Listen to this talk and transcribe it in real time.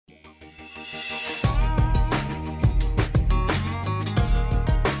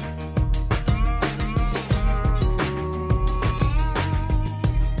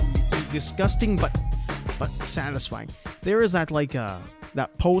disgusting but satisfying. There is that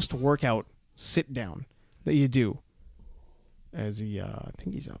that post workout sit down that you do. As he, I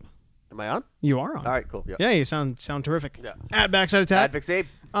think he's up. Am I on? You are on. All right, cool. Yeah, Yeah, you sound terrific. Yeah. At Backside Attack. Advix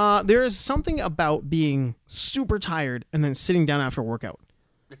Abe. There is something about being super tired and then sitting down after a workout.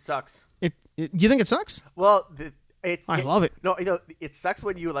 It sucks. Do you think it sucks? Well, I love it. No, it sucks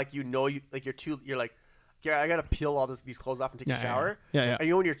when you're like, yeah, I gotta peel all these clothes off and take a shower. Yeah.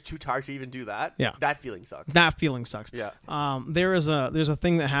 And when you're too tired to even do that, Yeah. that feeling sucks. That feeling sucks. Yeah. There's a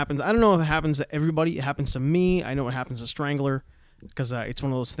thing that happens. I don't know if it happens to everybody. It happens to me. I know it happens to Strangler because it's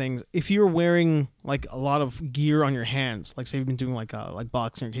one of those things. If you're wearing like a lot of gear on your hands, like say you've been doing like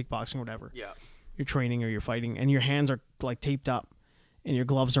boxing or kickboxing or whatever. Yeah. You're training or you're fighting, and your hands are like taped up, and your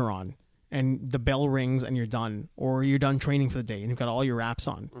gloves are on, and the bell rings, and you're done, or you're done training for the day, and you've got all your wraps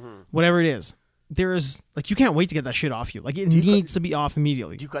on, whatever it is. There's like you can't wait to get that shit off you. Like it needs to be off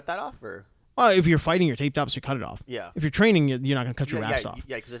immediately. Do you cut that off or? Well, if you're fighting, you're taped up, so you cut it off. Yeah. If you're training, you're not gonna cut your wraps off.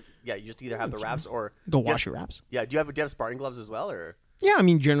 Yeah, because you just either have the wraps or Go wash your wraps. Yeah. Do you have sparring gloves as well or? Yeah, I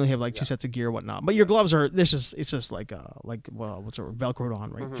mean, generally have like two sets of gear or whatnot. But your gloves are it's just like what's it, Velcroed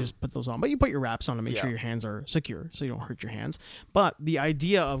on, right? Just put those on. But you put your wraps on to make sure your hands are secure, so you don't hurt your hands. But the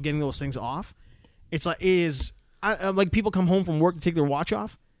idea of getting those things off, it's like like people come home from work to take their watch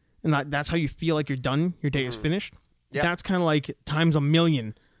off, and that's how you feel like you're done. Your day is finished. Yeah. That's kind of like times a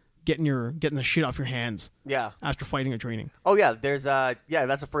million, getting the shit off your hands. Yeah. After fighting or training. Oh yeah, there's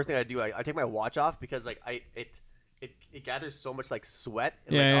that's the first thing I do. I take my watch off because like it gathers so much like sweat.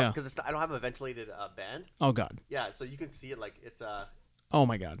 And, because I don't have a ventilated band. Oh god. Yeah, so you can see it like it's Oh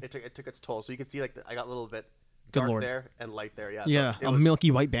my god. It took its toll. So you can see like I got a little bit Good dark Lord. there and light there. Yeah. Yeah, so a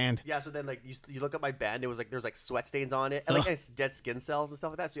milky white band. Yeah. So then like you look at my band, it was like there's like sweat stains on it and like it's dead skin cells and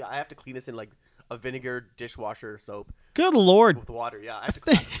stuff like that. So I have to clean this in like a vinegar dishwasher soap. Good Lord. With water. Yeah. I have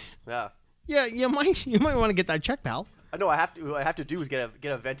to yeah. Yeah, you might want to get that checked, pal. No, I have to. What I have to do is get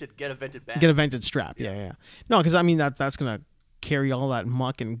a vented band. Get a vented strap. Yeah. No, because I mean that's gonna carry all that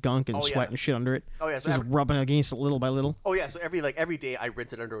muck and gunk and sweat and shit under it. Oh yeah, so just rubbing against it little by little. Oh yeah, so every day I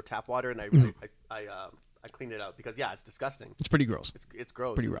rinse it under tap water and I clean it out because it's disgusting. It's pretty gross. It's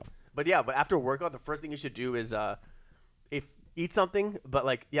gross. Pretty rough. But after a workout, the first thing you should do is eat something, but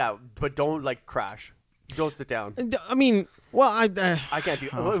don't like crash. Don't sit down. I mean, well, I can't do.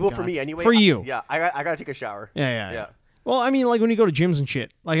 For me anyway. For you, I gotta take a shower. Yeah. Well, I mean, like when you go to gyms and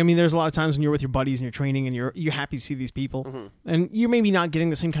shit. Like, I mean, there's a lot of times when you're with your buddies and you're training and you're happy to see these people, and you're maybe not getting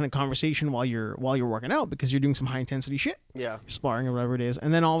the same kind of conversation while you're working out because you're doing some high intensity shit. Yeah, you're sparring or whatever it is,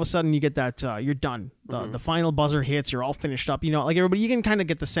 and then all of a sudden you get that you're done. The final buzzer hits. You're all finished up. You know, like everybody, you can kind of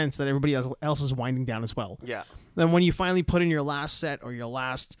get the sense that everybody else is winding down as well. Yeah. Then when you finally put in your last set or your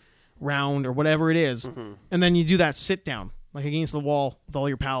last round or whatever it is, and then you do that sit down like against the wall with all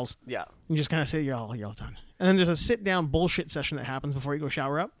your pals. Yeah. You just kind of say you're all done. And then there's a sit down bullshit session that happens before you go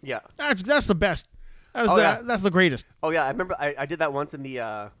shower up. Yeah. That's the best. That's the greatest. Oh yeah, I remember I did that once in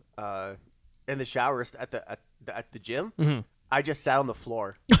the showers at the gym. I just sat on the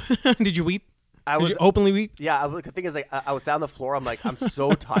floor. Did you weep? Did you openly weep? Yeah, the thing is like I was sat on the floor. I'm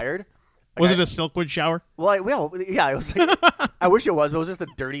so tired. Like was it a Silkwood shower? Well, it was like I wish it was, but it was just a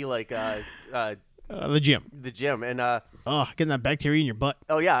dirty the gym. The gym and getting that bacteria in your butt.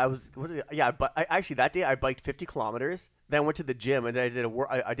 Oh yeah, but actually that day I biked 50 kilometers, then went to the gym and then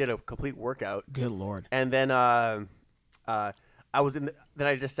I did a complete workout. Good Lord. And then I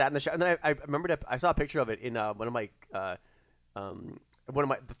just sat in the shower and then I remembered I saw a picture of it in one of my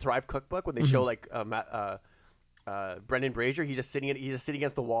the Thrive cookbook when they show like Brendan Brazier. He's just sitting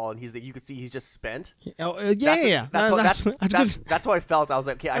against the wall, and you could see he's just spent. That's how I felt. I was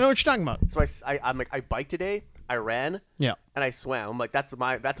like, okay, I know what you're talking about. So I'm like, I biked today, I ran, and I swam. I'm like, that's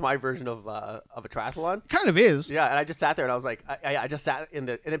my version of a triathlon. Kind of is. Yeah, and I just sat there, and I was like, I just sat and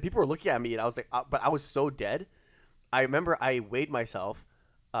then people were looking at me, and I was like, but I was so dead. I remember I weighed myself.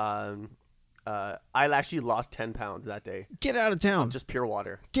 I actually lost 10 pounds that day. Get out of town. Just pure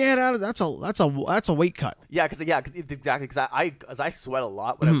water. Get out of that's a weight cut. Yeah, exactly. Because I sweat a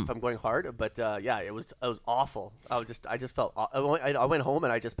lot when if I'm going hard. But it was awful. I just felt. I went home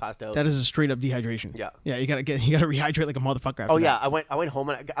and I just passed out. That is a straight up dehydration. Yeah. Yeah, you gotta rehydrate like a motherfucker. After that. I went home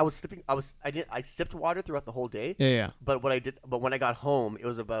and I was sleeping. I sipped water throughout the whole day. Yeah. But when I got home, it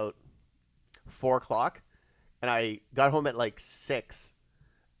was about 4:00, and I got home at like 6.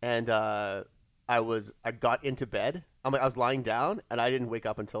 And I got into bed. I was lying down, and I didn't wake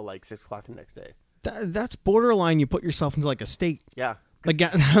up until like 6:00 the next day. That's borderline. You put yourself into like a state. Yeah. Like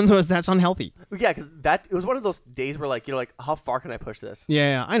that's unhealthy. Yeah, because it was one of those days where like like how far can I push this?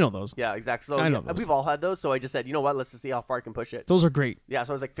 Yeah, I know those. Yeah, exactly. So I know those. We've all had those. So I just said, you know what? Let's just see how far I can push it. Those are great. Yeah,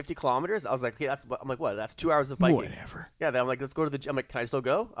 so I was like 50 kilometers. I was like, okay, I'm like, what? That's 2 hours of biking. Whatever. Yeah, then I'm like, let's go to the gym. I'm like, can I still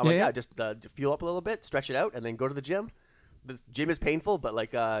go? I'm like, yeah, just fuel up a little bit, stretch it out, and then go to the gym. The gym is painful, but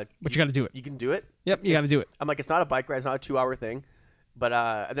like, but you got to do it. You can do it. Yep, you got to do it. I'm like, it's not a bike ride. It's not a 2 hour thing. But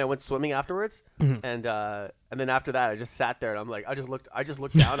and then I went swimming afterwards, and then after that, I just sat there and I'm like, I just looked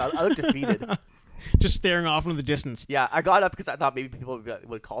down. I looked defeated, just staring off into the distance. Yeah, I got up because I thought maybe people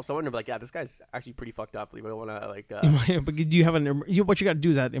would call someone and be like, yeah, this guy's actually pretty fucked up. We don't want to like. But do you have what you got to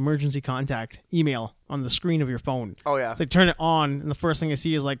do is that emergency contact email on the screen of your phone. Oh yeah, it's like turn it on, and the first thing I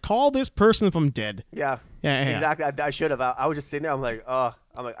see is like, call this person if I'm dead. Yeah, exactly. I should have. I was just sitting there. I'm like,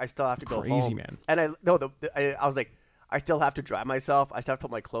 I still have to go home. Crazy, man. And I was like, I still have to dry myself. I still have to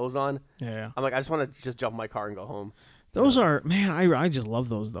put my clothes on. Yeah. I'm like, I just want to just jump in my car and go home. Those are, man, I just love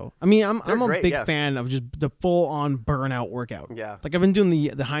those though. I mean, I'm a big fan of just the full on burnout workout. Yeah. Like I've been doing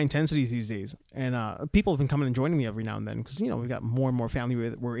the high intensities these days, and people have been coming and joining me every now and then because we've got more and more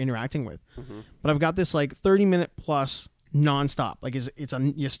family we're interacting with. But I've got this like 30-minute plus nonstop. Like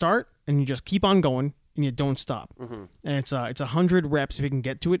you start and you just keep on going and you don't stop. And it's 100 reps if you can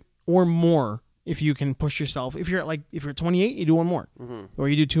get to it or more. If you can push yourself, if you're 28, you do one more, or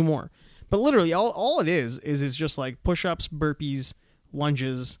you do two more. But literally, all it is just like push-ups, burpees,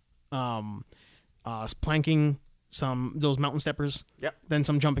 lunges, planking, those mountain steppers, then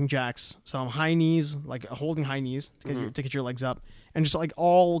some jumping jacks, some high knees, like holding high knees to get your legs up, and just like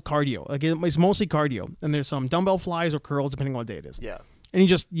all cardio. Like it's mostly cardio, and there's some dumbbell flies or curls depending on what day it is. Yeah, and you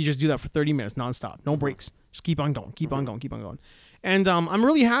just do that for 30 minutes nonstop, no breaks. Just keep on going, keep on going, keep on going. And I'm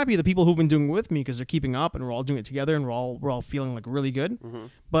really happy the people who've been doing it with me because they're keeping up and we're all doing it together and we're all feeling like really good.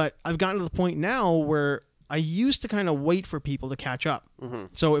 But I've gotten to the point now where I used to kind of wait for people to catch up.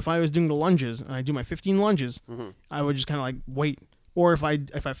 So if I was doing the lunges and I do my 15 lunges, I would just kind of like wait. Or if I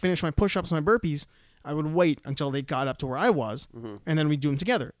finish my push-ups and my burpees, I would wait until they got up to where I was, and then we do them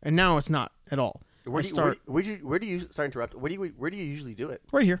together. And now it's not at all. Where do you sorry to interrupt? Where do you usually do it?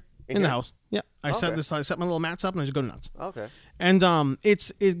 Right here. In the house. Yeah. I set my little mats up and I just go nuts. Okay. And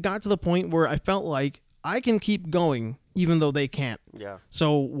it got to the point where I felt like I can keep going even though they can't. Yeah.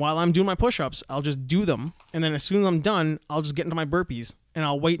 So while I'm doing my push-ups, I'll just do them, and then as soon as I'm done, I'll just get into my burpees and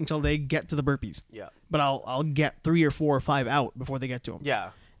I'll wait until they get to the burpees. Yeah. But I'll get 3 or 4 or 5 out before they get to them.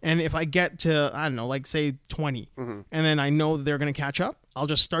 Yeah. And if I get to, I don't know, like say 20, and then I know that they're going to catch up, I'll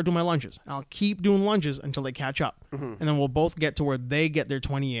just start doing my lunges. I'll keep doing lunges until they catch up. And then we'll both get to where they get their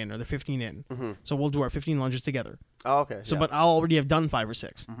 20 in or their 15 in. So we'll do our 15 lunges together. Oh, okay. So, but I'll already have done 5 or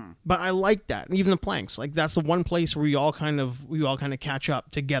 6. But I like that. And even the planks, like that's the one place where we all kind of catch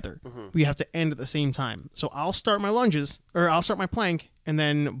up together. We have to end at the same time. So I'll start my lunges, or I'll start my plank, and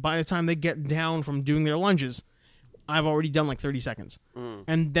then by the time they get down from doing their lunges, I've already done like 30 seconds.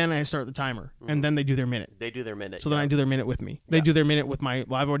 And then I start the timer. And then they do their minute. So then I do their minute with me. They do their minute with my,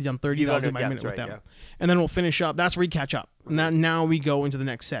 I've already done 30. I'll do my minute with them. Yeah. And then we'll finish up. That's where we catch up. And now we go into the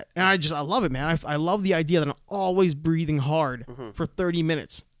next set. And I love it, man. I love the idea that I'm always breathing hard for 30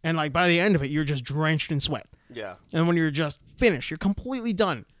 minutes. And like by the end of it, you're just drenched in sweat. Yeah. And when you're just finished, you're completely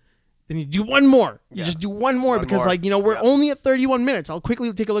done. Then you do one more. You just do one more because we're only at 31 minutes. I'll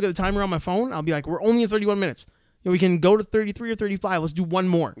quickly take a look at the timer on my phone. I'll be like, we're only at 31 minutes. We can go to 33 or 35. Let's do one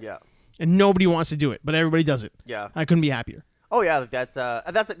more. Yeah. And nobody wants to do it, but everybody does it. Yeah. I couldn't be happier. Oh yeah, that's kind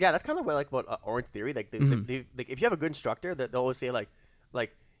of what I like about Orange Theory. Like, they, if you have a good instructor, they'll always say like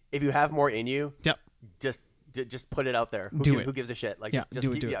if you have more in you, just put it out there. Who gives a shit? Like,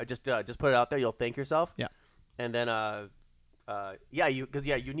 just put it out there. You'll thank yourself. Yeah. And then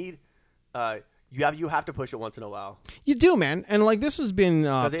you need. You have to push it once in a while. You do, man. And like this has been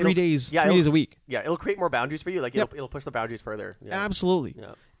 3 days a week. Yeah, it'll create more boundaries for you. Like it'll push the boundaries further. Yeah. Absolutely.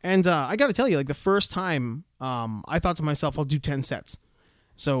 Yeah. And I got to tell you, like the first time, I thought to myself, I'll do 10 sets.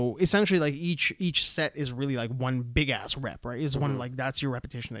 So essentially, like each set is really like one big ass rep, right? It's one like that's your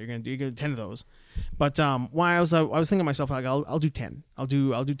repetition that you're gonna do. You're gonna do 10 of those. But while I was thinking to myself, like I'll do 10. I'll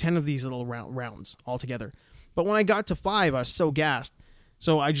do 10 of these little rounds all together. But when I got to 5, I was so gassed.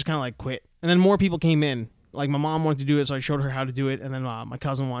 So I just kind of like quit. And then more people came in. Like my mom wanted to do it, so I showed her how to do it. And then my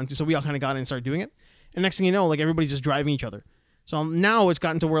cousin wanted to. So we all kind of got in and started doing it. And next thing you know, like everybody's just driving each other. So now it's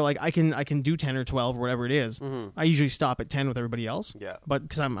gotten to where like I can do 10 or 12 or whatever it is. I usually stop at 10 with everybody else. Yeah. But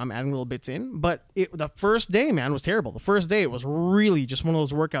because I'm adding little bits in. But the first day, man, was terrible. The first day it was really just one of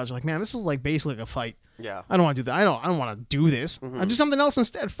those workouts. You're like, man, this is like basically like a fight. Yeah. I don't want to do that. I don't want to do this. I'll do something else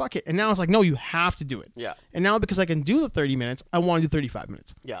instead. Fuck it. And now it's like, no, you have to do it. Yeah. And now because I can do the 30 minutes, I want to do 35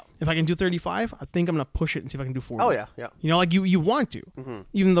 minutes. Yeah. If I can do 35, I think I'm going to push it and see if I can do 40. Oh, yeah. Yeah. You know, like you want to.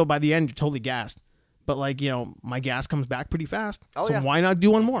 Even though by the end you're totally gassed. But like, you know, my gas comes back pretty fast. Oh, so yeah. why not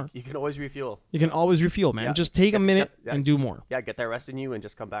do one more? You can always refuel. You can always refuel, man. Yeah. Just take a minute and do more. Yeah, get that rest in you and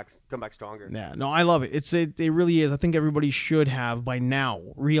just come back stronger. Yeah, no, I love it. It really is. I think everybody should have by now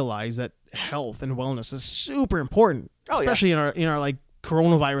realized that health and wellness is super important, especially in our like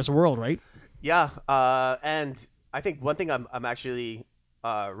coronavirus world, right? Yeah, and I think one thing I'm actually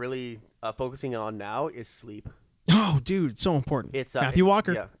really focusing on now is sleep. Oh, dude, so important. It's Matthew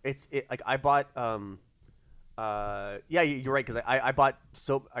Walker. Yeah, like I bought yeah, you're right because I bought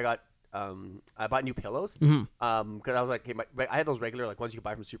I bought new pillows because I was like, hey, I had those regular like ones you can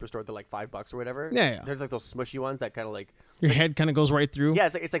buy from Superstore. They're like $5 or whatever. Yeah. There's like those smushy ones that kind of like your head kind of goes right through.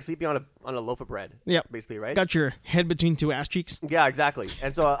 Yeah, it's like sleeping on a loaf of bread. Yeah, basically, right? Got your head between two ass cheeks. Yeah, exactly.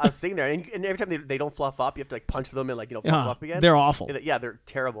 And so I was sitting there, and every time they don't fluff up, you have to like punch them and like fluff up again. They're awful. Yeah, they're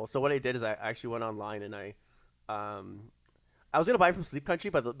terrible. So what I did is I actually went online and I was gonna buy them from Sleep Country,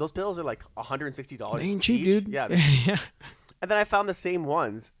 but those pillows are like $160. They ain't cheap, each. dude. Yeah. Yeah. And then I found the same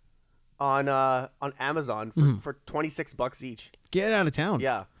ones on Amazon for $26 each. Get out of town.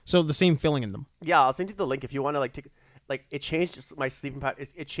 Yeah. So the same filling in them. Yeah, I'll send you the link if you want to like take. Like it changed my sleeping pattern.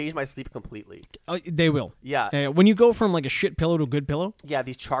 It changed my sleep completely. They will. Yeah. When you go from like a shit pillow to a good pillow. Yeah,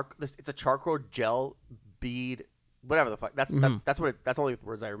 it's a charcoal gel bead, whatever the fuck. That's that's only the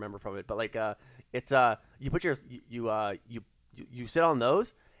words I remember from it. But like it's you put you sit on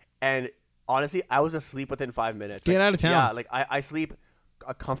those, and honestly, I was asleep within 5 minutes. Get out of town. Yeah, like I sleep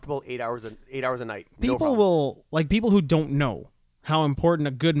a comfortable 8 hours a night. People will like people who don't know how important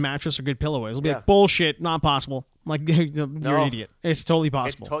a good mattress or good pillow is. Will be like, bullshit, not possible. Like you're an idiot. It's totally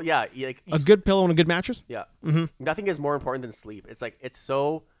possible. Like a good pillow and a good mattress. Yeah. Nothing is more important than sleep. It's like it's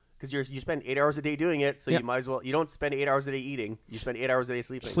so. Because you spend 8 hours a day doing it, so you might as well. You don't spend 8 hours a day eating. You spend 8 hours a day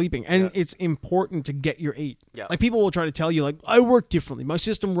sleeping. And it's important to get your 8. Yeah. Like people will try to tell you, like, I work differently. My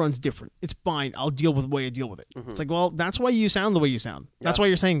system runs different. It's fine. I'll deal with the way I deal with it. It's like, well, that's why you sound the way you sound. That's why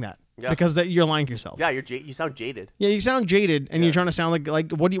you're saying that. Yeah. Because you're lying to yourself. Yeah, you sound jaded. Yeah, you sound jaded, and you're trying to sound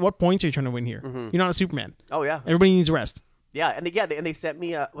like what points are you trying to win here? You're not a Superman. Oh yeah. Everybody needs rest. Yeah, and they sent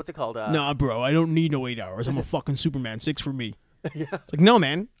me what's it called? Nah, bro, I don't need no 8 hours. I'm a fucking Superman. 6 for me. Yeah. It's like, no,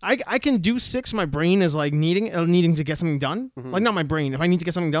 man. I can do 6. My brain is like needing to get something done. Like not my brain. If I need to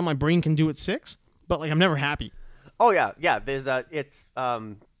get something done, my brain can do it 6. But like I'm never happy. Oh yeah. There's it's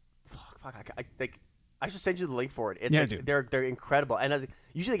I should send you the link for it. It's dude. They're incredible. And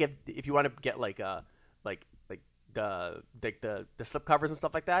usually if you want to get like the slip covers and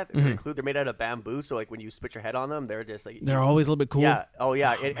stuff like that, they're made out of bamboo. So like when you spit your head on them, they're just like they're always a little bit cool. Yeah. Oh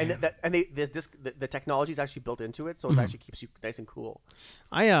yeah. The technology is actually built into it, so it actually keeps you nice and cool.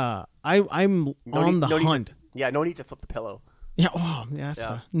 I'm on the hunt. No need to flip the pillow. Yeah. Oh, yeah.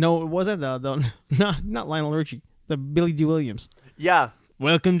 Was it the not Lionel Richie, the Billy D. Williams? Yeah.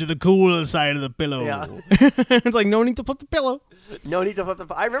 Welcome to the cool side of the pillow. Yeah. It's like no need to flip the pillow. No need to flip the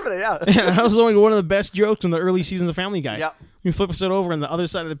pillow. I remember that, yeah. That was only one of the best jokes in the early seasons of Family Guy. Yeah. You flip it over and the other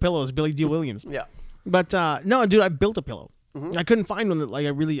side of the pillow is Billy D. Williams. Yeah. But no, dude, I built a pillow. I couldn't find one that like I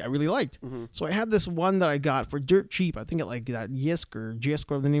really liked. So I had this one that I got for dirt cheap. I think at like that Yisk or Jisk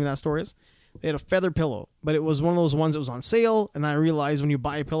or the name of that store is. They had a feather pillow, but it was one of those ones that was on sale. And I realized when you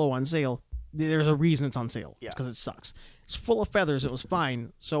buy a pillow on sale, there's a reason it's on sale. Yeah. It's because it sucks. It's full of feathers. It was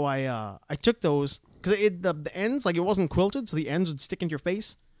fine. So I took those because the ends, like it wasn't quilted, so the ends would stick into your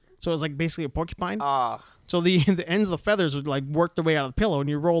face. So it was like basically a porcupine. So the ends of the feathers would like work their way out of the pillow, and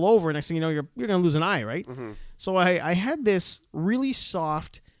you roll over, and next thing you know, you're gonna lose an eye, right? So I had this really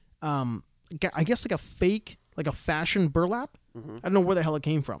soft, I guess like a fake, like a fashion burlap. I don't know where the hell it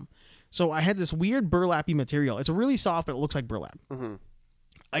came from. So I had this weird burlappy material. It's really soft, but it looks like burlap.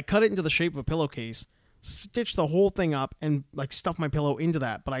 I cut it into the shape of a pillowcase, stitched the whole thing up, and like stuffed my pillow into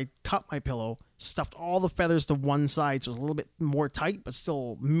that. But I cut my pillow, stuffed all the feathers to one side, so it was a little bit more tight, but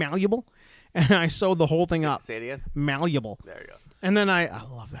still malleable. And I sewed the whole thing up. Say it again. Malleable. There you go. And then I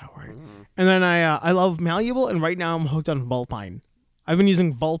love that word. And then I love malleable, and right now I'm hooked on Vulpine. I've been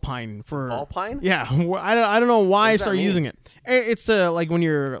using Vulpine for Vulpine. Yeah, I don't know why I started using it. It's like when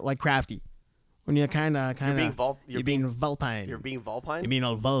you're like crafty. When you're kind of you're being vulpine. You're being vulpine. You mean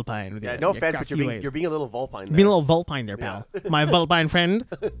a vulpine? Yeah, no offense, but you're being a little vulpine. Being a little vulpine there, pal. Yeah. My vulpine friend.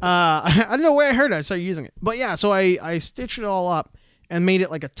 I don't know where I heard it. I started using it, but yeah. So I stitched it all up and made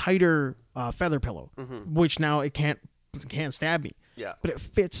it like a tighter feather pillow, which now it can't stab me. Yeah. But it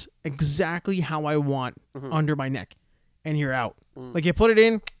fits exactly how I want under my neck, and you're out. Like you put it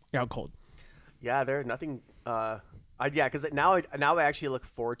in, you're out cold. Yeah, there's nothing. Because now I actually look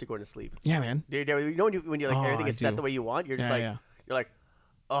forward to going to sleep. Yeah, man. You know when you like everything is set the way you want, you're just you're like,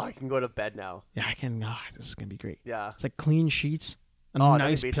 oh, I can go to bed now. Yeah, I can. Oh, this is gonna be great. Yeah, it's like clean sheets, a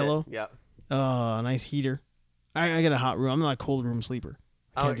nice pillow. Yeah. Oh, a nice heater. I get a hot room. I'm not a cold room sleeper.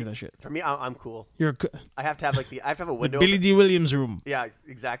 I can't do that shit. For me, I'm cool. I have to have a window. Billy D. Williams room. Yeah,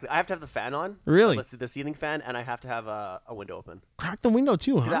 exactly. I have to have the fan on. Really? The ceiling fan, and I have to have a window open. Crack the window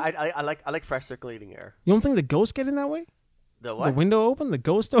too, huh? I like fresh circulating air. You don't think the ghosts get in that way? The what? The window open? The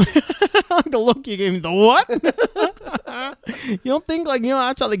ghost? The look you gave me. The what? You don't think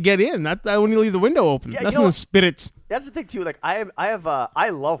that's how they get in? That when you leave the window open. Yeah, that's the spirits. That's the thing too. Like I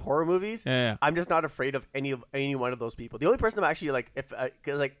love horror movies. Yeah. I'm just not afraid of any one of those people. The only person I'm actually like the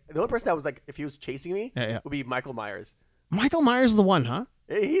only person that was like if he was chasing me would be Michael Myers. Michael Myers is the one, huh?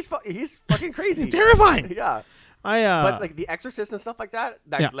 He's fucking crazy. Terrifying. Yeah. But like The Exorcist and stuff like that,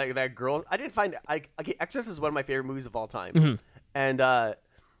 like that girl, I didn't find Exorcist is one of my favorite movies of all time, and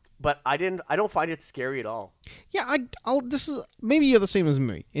but I don't find it scary at all. Yeah, this is maybe you're the same as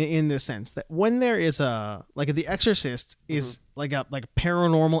me in this sense that when there is The Exorcist is like a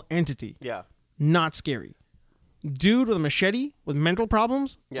paranormal entity, not scary. Dude with a machete with mental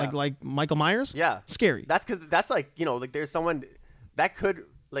problems, like Michael Myers, scary. That's because that's like there's someone that could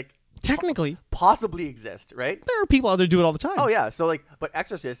technically possibly exist, right? There are people out there do it all the time. Oh yeah, so but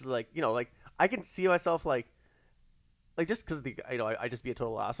Exorcist is I can see myself just because I just be a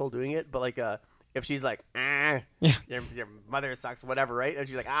total asshole doing it, but if she's like, your mother sucks, whatever, right? And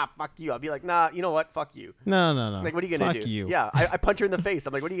she's like, fuck you. I'll be like, nah, you know what? Fuck you. No. Like, what are you gonna do? Fuck you. Yeah, I punch her in the face.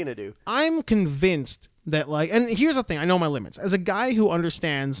 I'm like, what are you gonna do? I'm convinced that and here's the thing, I know my limits. As a guy who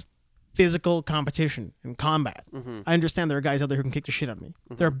understands physical competition and combat, I understand there are guys out there who can kick the shit out of me.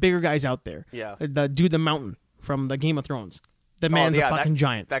 There are bigger guys out there. Yeah. The dude, the Mountain from the Game of Thrones. That man's a fucking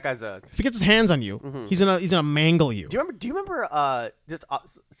giant. That guy's if he gets his hands on you, he's gonna mangle you. Do you remember? Just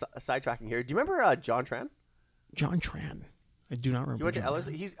sidetracking here. Do you remember John Tran? John Tran. I do not remember. You went to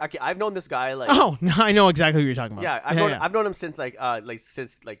Ellerslie. He's okay. I've known this guy Oh, no, I know exactly what you're talking about. Yeah, I've known him since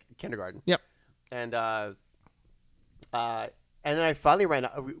since kindergarten. Yep. And then I finally ran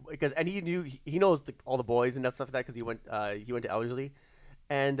out because he knows all the boys and stuff like that because he went to Ellerslie,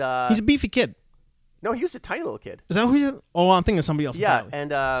 and he's a beefy kid. No, he was a tiny little kid. Is that who he is? Oh, I'm thinking of somebody else. Yeah,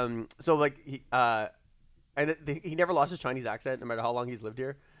 entirely. And he never lost his Chinese accent no matter how long he's lived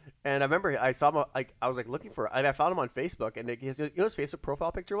here. And I remember I saw him I was looking for him, and I found him on Facebook, and his Facebook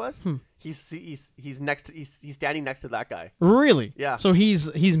profile picture was he's standing next to that guy. Really? Yeah. So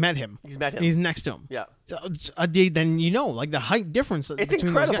he's met him. He's met him. And he's next to him. Yeah. So, then the height difference. It's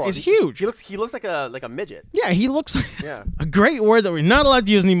incredible. It's huge. He looks like a midget. Yeah, he looks. A great word that we're not allowed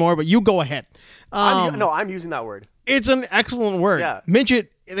to use anymore, but you go ahead. I'm using that word. It's an excellent word. Yeah.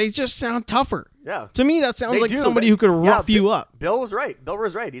 Midget. They just sound tougher. Yeah. To me, that sounds like somebody who could rough you up. Bill was right. Bill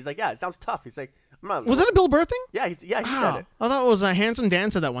was right. He's like, yeah, it sounds tough. He's like, I'm not. Was that a Bill Burr thing? Yeah, he said it. I thought it was a Handsome Dan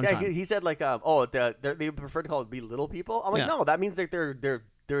said that one time. Yeah, he said they prefer to call it be little people. I'm like, no, that means that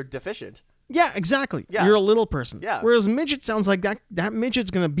they're deficient. Yeah, exactly. Yeah. You're a little person. Yeah. Whereas midget sounds like that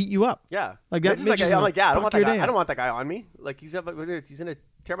midget's gonna beat you up. Yeah. Like that midget's I'm like, yeah, I don't want that guy. I don't want that guy on me. Like he's gonna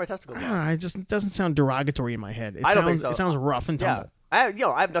tear my testicles out. I don't know. It just doesn't sound derogatory in my head. I don't think so. It sounds rough and tumble. Yeah. I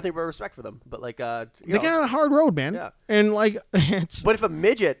have nothing but respect for them, but they got a hard road, man. Yeah. And it's. But if a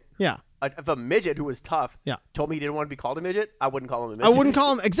midget. Yeah. If a midget who was tough told me he didn't want to be called a midget, I wouldn't call him a midget. I wouldn't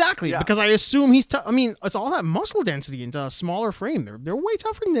call him exactly because I assume he's tough. I mean, it's all that muscle density into a smaller frame. They're way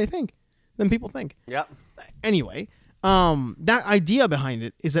tougher than people think. Yeah. Anyway, that idea behind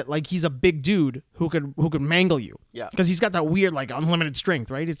it is that he's a big dude who could mangle you. Yeah. Because he's got that weird unlimited strength,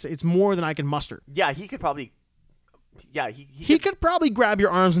 right? It's more than I can muster. Yeah, he could probably. Yeah, he could probably grab your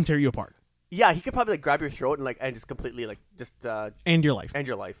arms and tear you apart. Yeah, he could probably grab your throat and just completely end your life. End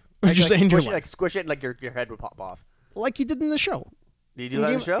your life. Just end your life. Squish it and your head would pop off. Like he did in the show. Did he do that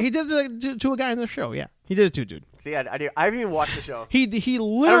in the show? He did it to a guy in the show. Yeah, he did it too, dude. See, I haven't even watched the show. He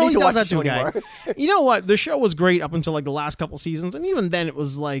literally does that to a guy. You know what? The show was great up until the last couple seasons, and even then it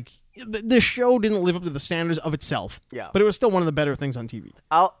was the show didn't live up to the standards of itself. Yeah, but it was still one of the better things on TV.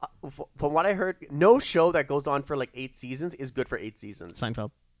 From what I heard, no show that goes on for 8 seasons is good for 8 seasons.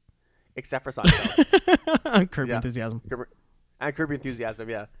 Seinfeld, except for Seinfeld. Curb Your Enthusiasm. And Curb Your Enthusiasm,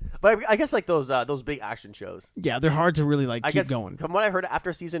 yeah. But I guess like those big action shows. Yeah, they're hard to really like keep going. From what I heard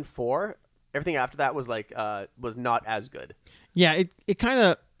after season 4, everything after that was like was not as good. Yeah, it kind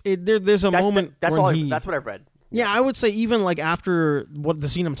of there's a moment. That's what I've read. Yeah, I would say even like after what the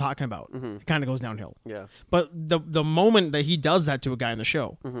scene I'm talking about, it kind of goes downhill. Yeah. But the moment that he does that to a guy in the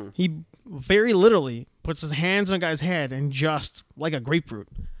show, he very literally puts his hands on a guy's head and just like a grapefruit,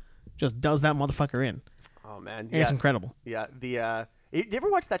 just does that motherfucker in. Oh man, and it's incredible. Yeah. You ever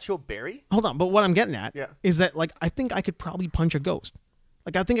watch that show Barry? Hold on, but what I'm getting at is that like I think I could probably punch a ghost.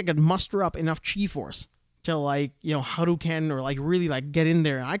 Like I think I could muster up enough chi force to like, you know, Hadouken or like really like get in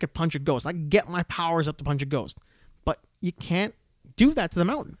there and I could punch a ghost. I could get my powers up to punch a ghost. But you can't do that to the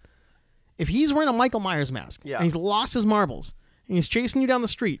mountain. If he's wearing a Michael Myers mask and he's lost his marbles and he's chasing you down the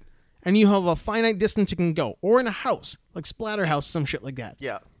street and you have a finite distance you can go, or in a house, like Splatterhouse, some shit like that.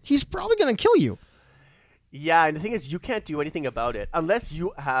 Yeah. He's probably going to kill you. Yeah, and the thing is you can't do anything about it unless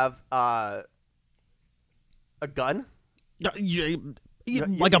you have a gun.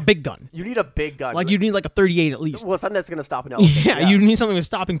 Like a big gun. You need a big gun. Like you need like a 38 at least. Well, something that's going to stop an elephant. Yeah, you need something with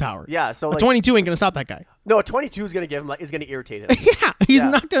stopping power. Yeah, so a 22 ain't going to stop that guy. No, a 22 is going to is going to irritate him. Yeah, he's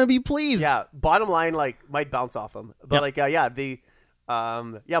not going to be pleased. Yeah, bottom line like might bounce off him. But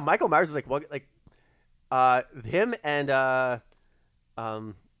Michael Myers is like what him and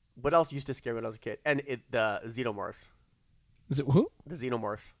what else used to scare me when I was a kid? And the Xenomorphs. Is it who? The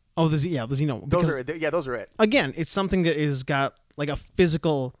Xenomorphs. Oh, the Xenomorphs. Those are it. Again, it's something that is got like a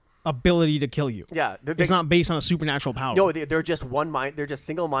physical ability to kill you. Yeah, it's not based on a supernatural power. No, they're just one mind. They're just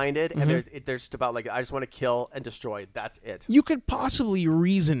single-minded, and they're just about like I just want to kill and destroy. That's it. You could possibly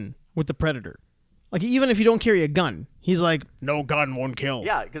reason with the Predator, like even if you don't carry a gun, he's like, no gun won't kill.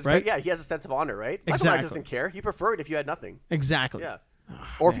 Yeah, because he has a sense of honor, right? Exactly. Michael Myers doesn't care. He preferred if you had nothing. Exactly. Yeah.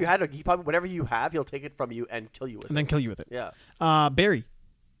 Or if you had he probably whatever you have, he'll take it from you and kill you with it. And then kill you with it. Yeah. Barry.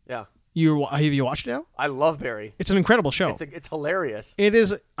 Yeah. Have you watched it now? I love Barry. It's an incredible show. It's hilarious. It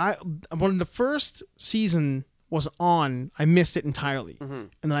is. When the first season was on, I missed it entirely, and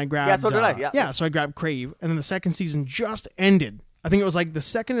then I grabbed. Yeah, so did I. Yeah. So I grabbed Crave, and then the second season just ended. I think it was like the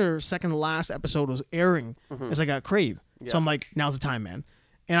second to last episode was airing as I got Crave. Yeah. So I'm like, now's the time, man.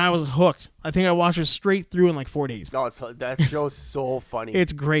 And I was hooked. I think I watched it straight through in like 4 days. No, that show's so funny.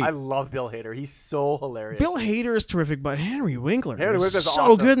 It's great. I love Bill Hader. He's so hilarious. Bill Hader is terrific, but Henry Winkler is so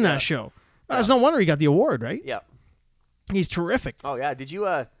awesome. Good in that show. Yeah. That's no wonder he got the award, right? Yeah. He's terrific. Oh yeah. Did you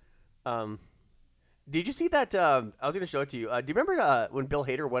see that? I was going to show it to you. Do you remember when Bill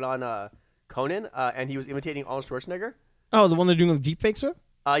Hader went on Conan and he was imitating Arnold Schwarzenegger? Oh, the one they're doing the deepfakes with?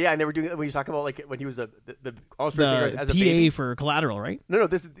 Yeah, and they were doing when he's talking about like when he was the Arnold Schwarzenegger as a baby for Collateral, right? No,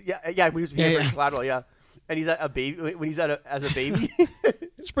 this when he was PA for Collateral, yeah. And he's a baby when he's as a baby.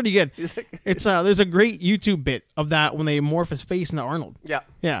 It's pretty good. It's there's a great YouTube bit of that when they morph his face into Arnold. Yeah.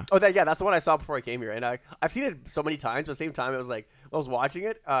 Yeah. Oh, that's the one I saw before I came here, and I've seen it so many times. But at the same time, it was like when I was watching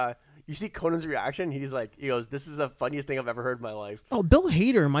it. You see Conan's reaction. He goes, "This is the funniest thing I've ever heard in my life." Oh, Bill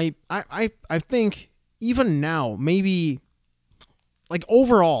Hader might. I think even now maybe. Like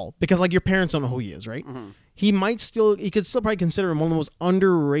overall, because like your parents don't know who he is, right? Mm-hmm. He could still probably consider him one of the most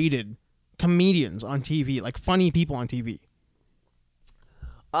underrated comedians on TV, like funny people on TV.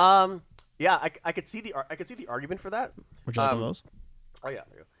 Yeah, I could see the argument for that. Would you like one of those? Oh yeah,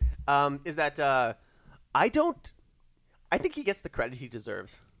 there you go. Is that I think he gets the credit he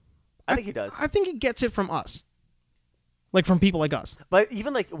deserves. I think he does. I think he gets it from us. Like from people like us. But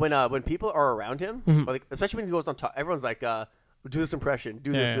even like when people are around him, like, especially when he goes on top, everyone's like, do this impression,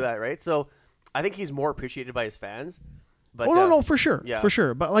 do this, do that, right? So I think he's more appreciated by his fans. But, no, for sure. Yeah. For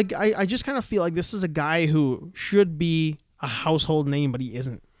sure. But like I just kind of feel like this is a guy who should be a household name, but he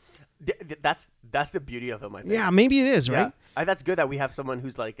isn't. That's the beauty of him, I think. Yeah, maybe it is, right? Yeah. That's good that we have someone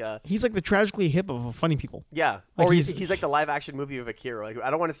who's like he's like the Tragically Hip of funny people. Yeah. Like or he's like the live action movie of Akira. Like I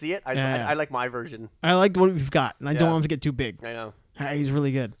don't want to see it. I like my version. I like what we've got, and I don't want him to get too big. I know. He's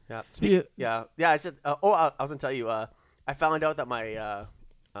really good. Yeah. I said I was gonna tell you I found out that my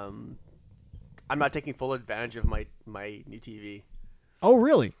I'm not taking full advantage of my new TV. Oh,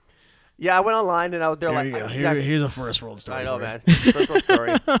 really? Yeah, I went online and they're like, here's a first world story. I know, man. First world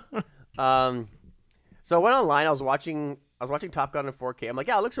story. So I went online. I was watching Top Gun in 4K. I'm like,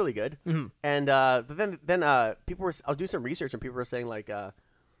 yeah, it looks really good. Mm-hmm. And then people were. I was doing some research and people were saying like, good.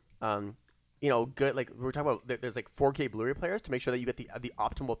 Like we were talking about, there's like 4K Blu-ray players to make sure that you get the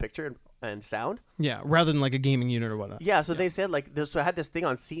optimal picture and sound. Yeah, rather than like a gaming unit or whatnot. Yeah, so they said like so I had this thing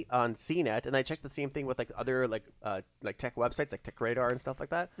on CNET, and I checked the same thing with like other like tech websites like TechRadar and stuff like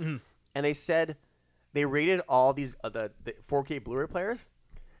that. Mm-hmm. And they said they rated all these the 4K Blu-ray players,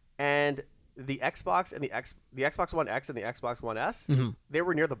 and the Xbox and the Xbox One X and the Xbox One S, they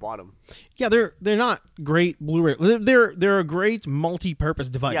were near the bottom. Yeah, they're not great Blu-ray. They're a great multi-purpose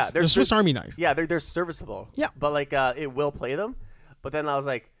device. Yeah, they're Swiss Army knife. Yeah, they're serviceable. Yeah, but like it will play them. But then I was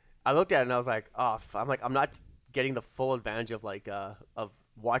like, I looked at it and I was like, oh, I'm not getting the full advantage of like of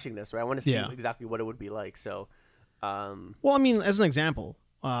watching this. Right, I want to see exactly what it would be like. So, well, I mean, as an example,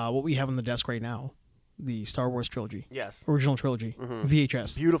 what we have on the desk right now. The Star Wars trilogy. Yes. Original trilogy.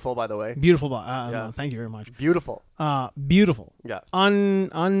 VHS. Beautiful, by the way. Beautiful. No, thank you very much. Beautiful. Beautiful. Yeah.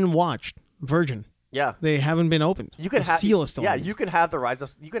 Unwatched. Virgin. Yeah. They haven't been opened. You can seal is still on you can have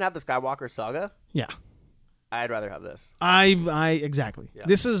the you can have the Skywalker saga. Yeah. I'd rather have this. Exactly. Yeah.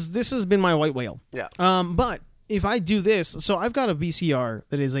 This has been my white whale. Yeah. But if I do this, so I've got a VCR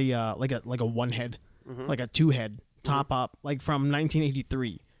that is a like a one head, like a two head top up, like from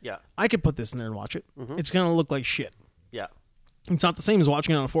 1983. Yeah. I could put this in there and watch it. It's going to look like shit. Yeah. It's not the same as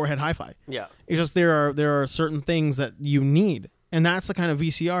watching it on a 4-head hi-fi. Yeah. It's just there are certain things that you need. And that's the kind of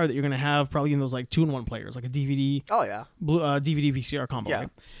VCR that you're going to have probably in those like 2-in-1 players, like a DVD. Oh, yeah. DVD VCR combo. Yeah. Right?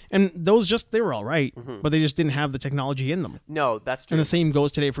 And those they were all right, but they just didn't have the technology in them. No, that's true. And the same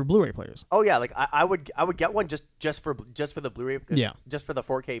goes today for Blu-ray players. Oh, yeah. Like I would get one just for the Blu-ray. Yeah. Just for the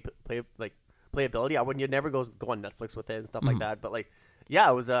 4K playability. You'd never go on Netflix with it and stuff like that. But like, yeah,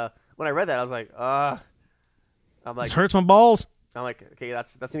 it was when I read that, I was like, I'm like, this hurts my balls. I'm like, okay,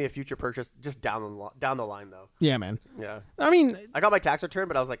 that's gonna be a future purchase, just down the line though. Yeah, man. Yeah. I mean, I got my tax return,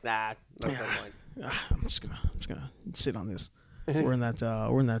 but I was like, nah. I'm just gonna sit on this. We're in that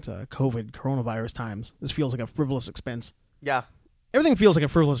coronavirus times. This feels like a frivolous expense. Yeah. Everything feels like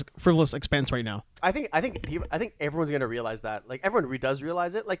a frivolous expense right now. I think everyone's gonna realize that. Like everyone does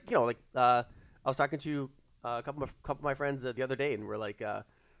realize it. Like I was talking to a couple of my friends the other day, and we're like,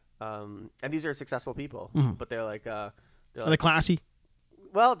 and these are successful people, but they're like, are they classy?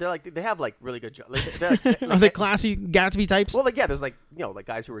 Well, they have like really good jobs. Are they classy Gatsby types? Well, like there's like like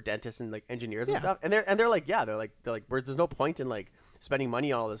guys who are dentists and like engineers and stuff, and they're like where there's no point in like spending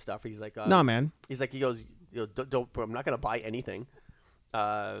money on all this stuff. He's like, nah, man. He goes, don't. I'm not gonna buy anything.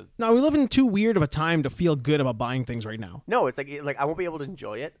 No, we live in too weird of a time to feel good about buying things right now. No, it's like I won't be able to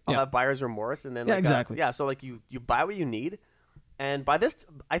enjoy it. I'll have buyer's remorse, and then exactly. So like you buy what you need, and by this,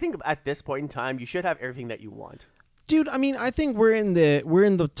 I think at this point in time, you should have everything that you want. Dude, I mean, I think we're in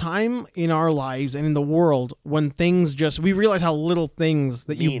the time in our lives and in the world when things we realize how little things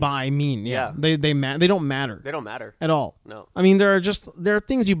that you buy mean. Yeah. They don't matter. They don't matter at all. No. I mean, there are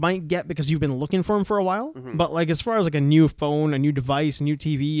things you might get because you've been looking for them for a while. But like as far as like a new phone, a new device, a new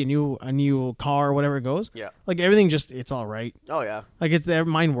TV, a new car, whatever it goes. Yeah. Like everything it's all right. Oh yeah. Like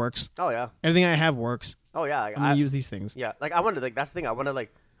mine works. Oh yeah. Everything I have works. Oh yeah. I'm gonna use these things. Yeah. Like that's the thing. I want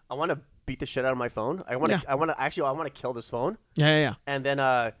to beat the shit out of my phone. I want to kill this phone. Yeah. And then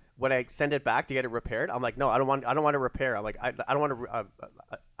when I send it back to get it repaired, I'm like, no, I don't want to repair. I'm like, I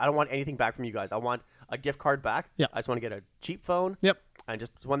don't want anything back from you guys. I want a gift card back. Yeah. I just want to get a cheap phone. Yep. And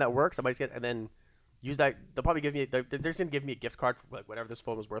just one that works. I might get and then use that. They'll probably give me. They're just gonna give me a gift card for like whatever this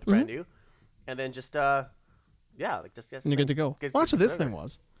phone was worth, brand new. And then just and you're good to go. Well, that's what this thing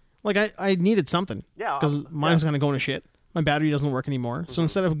was. Like I needed something. Yeah. Because mine's gonna go into shit. My battery doesn't work anymore. So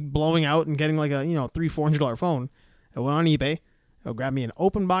instead of blowing out and getting like a $300-$400 phone, I went on eBay. I grabbed me an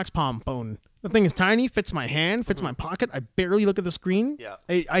open box Palm phone. The thing is tiny, fits my hand, fits my pocket. I barely look at the screen. Yeah.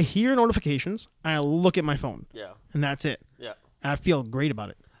 I hear notifications. And I look at my phone. Yeah. And that's it. Yeah. I feel great about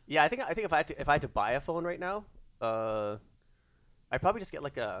it. Yeah, I think if I had to buy a phone right now, I'd probably just get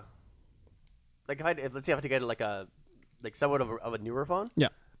let's say I had to get like somewhat of a newer phone. Yeah.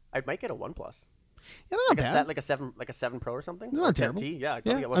 I might get a OnePlus. Yeah, they're not bad. Like a 7 Pro or something. They're not terrible. Yeah.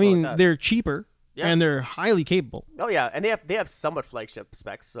 I mean, they're cheaper. Yeah. And they're highly capable. Oh yeah, and they have somewhat flagship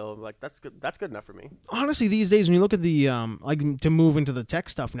specs, so like that's good enough for me. Honestly, these days when you look at the to move into the tech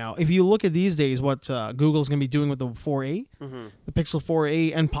stuff now, if you look at these days what Google's going to be doing with the 4A, the Pixel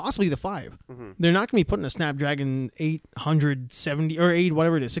 4A, and possibly the 5, they're not going to be putting a Snapdragon 870 or 8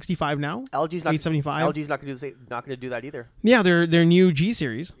 whatever it is 65 now. LG's not 875. LG's not going to do that either. Yeah, their new G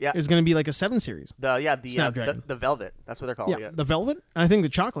series is going to be like a 7 series. The Velvet, that's what they're calling it. The Velvet. I think the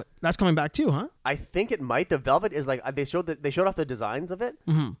chocolate that's coming back too, huh? I think it might. The Velvet is like they showed off the designs of it.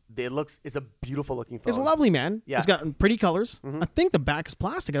 It's a beautiful looking phone. It's lovely, man. Yeah. It's got pretty colors. I think the back is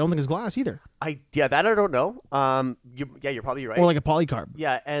plastic. I don't think it's glass either. That I don't know. You're probably right. Or like a polycarb.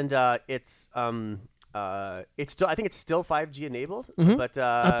 Yeah, and it's still I think it's still 5G enabled, but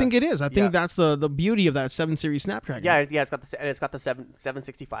I think it is. I think that's the beauty of that 7 series Snapdragon. Yeah, it's got the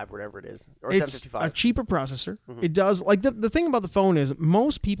 765 whatever it is, or it's 755. A cheaper processor. It does the thing about the phone is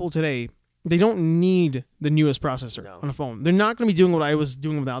most people today They don't need the newest processor on a phone. They're not going to be doing what I was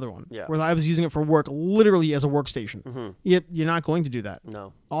doing with the other one, where I was using it for work, literally as a workstation. You're not going to do that.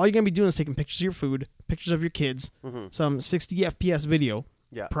 No. All you're going to be doing is taking pictures of your food, pictures of your kids, some 60 FPS video,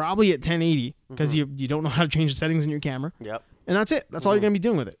 probably at 1080, because you don't know how to change the settings in your camera. Yep. And that's it. That's all you're going to be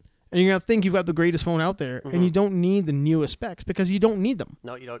doing with it. And you're going to think you've got the greatest phone out there, and you don't need the newest specs because you don't need them.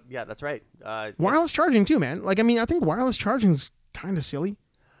 No, you don't. Yeah, that's right. Wireless charging too, man. Like, I mean, I think wireless charging is kind of silly.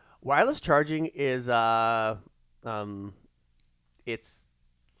 Wireless charging is it's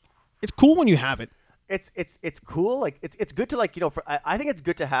cool when you have it. It's cool. Like it's good to, like, you know, I think it's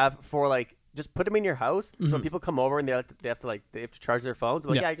good to have for, like, just put them in your house so when people come over and they have to charge their phones.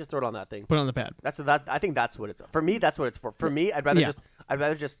 Like, you just throw it on that thing. Put it on the pad. I think that's what it's for me. That's what it's for. For me, I'd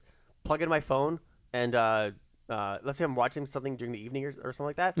rather just plug in my phone and let's say I'm watching something during the evening or something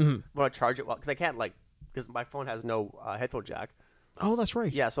like that. I want to charge it because I can't, like, because my phone has no headphone jack. Oh, that's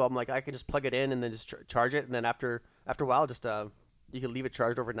right. Yeah, so I'm like, I can just plug it in and then just charge it, and then after a while, just you can leave it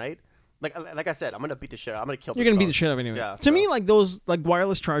charged overnight. Like I said, I'm gonna beat the shit. I'm gonna kill. You're gonna beat the shit out of it anyway. Yeah, to me, like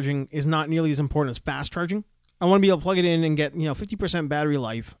wireless charging is not nearly as important as fast charging. I want to be able to plug it in and get 50% battery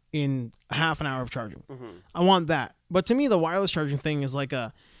life in half an hour of charging. I want that. But to me, the wireless charging thing is like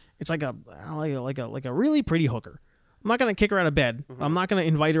a really pretty hooker. I'm not gonna kick her out of bed. I'm not gonna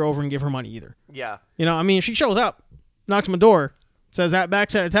invite her over and give her money either. Yeah. I mean, if she shows up, knocks on my door, says that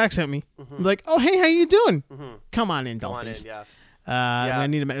backside attack sent me. I'm like, oh, hey, how you doing? Come on in, Dolphins. I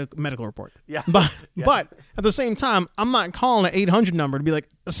need a medical report. Yeah. But at the same time, I'm not calling an 800 number to be like,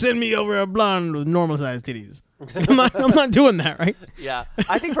 send me over a blonde with normal sized titties. I'm not doing that, right? Yeah.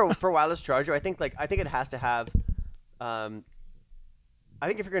 I think for wireless charger, I think it has to have. I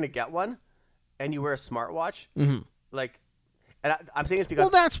think if you're gonna get one, and you wear a smartwatch, like. And I'm saying this because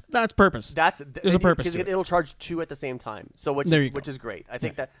that's purpose. There's a purpose because it'll charge two at the same time. So which is great. I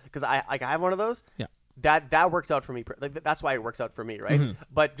think that because I have one of those. Yeah. That works out for me. Like that's why it works out for me, right?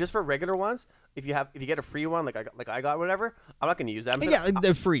 But just for regular ones, if you get a free one, like I got whatever, I'm not going to use that.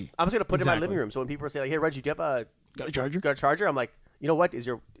 They're free. I'm just going to put it in my living room. So when people say like, "Hey Reggie, do you have got a charger?" Got a charger? I'm like, you know what? Is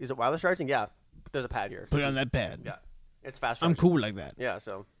it wireless charging? Yeah. There's a pad here. Put it on that pad. Yeah. It's fast charging. I'm cool like that. Yeah.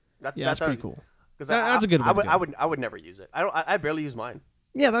 So that's pretty cool. That's a good one. I would never use it. I barely use mine.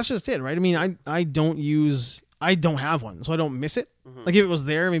 Yeah, that's just it, right? I mean, I don't have one, so I don't miss it. Like if it was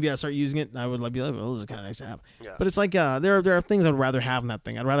there, maybe I'd start using it, and I would be like, "Oh, this is kind of nice to have." Yeah. But it's like there are things I'd rather have in that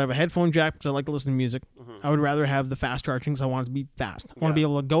thing. I'd rather have a headphone jack because I like to listen to music. I would rather have the fast charging because I want it to be fast. I want to be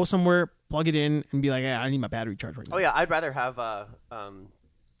able to go somewhere, plug it in, and be like, "Yeah, I need my battery charged right now." Oh yeah, I'd rather have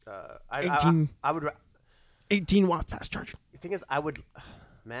 18-watt fast charging. The thing is,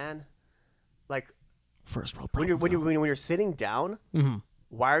 man, like first world problems. When you're sitting down.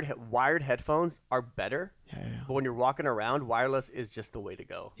 Wired headphones are better, but when you're walking around, wireless is just the way to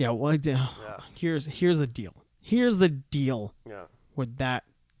go. Yeah, well, here's the deal. Here's the deal. Yeah. With that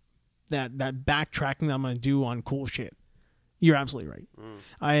backtracking that I'm gonna do on cool shit. You're absolutely right.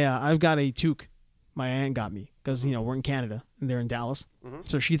 I've got a toque. My aunt got me because we're in Canada and they're in Dallas.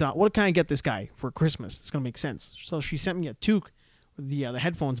 So she thought, what can I get this guy for Christmas? It's gonna make sense. So she sent me a toque with the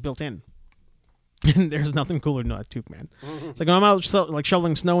headphones built in. And there's nothing cooler than that toque, man. It's like when I'm out like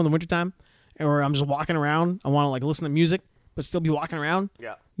shoveling snow in the wintertime, or I'm just walking around, I want to like listen to music, but still be walking around.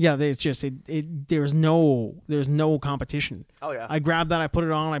 Yeah. It's just there's no competition. Oh yeah. I grab that, I put it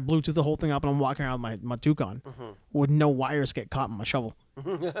on, I Bluetooth the whole thing up, and I'm walking around with my toque on, with no wires get caught in my shovel.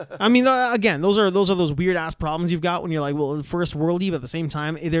 I mean, again, those are those weird ass problems you've got when you're like, well, first worldy, but at the same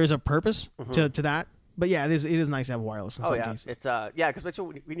time, there's a purpose to that. But yeah, it is nice to have wireless in some cases. It's because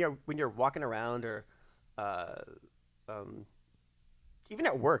when you're walking around or even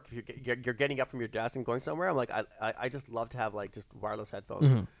at work, if you're getting up from your desk and going somewhere, I'm like I just love to have like just wireless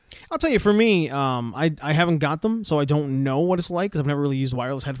headphones. I'll tell you, for me, I haven't got them, so I don't know what it's like because I've never really used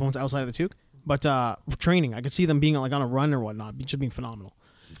wireless headphones outside of the toque. But for training, I could see them being like on a run or whatnot, just being phenomenal.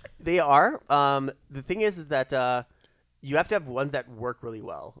 They are. The thing is that. You have to have ones that work really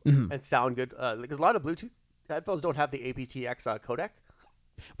well and sound good. Because a lot of Bluetooth headphones don't have the aptX codec.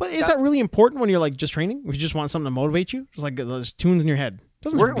 But is that really important when you're like just training? If you just want something to motivate you, just like those tunes in your head.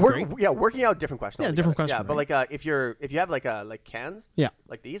 Doesn't have to be great. Yeah, working out, different question. Yeah, different question. Yeah, but like if you have like cans,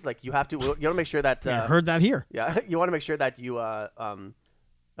 like these, like you want to make sure that. I heard that here. Yeah, you want to make sure that you that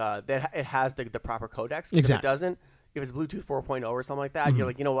it has the proper codecs. Exactly. If it doesn't, if it's Bluetooth 4.0 or something like that, you're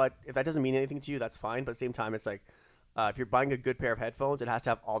like, you know what? If that doesn't mean anything to you, that's fine. But at the same time, it's like. If you're buying a good pair of headphones, it has to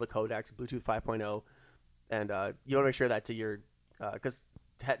have all the codecs, Bluetooth 5.0, and you want to make sure that to your because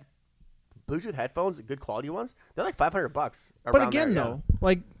Bluetooth headphones, good quality ones, they're like $500. But again, though,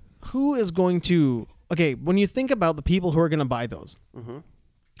 like who is going to? Okay, when you think about the people who are going to buy those,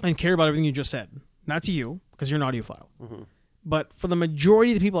 and care about everything you just said. Not to you, because you're an audiophile. But for the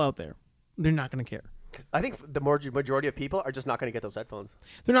majority of the people out there, they're not going to care. I think the majority of people are just not going to get those headphones.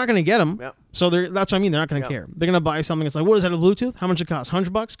 They're not going to get them. Yeah. So that's what I mean. They're not going to care. They're going to buy something. It's like, what is that, a Bluetooth? How much it costs?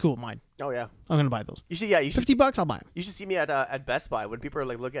 $100? Cool, mine. Oh, yeah. I'm going to buy those. You should, yeah. $50, I'll buy them. You should see me at Best Buy. When people are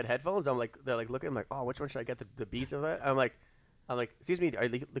like looking at headphones, they're like looking, I'm like, oh, which one should I get the Beats of it? I'm like, excuse me, are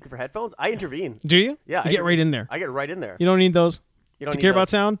you looking for headphones? I intervene. Do you? Yeah. You get right in there. I get right in there. You don't need those? You don't to care about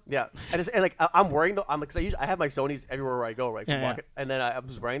sound? Yeah. And like, I'm wearing them. I'm like, I have my Sonys everywhere where I go, right? Yeah. And then I'm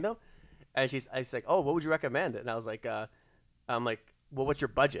just wearing them. And I was like, oh, what would you recommend? And I was like, I'm like, well, what's your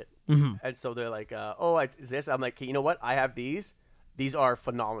budget? And so they're like, is this? I'm like, hey, you know what? I have these. These are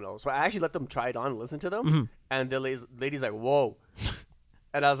phenomenal. So I actually let them try it on and listen to them. And the lady's like, whoa.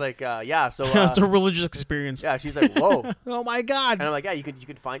 And I was like, yeah. So it's a religious experience. Yeah. She's like, whoa. Oh my God. And I'm like, yeah, you can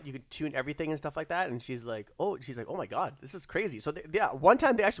tune everything and stuff like that. And she's like, oh my God, this is crazy. So one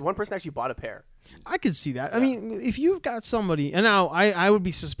person actually bought a pair. I could see that. Yeah. I mean, if you've got somebody, and now I would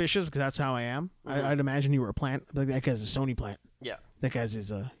be suspicious because that's how I am. I'd imagine you were a plant. Like, that guy's a Sony plant. Yeah. That guy's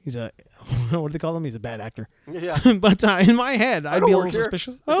he's a what do they call him? He's a bad actor. Yeah. But in my head, I'd be a little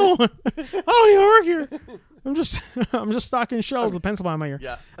suspicious. Oh, I don't even work here. I'm just stocking shelves with a pencil behind my ear.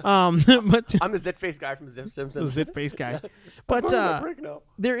 Yeah. But I'm the zit face guy from Simpsons. The zit face guy. But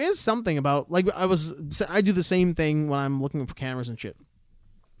there is something about, like, I do the same thing when I'm looking for cameras and shit.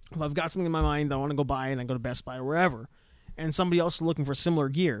 If I've got something in my mind that I want to go buy and I go to Best Buy or wherever, and somebody else is looking for similar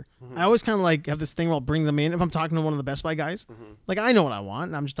gear, I always kind of like have this thing where I'll bring them in. If I'm talking to one of the Best Buy guys, like, I know what I want,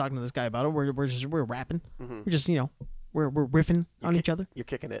 and I'm just talking to this guy about it. We're rapping. We're just, we're riffing on each other. You're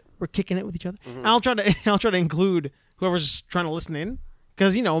kicking it. We're kicking it with each other. I'll try to include whoever's trying to listen in,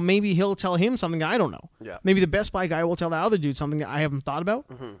 because maybe he'll tell him something that I don't know. Yeah. Maybe the Best Buy guy will tell the other dude something that I haven't thought about.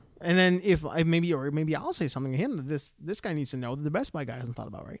 And then maybe I'll say something to him that this guy needs to know that the Best Buy guy hasn't thought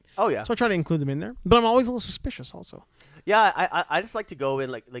about, right? Oh yeah. So I try to include them in there, but I'm always a little suspicious also. Yeah, I just like to go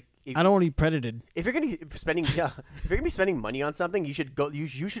in like I don't want to be predated. If you're gonna be spending money on something, you should go. You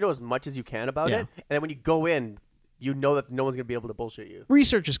should know as much as you can about it, and then when you go in, you know that no one's gonna be able to bullshit you.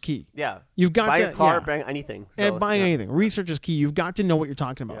 Research is key. Yeah, you've got buy to a car, buying anything. So, buying anything. Research is key. You've got to know what you're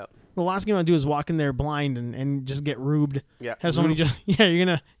talking about. Yep. The last thing you want to do is walk in there blind and just get rubed. Yeah, have somebody you're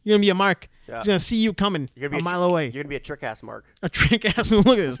gonna be a mark. Yeah. He's gonna see you coming a mile away. You're gonna be a trick ass mark. A trick ass. Look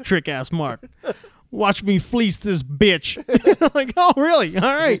at this trick ass mark. Watch me fleece this bitch. Like, oh really?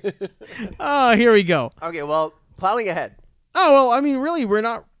 All right. Oh, here we go. Okay, well, plowing ahead. Oh well, I mean, really, we're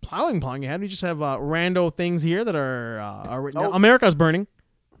not plowing ahead. We just have rando things here that are written down. America's burning.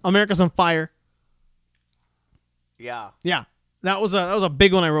 America's on fire. Yeah. Yeah. That was a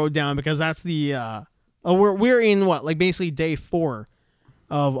big one I wrote down, because that's the we're in basically day 4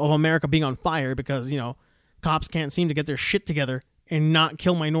 of America being on fire, because cops can't seem to get their shit together and not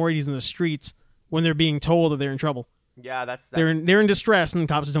kill minorities in the streets when they're being told that they're in trouble. Yeah, that's they're in distress, and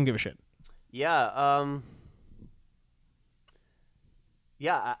cops just don't give a shit. Yeah.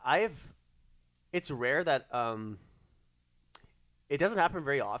 Yeah, it's rare that it doesn't happen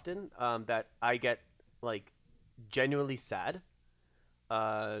very often that I get genuinely sad.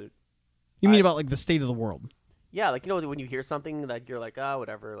 You mean about the state of the world? Yeah, when you hear something that you're like,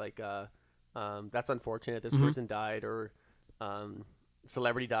 whatever, that's unfortunate. This person died, or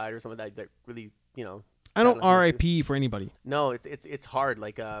celebrity died, or something that really, I don't RIP for anybody. No, it's hard.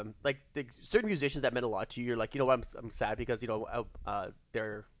 Certain musicians that meant a lot to you, you're like, you know what, I'm sad because they were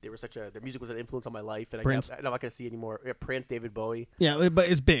their music was an influence on my life, and Prince. I'm not gonna see anymore. Yeah, Prince, David Bowie. Yeah, but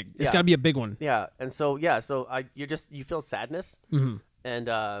it's big. It's got to be a big one. Yeah, and so you feel sadness, and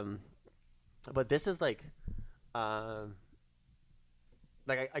but this is I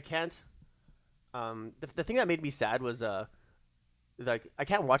can't. The thing that made me sad was I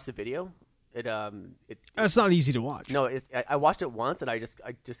can't watch the video. It's not easy to watch. No, I watched it once, and I just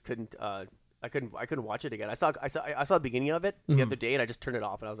couldn't. I couldn't watch it again. I saw the beginning of it the other day, and I just turned it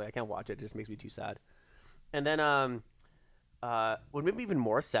off, and I was like, I can't watch it. It just makes me too sad. And then what made me even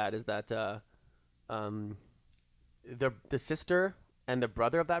more sad is that the sister and the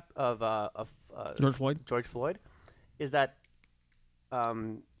brother of George Floyd is that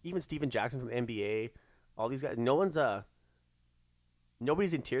even Steven Jackson from NBA, all these guys, nobody's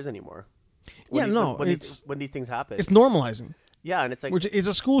in tears anymore. When these things happen, it's normalizing. Yeah, and it's which is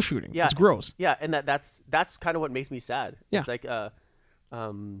a school shooting. Yeah, it's gross. Yeah, and that's kind of what makes me sad. Yeah.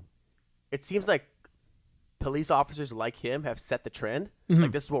 It's it seems like police officers like him have set the trend.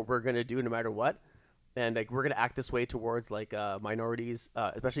 This is what we're gonna do no matter what, and we're gonna act this way towards minorities,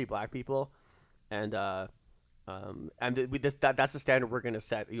 especially black people, and that's the standard we're gonna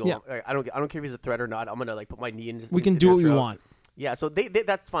set. I don't care if he's a threat or not. I'm gonna put my knee in. We can do what we want. Yeah, so they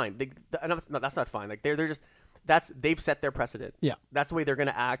that's fine. No, that's not fine. Like they're just they've set their precedent. Yeah, that's the way they're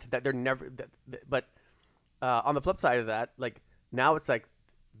gonna act. That they're never. But on the flip side of that, like now it's like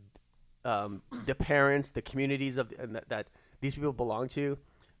the parents, the communities that these people belong to,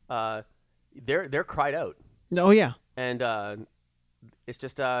 they're cried out. Oh yeah, and it's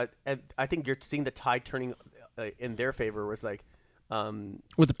just and I think you're seeing the tide turning in their favor. Was like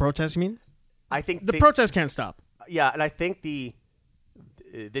with the protests, you mean? I think the protests can't stop. Yeah, and I think the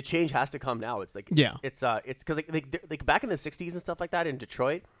change has to come now. It's like it's because like back in the '60s and stuff like that in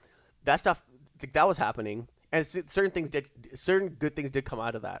Detroit, that stuff that was happening, and certain good things did come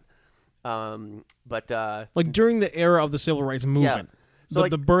out of that. But like during the era of the civil rights movement, so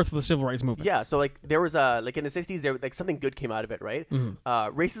the birth of the civil rights movement. Yeah, so like there was like in the '60s, there like something good came out of it, right?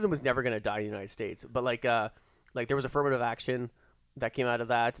 Racism was never going to die in the United States, but like there was affirmative action that came out of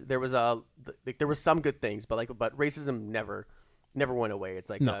that. There was there was some good things, but racism never went away. It's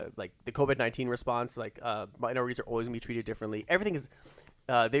like like the COVID-19 response, like minorities are always gonna be treated differently. Everything is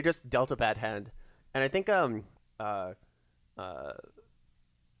they just dealt a bad hand, and I think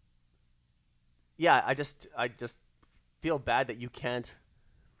yeah, I just feel bad that you can't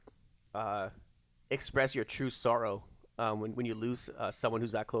express your true sorrow when you lose someone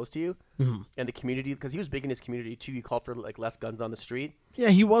who's that close to you, and the community, because he was big in his community too. He called for like less guns on the street. Yeah,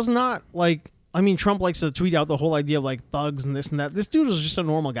 he was not like. I mean, Trump likes to tweet out the whole idea of like thugs and this and that. This dude was just a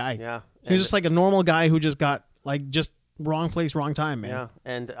normal guy. Yeah, he was just like a normal guy who just got like just wrong place, wrong time, man. Yeah,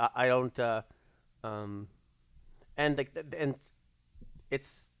 and I don't and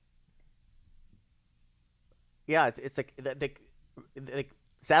it's yeah, it's like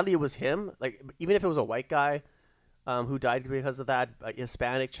sadly it was him. Like even if it was a white guy who died because of that,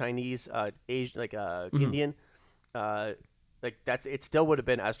 Hispanic, Chinese, Asian, like Indian, like it still would have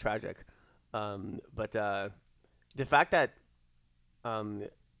been as tragic. But the fact that I'm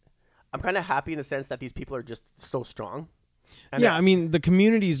kind of happy in the sense that these people are just so strong. And I mean the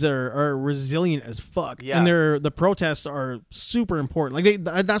communities are resilient as fuck, and the protests are super important. Like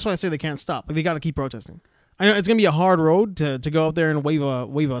that's why I say they can't stop. Like they got to keep protesting. I know it's gonna be a hard road to go out there and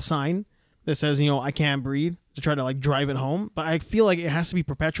wave a sign that says, I can't breathe, to try to like drive it home. But I feel like it has to be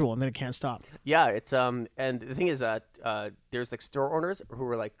perpetual and then it can't stop. Yeah, it's and the thing is that there's like store owners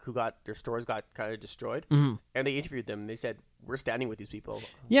who got their stores got kind of destroyed, and they interviewed them and they said, we're standing with these people.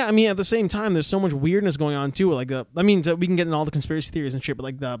 Yeah, I mean at the same time there's so much weirdness going on too. Like we can get into all the conspiracy theories and shit, but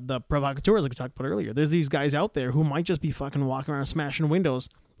like the provocateurs like we talked about earlier, there's these guys out there who might just be fucking walking around smashing windows,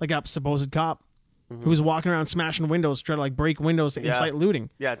 like a supposed cop. Who's walking around smashing windows to try to like break windows to incite looting.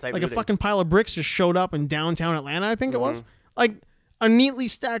 Yeah, incite like looting. A fucking pile of bricks just showed up in downtown Atlanta, I think it was. Like a neatly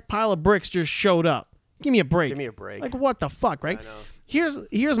stacked pile of bricks just showed up. Give me a break. Like what the fuck, right? I know.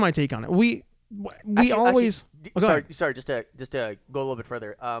 Here's my take on it. We always sorry, just to go a little bit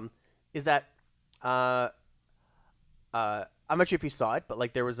further. Is that I'm not sure if you saw it, but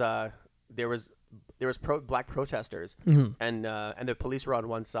like there was black protesters, and the police were on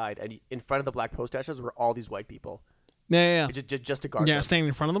one side, and in front of the black protesters were all these white people. Yeah. Just to guard them. Staying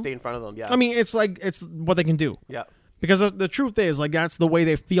in front of them. Stay in front of them. Yeah. I mean, it's what they can do. Yeah. Because the truth is, like, that's the way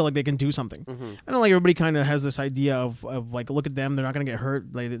they feel like they can do something. I know, like, everybody kind of has this idea of like, look at them, they're not gonna get hurt.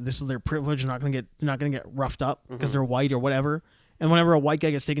 Like, this is their privilege. They're not gonna get roughed up because they're white or whatever. And whenever a white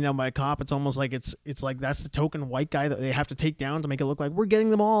guy gets taken down by a cop, it's almost like it's like that's the token white guy that they have to take down to make it look like we're getting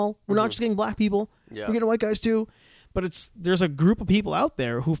them all. We're not just getting black people. Yeah. We're getting white guys too. But there's a group of people out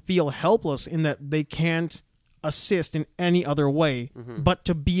there who feel helpless in that they can't assist in any other way but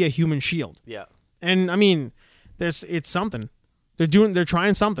to be a human shield. Yeah. And I mean, it's something. They're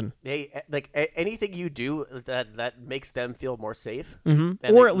trying something. Hey, like anything you do that makes them feel more safe,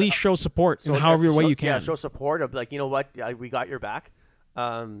 or at least show support in however way you can. Yeah, show support of like, you know what, we got your back.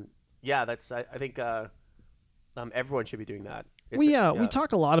 That's I think everyone should be doing that. We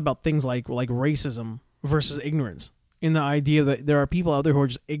talk a lot about things like racism versus ignorance, in the idea that there are people out there who are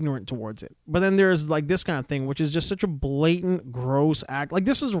just ignorant towards it. But then there's like this kind of thing, which is just such a blatant, gross act. Like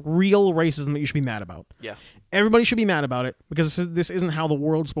this is real racism that you should be mad about. Yeah. Everybody should be mad about it because this isn't how the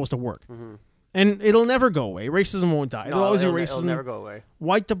world's supposed to work. And it'll never go away. Racism won't die. There'll always be racism. It'll never go away.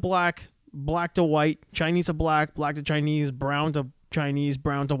 White to black, black to white, Chinese to black, black to Chinese, brown to Chinese,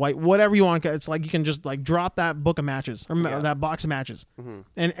 brown to white, whatever you want. It's like you can just like drop that book of matches or that box of matches,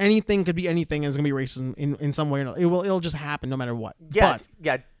 and anything could be anything, and it's gonna be racism in some way or another. It'll just happen no matter what. Yeah,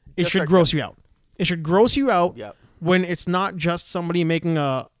 but it should gross you out. It should gross you out when it's not just somebody making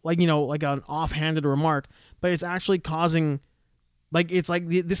like an offhanded remark, but it's actually causing, like, it's like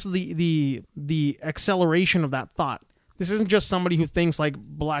this is the acceleration of that thought. This isn't just somebody who thinks like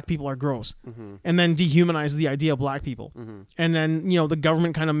black people are gross and then dehumanizes the idea of black people. And then, the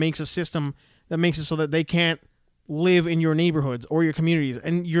government kind of makes a system that makes it so that they can't live in your neighborhoods or your communities.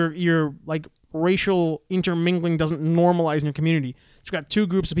 And your like racial intermingling doesn't normalize in your community. So you've got two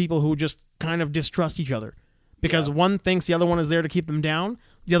groups of people who just kind of distrust each other because one thinks the other one is there to keep them down.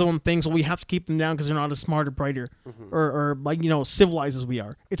 The other one thinks, well, we have to keep them down because they're not as smart or brighter or like, civilized as we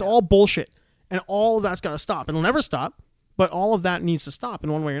are. It's all bullshit. And all of that's got to stop. It'll never stop. But all of that needs to stop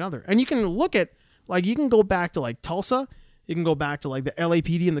in one way or another. And you can look at, like, you can go back to, like, Tulsa. You can go back to, like, the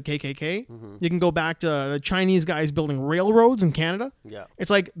LAPD and the KKK. You can go back to the Chinese guys building railroads in Canada. Yeah. It's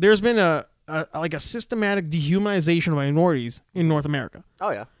like there's been a systematic dehumanization of minorities in North America.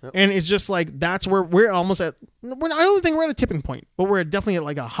 Oh, yeah. Yep. And it's just like that's where we're almost at. I don't think we're at a tipping point, but we're definitely at,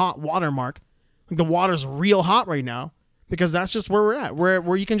 like, a hot water mark. Like, the water's real hot right now because that's just where we're at,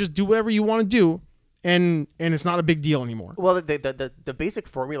 where you can just do whatever you want to do. And it's not a big deal anymore. Well, the basic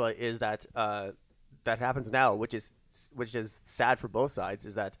formula is that that happens now, which is sad for both sides.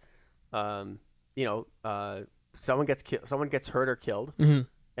 Is that someone gets hurt or killed,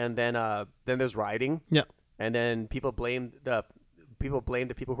 and then there's rioting. Yeah, and then people blame the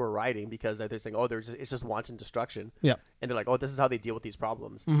people who are rioting because they're saying, oh, it's just wanton destruction. Yeah, and they're like, oh, this is how they deal with these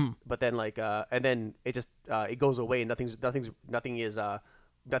problems. But then and then it just it goes away and nothing is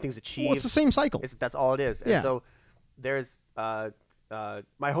achieved. Well, it's the same cycle. That's all it is. And so there's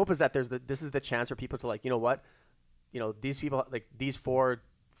my hope is that this is the chance for people to, like, these people, like, these four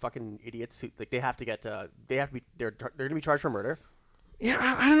fucking idiots who, like, they're gonna be charged for murder.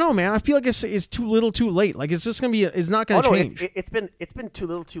 Yeah, I don't know, man. I feel like it's too little, too late. Like, it's just gonna be. It's not gonna change. It's been too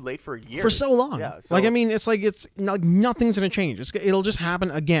little, too late for years. For so long. Yeah. Like, I mean, it's like nothing's gonna change. It'll just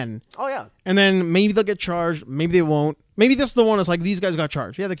happen again. Oh yeah. And then maybe they'll get charged. Maybe they won't. Maybe this is the one. It's like these guys got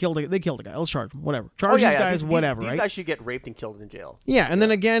charged. Yeah, they killed a guy. Let's charge them. Whatever. Charge these guys. Whatever. These right? guys should get raped and killed in jail. Yeah, and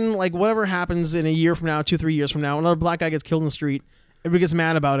then again, like, whatever happens in a year from now, 2-3 years from now, another black guy gets killed in the street. Everybody gets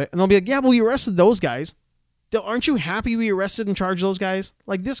mad about it, and they'll be like, "Yeah, well, we arrested those guys. Aren't you happy we arrested and charged those guys?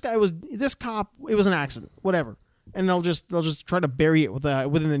 Like, this cop, it was an accident, whatever." And they'll just try to bury it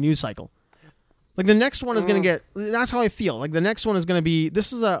within the news cycle. Like, the next one is going to get. That's how I feel. Like, the next one is going to be.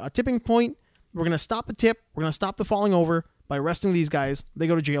 This is a tipping point. We're going to stop the tip. We're going to stop the falling over by arresting these guys. They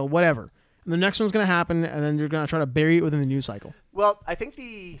go to jail, whatever. And the next one's going to happen, and then you're going to try to bury it within the news cycle. Well, I think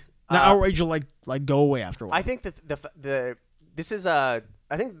the outrage will like go away after a while. I think that this is I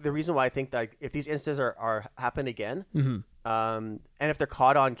think the reason why I think that if these instances are happen again, and if they're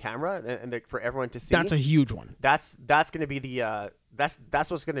caught on camera and for everyone to see, that's a huge one. That's going to be the that's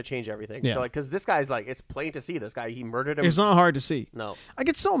what's going to change everything. Yeah. So, like, because this guy's, like, it's plain to see this guy, he murdered him. It's not hard to see. No, I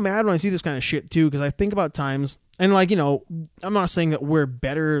get so mad when I see this kind of shit too, because I think about times and, like, I'm not saying that we're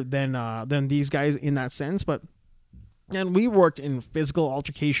better than these guys in that sense, but and we worked in physical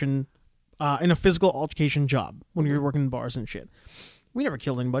altercation, in a physical altercation job when we were working in bars and shit. We never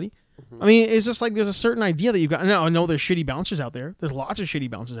killed anybody. I mean, it's just like there's a certain idea that you've got. Now, I know there's shitty bouncers out there. There's lots of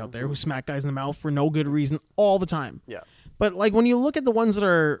shitty bouncers out there who smack guys in the mouth for no good reason all the time. Yeah. But, like, when you look at the ones that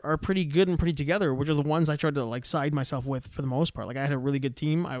are pretty good and pretty together, which are the ones I tried to, like, side myself with for the most part. Like, I had a really good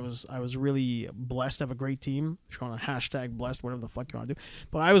team. I was really blessed to have a great team. If you want to hashtag blessed, whatever the fuck you want to do.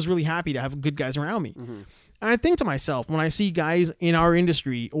 But I was really happy to have good guys around me. And I think to myself, when I see guys in our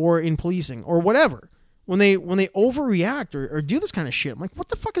industry or in policing or whatever, when they overreact or do this kind of shit, I'm like, what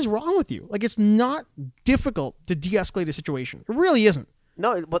the fuck is wrong with you? Like, it's not difficult to de-escalate a situation. It really isn't.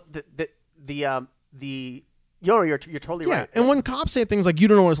 No, but you're totally right. And when cops say things like, you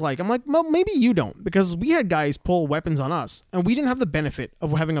don't know what it's like, I'm like, well, maybe you don't, because we had guys pull weapons on us and we didn't have the benefit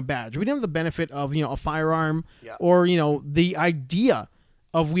of having a badge. We didn't have the benefit of, a firearm or, the idea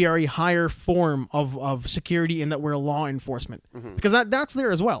of we are a higher form of security and that we're law enforcement, because that's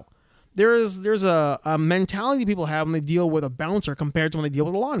there as well. There's a mentality people have when they deal with a bouncer compared to when they deal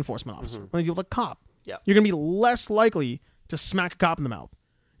with a law enforcement officer. When they deal with a cop, you're going to be less likely to smack a cop in the mouth.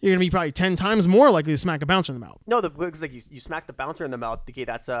 You're gonna be probably 10 times more likely to smack a bouncer in the mouth. No, because, like, you smack the bouncer in the mouth, okay,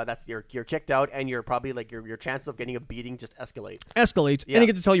 that's you're kicked out, and you're probably, like, your chances of getting a beating just escalates, and you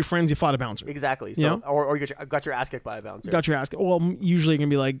get to tell your friends you fought a bouncer. Exactly. So or you got your ass kicked by a bouncer. Got your ass kicked. Well, usually you're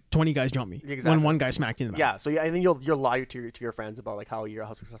gonna be like 20 guys jump me when one guy smacked you in the mouth. Yeah. So and then you'll lie to your friends about, like, how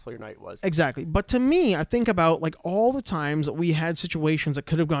successful your night was. Exactly. But to me, I think about, like, all the times that we had situations that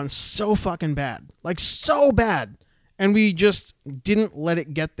could have gone so fucking bad, like so bad. And we just didn't let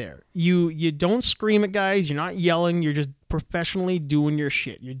it get there. You don't scream at guys. You're not yelling. You're just professionally doing your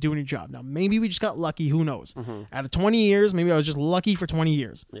shit. You're doing your job. Now, maybe we just got lucky. Who knows? Out of 20 years, maybe I was just lucky for 20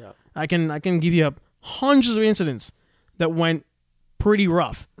 years. Yeah. I can give you hundreds of incidents that went pretty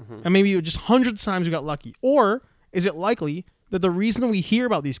rough. And maybe just hundreds of times we got lucky. Or is it likely that the reason we hear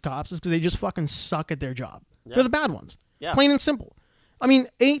about these cops is because they just fucking suck at their job? Yeah. They're the bad ones. Yeah. Plain and simple. I mean,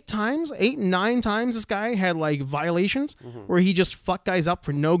 9 times this guy had like violations where he just fucked guys up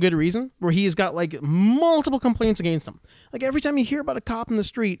for no good reason, where he's got like multiple complaints against them. Like every time you hear about a cop in the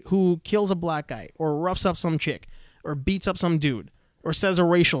street who kills a black guy or roughs up some chick or beats up some dude or says a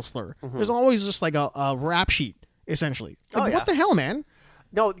racial slur, there's always just like a rap sheet, essentially. Like, what the hell, man?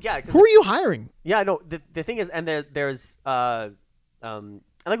 No, yeah. Who are you hiring? Yeah, no, the thing is, and there's, and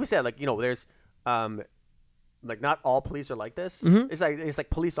like we said, like, you know, there's, like not all police are like this. It's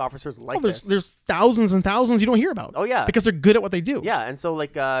like police officers like this. There's thousands and thousands you don't hear about. Oh yeah, because they're good at what they do. Yeah, and so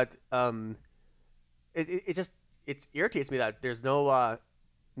like it irritates me that there's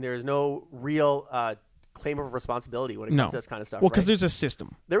no real claim of responsibility when it comes to this kind of stuff. Well, because there's a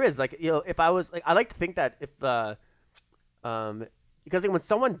system. There is, like, you know, if I was like, I like to think that if because like, when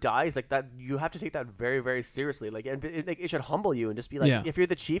someone dies like that, you have to take that very, very seriously. Like, and it should humble you and just be like, if you're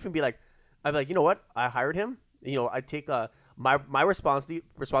the chief and be like, I'd be like, you know what, I hired him. You know, I take my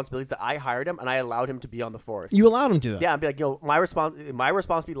responsibilities that I hired him and I allowed him to be on the force. You allowed him to that. Yeah, I'd be like, you know, my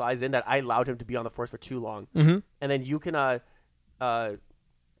responsibility lies in that I allowed him to be on the force for too long. And then you can so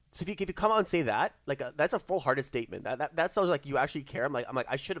if you come out and say that, like, that's a full-hearted statement. That sounds like you actually care. I'm like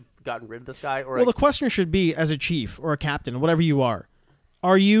I should have gotten rid of this guy. Or well, the question should be, as a chief or a captain, whatever you are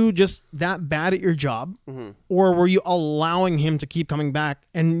you just that bad at your job, or were you allowing him to keep coming back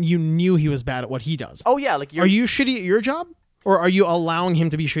and you knew he was bad at what he does? Oh yeah, like, are you shitty at your job, or are you allowing him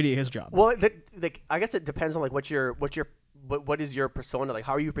to be shitty at his job? Well, like, I guess it depends on like what is your persona, like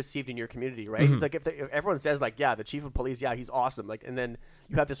how are you perceived in your community, right? It's like if everyone says like, yeah, the chief of police, yeah, he's awesome, like, and then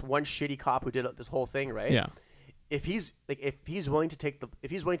you have this one shitty cop who did this whole thing, right? Yeah. If he's willing to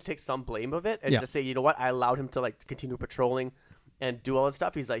take some blame of it and just say, you know what, I allowed him to like continue patrolling and do all that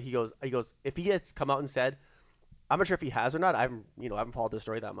stuff. He's like, he goes, if he had come out and said, I'm not sure if he has or not. I haven't followed the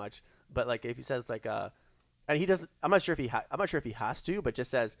story that much, but like if he says like, and he doesn't, I'm not sure if he has to, but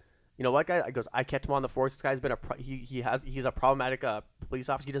just says, you know what, guy, I kept him on the force. This guy's been he's a problematic police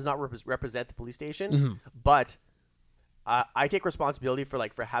officer. He does not represent the police station, but I take responsibility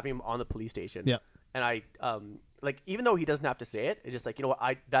for having him on the police station. Yeah. And I like, even though he doesn't have to say it, it's just like, you know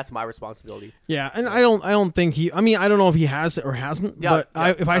what, that's my responsibility. Yeah, and I don't think he. I mean, I don't know if he has it or hasn't. Yeah,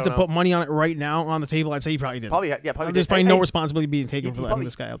 but if I had to put money on it right now on the table, I'd say he probably did. Probably There's probably no responsibility being taken for letting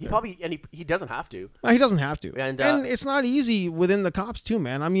this guy out there. He doesn't have to. He doesn't have to. And it's not easy within the cops too,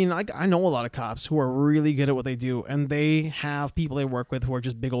 man. I mean, I know a lot of cops who are really good at what they do, and they have people they work with who are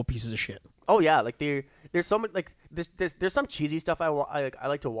just big old pieces of shit. Oh yeah, like there's so much, like there's some cheesy stuff I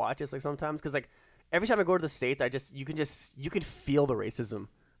like to watch. It's like sometimes because like. Every time I go to the States, you can feel the racism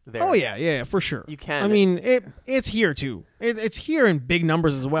there. Oh yeah, for sure. You can. I mean, it's here too. It's here in big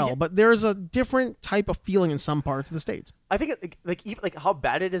numbers as well. Yeah. But there's a different type of feeling in some parts of the States. I think even how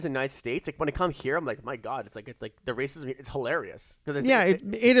bad it is in the United States. Like when I come here, I'm like, my God, it's like the racism. It's hilarious because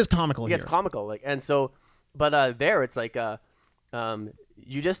it is comical. Yeah, it's comical. Like, and so, but there it's like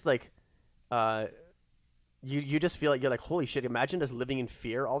you just like you just feel like you're like, holy shit! Imagine just living in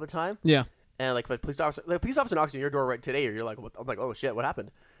fear all the time. Yeah. And like, if a police officer knocks on your door right today, or you're like, I'm like, oh shit, what happened?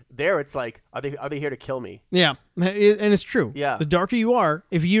 There, it's like, are they here to kill me? Yeah, and it's true. Yeah, the darker you are,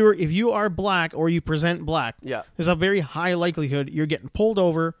 if you are black or you present black, yeah, there's a very high likelihood you're getting pulled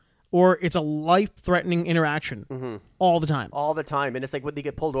over, or it's a life-threatening interaction all the time. All the time, and it's like when they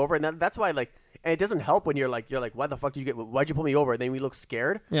get pulled over, and that's why like. And it doesn't help when you're like, why the fuck why'd you pull me over? And then we look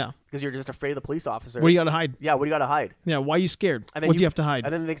scared. Yeah. Because you're just afraid of the police officers. What do you got to hide? Yeah, what do you got to hide? Yeah, why are you scared? What do you have to hide?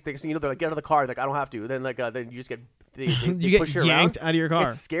 And then the next thing you know, they're like, get out of the car. Like, I don't have to. Then like, then you just get they you push get you yanked around. out of your car.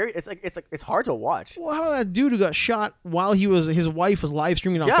 It's scary. It's hard to watch. Well, how about that dude who got shot while his wife was live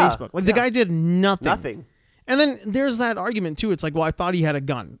streaming on Facebook? Like the guy did nothing. Nothing. And then there's that argument too. It's like, well, I thought he had a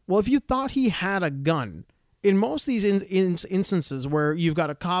gun. Well, if you thought he had a gun. In most of these instances where you've got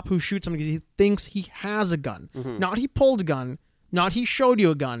a cop who shoots somebody because he thinks he has a gun, not he pulled a gun, not he showed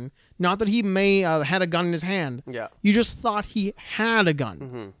you a gun, not that he may have had a gun in his hand. Yeah. You just thought he had a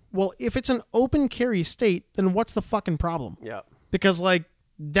gun. Well, if it's an open carry state, then what's the fucking problem? Yeah. Because like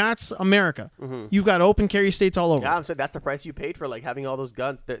that's America. You've got open carry states all over. Yeah, I'm saying that's the price you paid for like having all those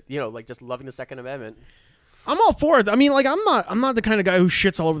guns. That like just loving the Second Amendment. I'm all for it. I mean, like, I'm not the kind of guy who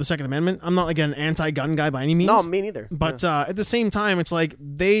shits all over the Second Amendment. I'm not like an anti-gun guy by any means. No, me neither. But at the same time, it's like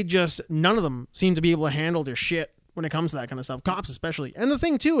none of them seem to be able to handle their shit when it comes to that kind of stuff. Cops especially. And the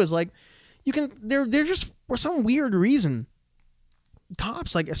thing too is like, they're just for some weird reason.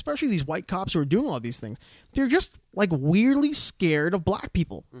 Cops, like especially these white cops who are doing all these things, they're just like weirdly scared of black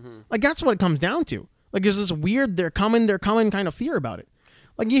people. Like that's what it comes down to. Like there's this weird they're coming kind of fear about it.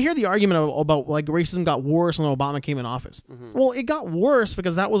 Like, you hear the argument about like racism got worse when Obama came in office. Well, it got worse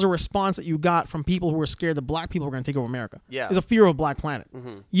because that was a response that you got from people who were scared that black people were going to take over America. Yeah. It's a fear of a black planet.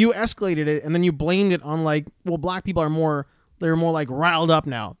 You escalated it, and then you blamed it on like, well, black people are they're more like riled up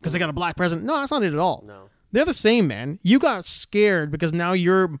now because they got a black president. No, that's not it at all. No. They're the same, man. You got scared because now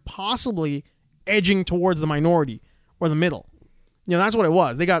you're possibly edging towards the minority or the middle. You know, that's what it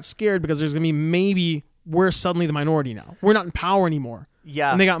was. They got scared because there's going to be maybe we're suddenly the minority now. We're not in power anymore.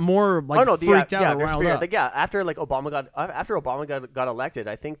 Yeah. And they got more like freaked out or riled up. Like, yeah, after Obama got elected,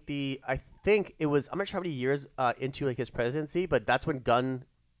 I think it was, I'm not sure how many years into like his presidency, but that's when gun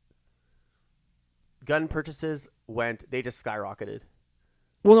purchases they just skyrocketed.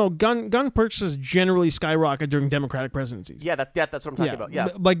 Well, no, gun purchases generally skyrocket during Democratic presidencies. Yeah, that's what I'm talking about. Yeah,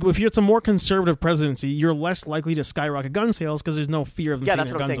 like if it's a more conservative presidency, you're less likely to skyrocket gun sales because there's no fear of them. Yeah,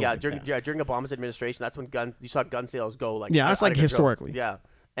 that's what I'm saying. Yeah, during Obama's administration, that's when you saw gun sales go like. Yeah, that's like historically. Yeah,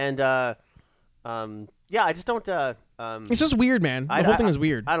 and I just don't. It's just weird, man. The whole thing is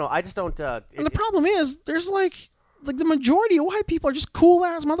weird. I don't know. I just don't. And the problem is, there's like the majority of white people are just cool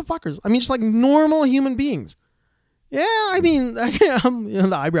ass motherfuckers. I mean, just like normal human beings. Yeah, I mean, the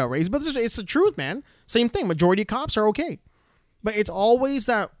eyebrow raised, but it's the truth, man. Same thing. Majority of cops are okay, but it's always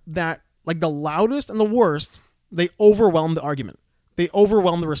that like the loudest and the worst. They overwhelm the argument. They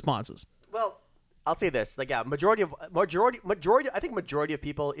overwhelm the responses. Well, I'll say this: like, yeah, majority. I think majority of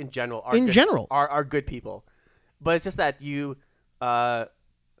people in general are good people, but it's just that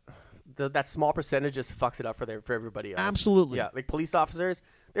that small percentage just fucks it up for everybody else. Absolutely. Yeah, like police officers.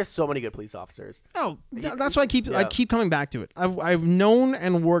 There's so many good police officers. Oh, that's why I keep coming back to it. I've known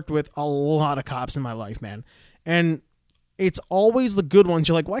and worked with a lot of cops in my life, man, and it's always the good ones.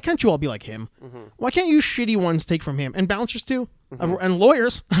 You're like, why can't you all be like him? Why can't you shitty ones take from him? And bouncers too, and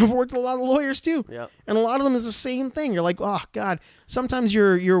lawyers. I've worked with a lot of lawyers too, and a lot of them is the same thing. You're like, oh God. Sometimes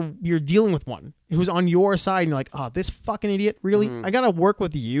you're dealing with one who's on your side, and you're like, oh, this fucking idiot, really? I gotta work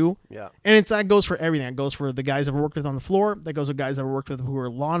with you. Yeah. And that goes for everything. It goes for the guys I've worked with on the floor. That goes with guys I've worked with who are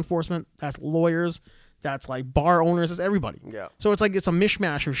law enforcement. That's lawyers. That's like bar owners. That's everybody. Yeah. So it's like it's a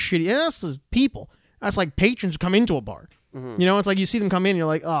mishmash of shitty. And that's just people. That's like patrons who come into a bar. You know, it's like you see them come in, and you're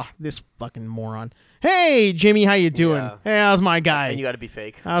like, oh, this fucking moron. Hey, Jimmy, how you doing? Yeah. Hey, how's my guy? And you got to be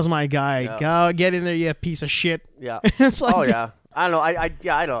fake. How's my guy? Yeah. Go get in there, you piece of shit. Yeah. It's like, oh yeah. I don't know. I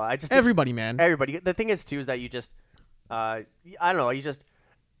don't know. I just everybody, man. Everybody. The thing is too is that you just, I don't know. You just.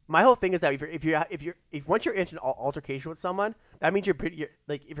 My whole thing is that if once you're into an altercation with someone, that means you're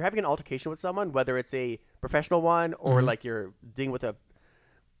like if you're having an altercation with someone, whether it's a professional one or like you're dealing with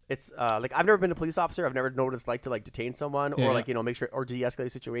it's like I've never been a police officer. I've never known what it's like to like detain someone or like make sure or de-escalate the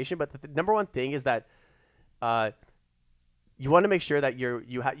situation. But the number one thing is that, you want to make sure that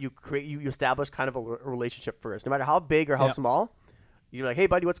you establish kind of a relationship first, no matter how big or how small. You're like, hey,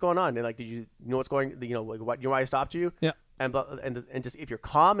 buddy, what's going on? And like, did you know what's going? Like, what? You know why I stopped you? Yeah. And just if you're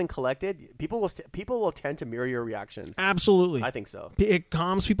calm and collected, people will tend to mirror your reactions. Absolutely, I think so. It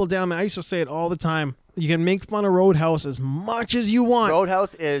calms people down. Man, I used to say it all the time. You can make fun of Roadhouse as much as you want.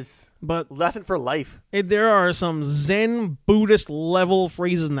 Roadhouse is but lesson for life. There are some Zen Buddhist level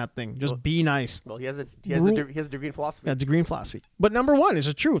phrases in that thing. Just be nice. Well, he has a degree in philosophy. Yeah, degree in philosophy. But number one is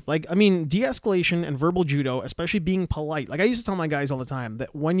the truth. Like, I mean, de-escalation and verbal judo, especially being polite. Like I used to tell my guys all the time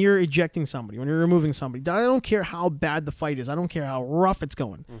that when you're ejecting somebody, when you're removing somebody, I don't care how bad the fight is. I don't care how rough it's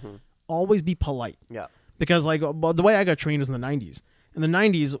going. Always be polite. Yeah. Because like the way I got trained was in the 90s. In the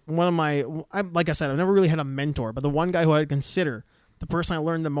 90s, like I said, I've never really had a mentor, but the one guy who I'd consider the person I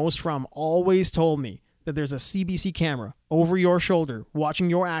learned the most from always told me that there's a CBC camera over your shoulder watching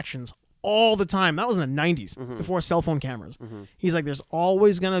your actions all the time. That was in the 90s, before cell phone cameras. He's like, there's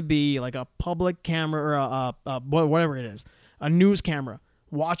always going to be like a public camera or whatever it is, a news camera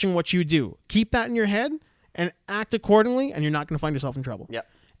watching what you do. Keep that in your head and act accordingly, and you're not going to find yourself in trouble. Yeah.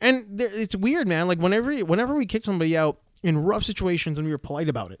 And it's weird, man. Like whenever we kick somebody out in rough situations and we were polite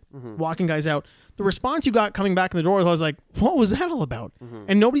about it, walking guys out, the response you got coming back in the door was always like, what was that all about?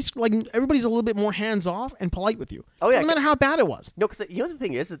 And everybody's a little bit more hands off and polite with you. Oh yeah. Doesn't matter how bad it was. No, because the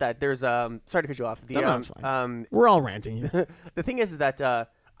thing is that there's sorry to cut you off. No, that's fine. We're all ranting here. The thing is that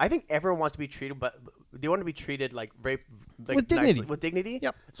I think everyone wants to be treated, but they want to be treated like very with dignity. Nicely, with dignity.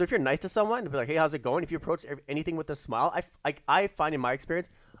 Yep. So if you're nice to someone, be like, hey, how's it going? If you approach anything with a smile, I find in my experience,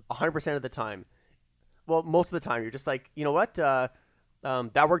 100% of the time, well, most of the time, you're just like, you know what,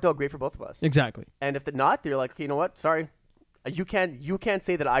 that worked out great for both of us. Exactly. And if not, you're like, okay, you know what, sorry, you can't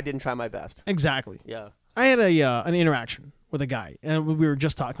say that I didn't try my best. Exactly. Yeah. I had an interaction with a guy, and we were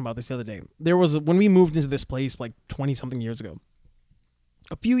just talking about this the other day. There was when we moved into this place like 20 something years ago.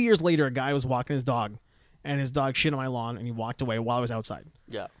 A few years later, a guy was walking his dog, and his dog shit on my lawn, and he walked away while I was outside.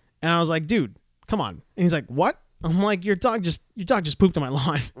 Yeah. And I was like, dude, come on. And he's like, what? I'm like, your dog just pooped on my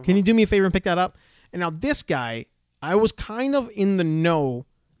lawn. Can you do me a favor and pick that up? And now this guy, I was kind of in the know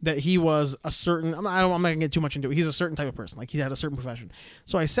that he was a certain, I'm not going to get too much into it. He's a certain type of person. Like, he had a certain profession.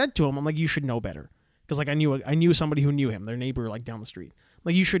 So I said to him, I'm like, you should know better. Because, like, I knew somebody who knew him, their neighbor, like, down the street. I'm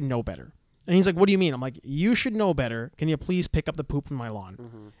like, you should know better. And he's like, what do you mean? I'm like, you should know better. Can you please pick up the poop from my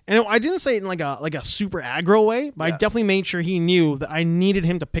lawn? And I didn't say it in like a super aggro way, but I definitely made sure he knew that I needed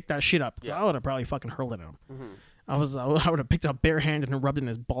him to pick that shit up. I would have probably fucking hurled it at him. I would have picked it up barehanded and rubbed it in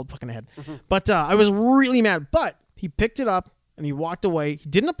his bald fucking head. But I was really mad. But he picked it up and he walked away. He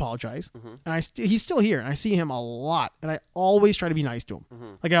didn't apologize. And he's still here. And I see him a lot. And I always try to be nice to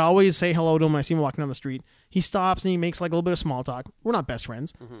him. Like, I always say hello to him when I see him walking down the street. He stops and he makes like a little bit of small talk. We're not best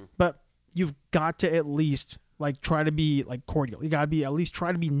friends. But you've got to at least like try to be like cordial. You got to be at least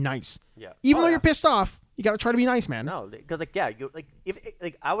try to be nice. Yeah. Even though you're pissed off, you got to try to be nice, man. No, because like you like if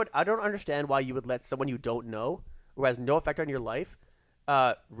like I don't understand why you would let someone you don't know who has no effect on your life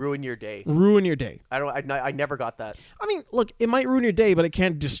ruin your day. Ruin your day. I never got that. I mean, look, it might ruin your day, but it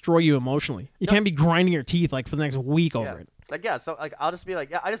can't destroy you emotionally. You can't be grinding your teeth like for the next week over it. Like so like I'll just be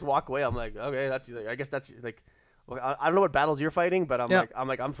like I just walk away. I'm like, okay, I guess that's like. I don't know what battles you're fighting, but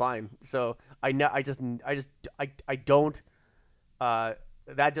I'm fine. So I don't.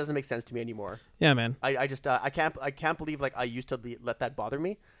 That doesn't make sense to me anymore. Yeah, man. I can't believe like I used to let that bother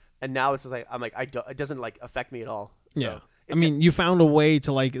me, and now it's just like it doesn't like affect me at all. So yeah. I mean, you found a way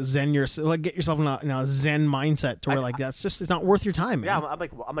to like get yourself in a Zen mindset to where it's not worth your time, man. Yeah,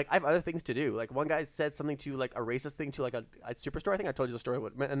 I'm like I have other things to do. Like one guy said something to like a racist thing to like a Superstore. I think I told you the story.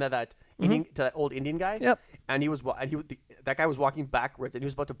 And that old Indian guy. Yep. And that guy was walking backwards and he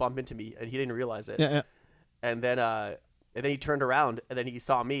was about to bump into me and he didn't realize it. Yeah. And then he turned around and then he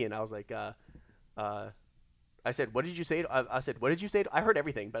saw me and I was like, I said, what did you say? I said, what did you say? I heard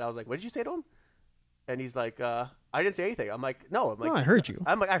everything, but I was like, what did you say to him? And he's like, I didn't say anything. I'm like, no. I'm like, no, I heard you.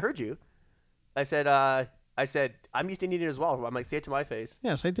 I'm like, I heard you. I said, I'm East Indian as well. I'm like, say it to my face.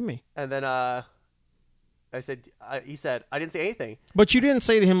 Yeah, say it to me. And then he said, I didn't say anything. But you didn't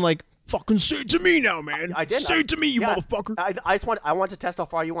say to him like, fucking say it to me now, man. I didn't. Say it to me, you motherfucker. I want to test how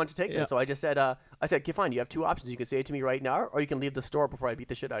far you want to take this. So I just said, okay, fine. You have two options. You can say it to me right now, or you can leave the store before I beat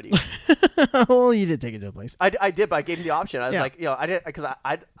the shit out of you. Well, you did take it to a place. I did, but I gave him the option. I was like, I did because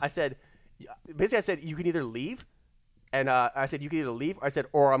I said. Basically, I said you can either leave, and I said you can either leave. Or I said,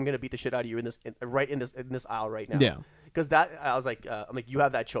 or I'm gonna beat the shit out of you in this aisle right now. Yeah. Because I was like, I'm like, you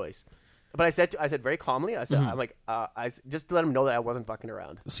have that choice. But I said very calmly. I said, I'm like, just to let him know that I wasn't fucking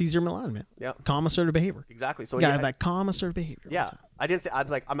around. Caesar Milan, man. Yeah. Calm assertive behavior. Exactly. So you gotta have that calm assertive behavior. Yeah. I didn't say. I'm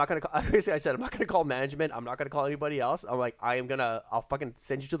like, I'm not gonna. Basically, I said, I'm not gonna call management. I'm not gonna call anybody else. I'm like, I'll fucking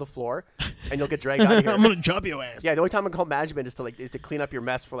send you to the floor, and you'll get dragged out of here. I'm gonna chop your ass. Yeah. The only time I call management is to clean up your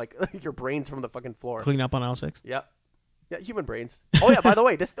mess for like your brains from the fucking floor. Clean up on aisle 6. Yeah. Yeah, human brains. Oh yeah, by the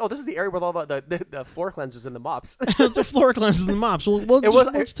way, this is the area with all the floor cleansers and the mops. The floor cleansers and the mops. We'll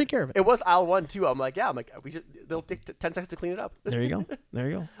just take care of it. It was aisle 1 too. I'm like, they'll take 10 seconds to clean it up. There you go.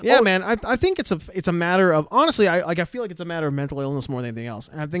 Yeah, man. I think it's a matter of, honestly, I feel like it's a matter of mental illness more than anything else.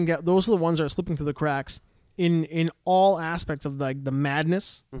 And I think that those are the ones that are slipping through the cracks in all aspects of like the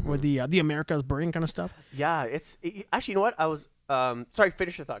madness or the America's burning kind of stuff. Yeah, actually, you know what? I was sorry,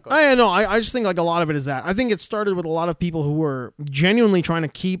 finish your thought. Go ahead. I just think like a lot of it is that. I think it started with a lot of people who were genuinely trying to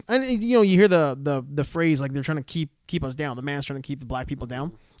keep, and you hear the phrase like they're trying to keep us down. The man's trying to keep the black people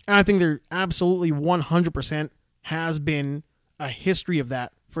down. And I think there absolutely 100% has been a history of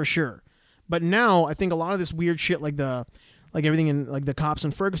that for sure. But now I think a lot of this weird shit like everything in like the cops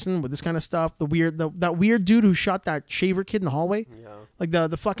in Ferguson with this kind of stuff, that weird dude who shot that shaver kid in the hallway, like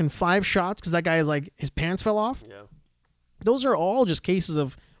the fucking 5 shots because that guy is like his pants fell off. Yeah. Those are all just cases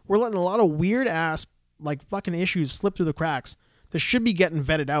of we're letting a lot of weird ass like fucking issues slip through the cracks that should be getting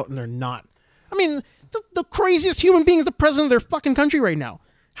vetted out and they're not. I mean, the craziest human being is the president of their fucking country right now.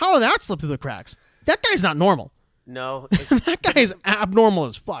 How did that slip through the cracks? That guy's not normal. No, that guy is abnormal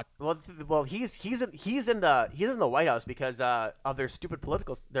as fuck. Well, he's in the White House because of their stupid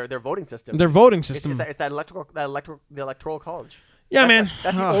their voting system. Their voting system. It's that electoral college. Yeah, man.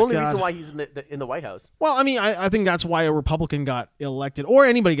 That's the only reason why he's in the White House. Well, I mean, I think that's why a Republican got elected, or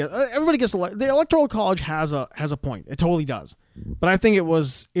everybody gets elected. The Electoral College has a point. It totally does. But I think it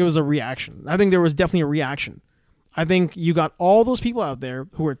was a reaction. I think there was definitely a reaction. I think you got all those people out there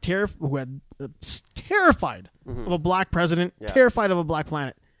who were terrified of a black president, terrified of a black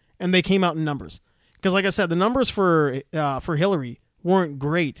planet, and they came out in numbers. Because, like I said, the numbers for Hillary weren't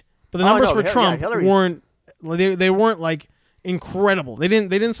great, but the numbers for Trump weren't. They weren't like incredible.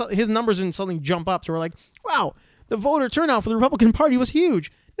 His numbers didn't suddenly jump up. So we're like, wow, the voter turnout for the Republican Party was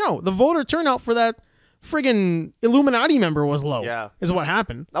huge. No, the voter turnout for that friggin' Illuminati member was low. Yeah, is what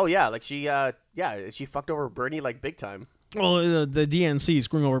happened. Oh yeah, like she fucked over Bernie like big time. Well, the DNC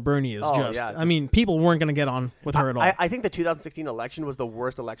screwing over Bernie is I mean, people weren't going to get on with her at all. I think the 2016 election was the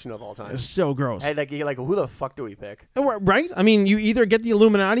worst election of all time. It's so gross. And you're like, who the fuck do we pick? Right? I mean, you either get the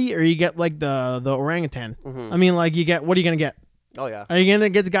Illuminati or you get like the orangutan. I mean, like what are you going to get? Oh yeah. Are you going to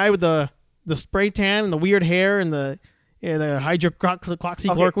get the guy with the spray tan and the weird hair and the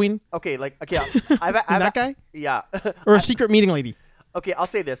hydroxychloroquine? Okay, I've that guy? Yeah. Or a secret meeting lady? Okay, I'll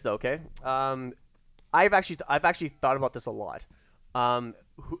say this though. Okay. I've actually thought about this a lot. Do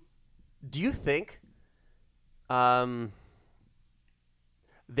you think there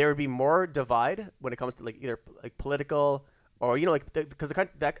would be more divide when it comes to like either like political or because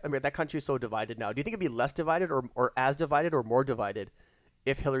that country is so divided now? Do you think it'd be less divided or as divided or more divided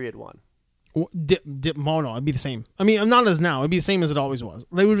if Hillary had won? No, it'd be the same. I mean, not as now. It'd be the same as it always was.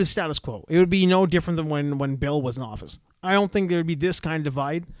 It would be status quo. It would be no different than when Bill was in office. I don't think there would be this kind of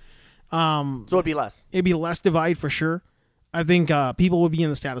divide. So it'd be less. It'd be less divide for sure. I think people would be in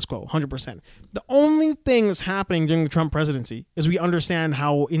the status quo, 100%. The only thing that's happening during the Trump presidency is we understand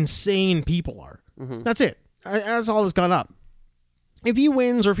how insane people are. That's it. That's all that's gone up. If he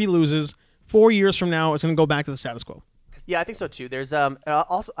wins or if he loses, 4 years from now, it's going to go back to the status quo. Yeah, I think so too. There's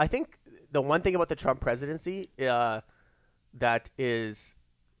also I think the one thing about the Trump presidency that is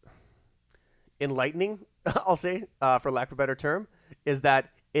enlightening, I'll say, for lack of a better term, is that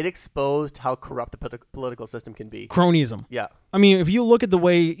it exposed how corrupt the political system can be. Cronyism. Yeah. I mean, if you look at the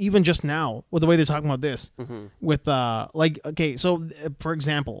way, even just now, with the way they're talking about this, with, so, for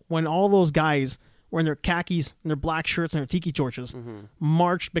example, when all those guys were in their khakis and their black shirts and their tiki torches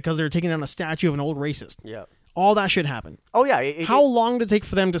marched because they were taking down a statue of an old racist. Yeah. All that should happen. Oh, yeah. How long did it take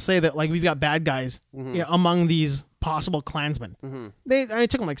for them to say that, like, we've got bad guys among these possible Klansmen? It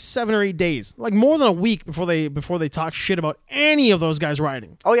took them like 7 or 8 days, like more than a week before they talk shit about any of those guys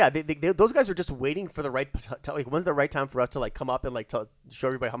rioting. Oh, yeah. Those guys are just waiting for the right when's the right time for us to, like, come up and, like, show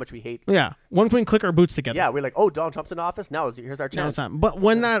everybody how much we hate. Yeah. When can we click our boots together? Yeah. We're like, oh, Donald Trump's in office? Now here's our chance. Now it's time. But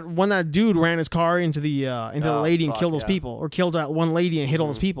when that dude ran his car into the lady and killed those people, or killed that one lady and hit all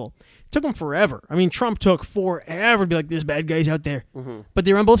those people, took him forever. I mean, Trump took forever to be like, there's bad guys out there. But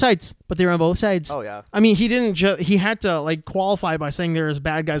they're on both sides. Oh, yeah. I mean, he had to, like, qualify by saying there's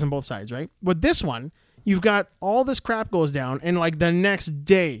bad guys on both sides, right? With this one, you've got all this crap goes down, and, like, the next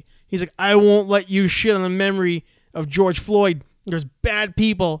day, he's like, I won't let you shit on the memory of George Floyd. There's bad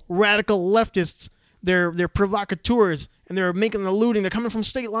people, radical leftists. They're provocateurs, and they're making the looting. They're coming from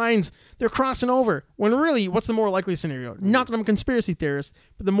state lines. They're crossing over. When really, what's the more likely scenario? Not that I'm a conspiracy theorist,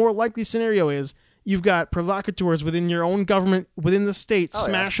 but the more likely scenario is you've got provocateurs within your own government, within the state,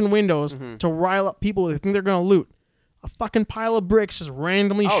 smashing windows to rile up people who think they're going to loot. A fucking pile of bricks just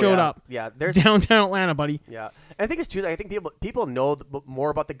randomly showed up. Yeah, there's downtown Atlanta, buddy. Yeah, and I think it's true. I think people know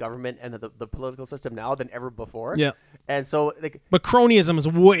more about the government and the political system now than ever before. Yeah, and so but cronyism is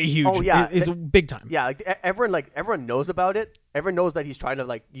way huge. Oh yeah, it's big time. Yeah, everyone knows about it. Everyone knows that he's trying to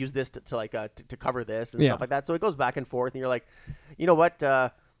like use this to cover this and stuff like that. So it goes back and forth, and you're like, you know what?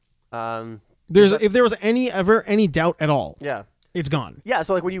 If there was any doubt at all, it's gone. Yeah,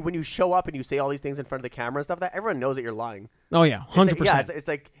 so like when you show up and you say all these things in front of the camera and stuff, that everyone knows that you're lying. Oh yeah, 100%. Yeah, it's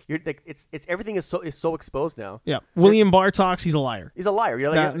like you're like it's everything is so exposed now. Yeah, William Barr talks, he's a liar. He's a liar.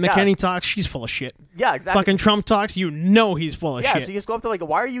 You're like McKinney talks, she's full of shit. Yeah, exactly. Fucking Trump talks, you know he's full of shit. Yeah, so you just go up to like,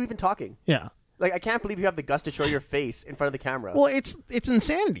 why are you even talking? Yeah. Like I can't believe you have the guts to show your face in front of the camera. Well, it's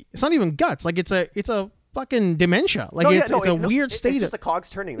insanity. It's not even guts. Like it's a fucking dementia. Like it's a weird state. It's just the cogs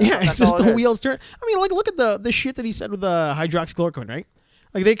turning. It's just the wheels turn. I mean, like look at the shit that he said with the hydroxychloroquine, right?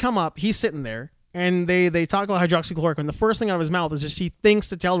 Like they come up, he's sitting there, and they talk about hydroxychloroquine. The first thing out of his mouth is just he thinks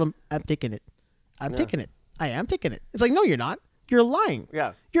to tell them, "I'm taking it. I'm taking it. I am taking it." It's like, no, you're not. You're lying.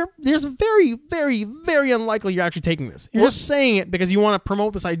 Yeah. There's very, very, very unlikely you're actually taking this. You're just saying it because you want to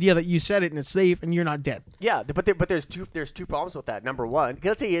promote this idea that you said it and it's safe and you're not dead. Yeah, but there's two problems with that. Number one,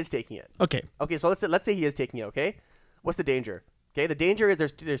 let's say he is taking it. Okay. Okay, so let's say he is taking it. Okay, what's the danger? Okay, the danger is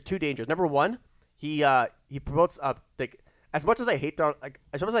there's two dangers. Number one, he promotes like as much as I hate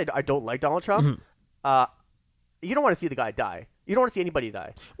as much as I don't like Donald Trump, you don't want to see the guy die. You don't want to see anybody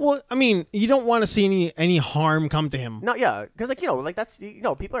die. Well, I mean, you don't want to see any harm come to him. No, yeah, because that's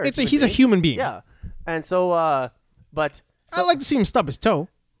people are. He's a human being. Yeah, and so I'd like to see him stub his toe.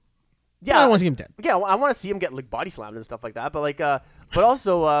 Yeah, I don't want to see him dead. Yeah, I want to see him get like body slammed and stuff like that. But but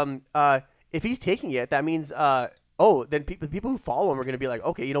also if he's taking it, that means then people who follow him are going to be like,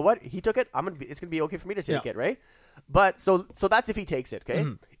 okay, you know what? He took it. It's going to be okay for me to take it, right? But so that's if he takes it. Okay.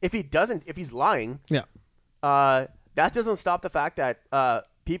 If he doesn't, if he's lying, that doesn't stop the fact that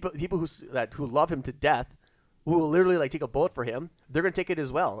people who love him to death, who will literally like take a bullet for him, they're gonna take it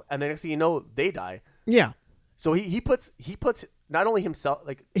as well, and the next thing you know, they die. Yeah. So he puts not only himself,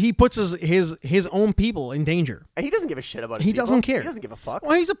 like he puts his own people in danger, and he doesn't give a shit about. He doesn't care. He doesn't give a fuck.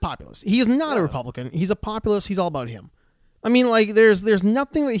 Well, he's a populist. He is not a Republican. He's a populist. He's all about him. I mean, like there's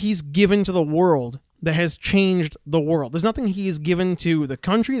nothing that he's given to the world that has changed the world. There's nothing he's given to the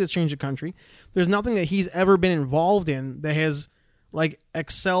country that's changed the country. There's nothing that he's ever been involved in that has like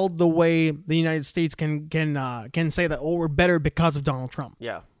excelled the way the United States can say that, oh, we're better because of Donald Trump.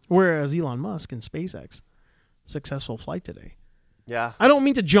 Yeah. Whereas Elon Musk and SpaceX, successful flight today. Yeah. I don't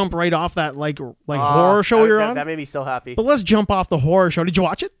mean to jump right off that like horror show you're on. That made me so happy. But let's jump off the horror show. Did you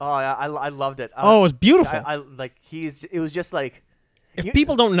watch it? Oh yeah, I loved it. Oh, it was beautiful. It was just like. If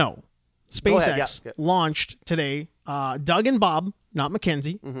people don't know, SpaceX launched today. Doug and Bob, not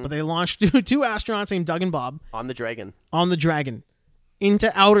Mackenzie, but they launched two astronauts named Doug and Bob on the Dragon.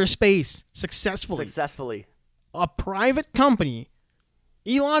 Into outer space successfully. A private company,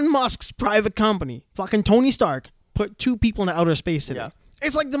 Elon Musk's private company, fucking Tony Stark, put 2 people into outer space today. Yeah.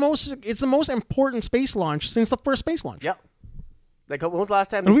 It's like the most important space launch since the first space launch. Yep. Like when was the last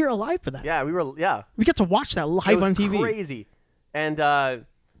time? And we were alive for that. Yeah, we were. Yeah. We get to watch that live on TV. Crazy. And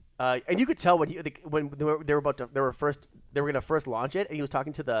you could tell when they were gonna first launch it, and he was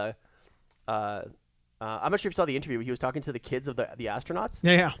talking to the. I'm not sure if you saw the interview. But he was talking to the kids of the astronauts.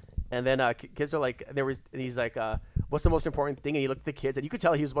 Yeah. And then kids are like, and he's like, "What's the most important thing?" And he looked at the kids, and you could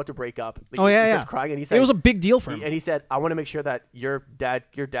tell he was about to break up. Like, he started crying, and he said, "It was a big deal for him." And he said, "I want to make sure that your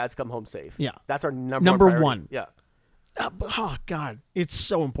dad's come home safe." Yeah, that's our number one. Yeah. Oh God, it's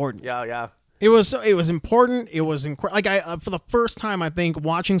so important. Yeah. It was important. It was incredible. Like for the first time, I think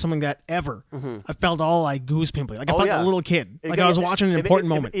watching something that ever, I felt all like goosepimply. Like I felt like a little kid. Like I was watching an important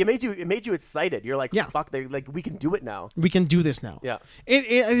moment. It made you excited. You're like, fuck, like we can do it now. We can do this now. Yeah.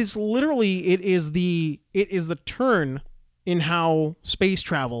 It's literally it is the turn in how space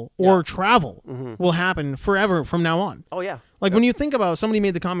travel or travel will happen forever from now on. Oh yeah. Like when you think about, somebody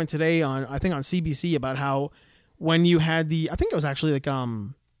made the comment today on CBC about how when you had I think it was actually like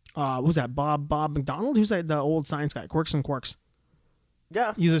what was that, Bob McDonald? Who's that, the old science guy? Quirks and Quarks.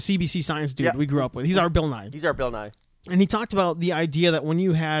 Yeah. He's a CBC science dude we grew up with. He's our Bill Nye. And he talked about the idea that when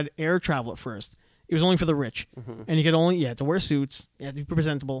you had air travel at first, it was only for the rich. And you had to wear suits. You had to be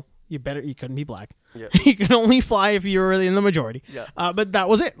presentable. You couldn't be black. Yeah. You could only fly if you were in the majority. Yeah. But that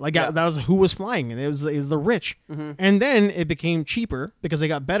was it. Like that was who was flying. And it was the rich. And then it became cheaper because they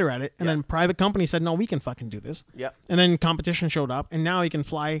got better at it. And then private companies said, no, we can fucking do this. Yeah. And then competition showed up, and now you can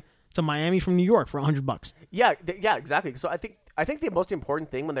fly to Miami from New York for $100. Yeah, exactly. So I think the most important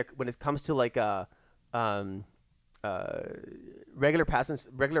thing when it comes to like regular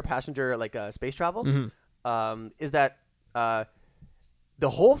passenger like space travel is that the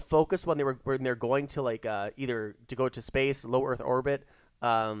whole focus when they're going to like either to go to space, low Earth orbit,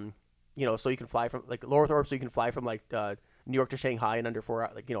 so you can fly from like low Earth orbit, so you can fly from like New York to Shanghai in under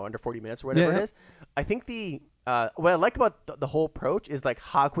 40 minutes or whatever it is. I think what I like about the whole approach is like,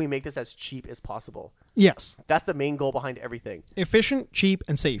 how can we make this as cheap as possible? Yes, that's the main goal behind everything. Efficient, cheap,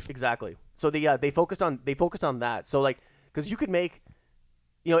 and safe. Exactly. So they focused on that. So like, because you could make,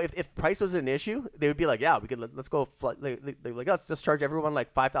 if price was an issue, they would be like, yeah, we could let's go let's charge everyone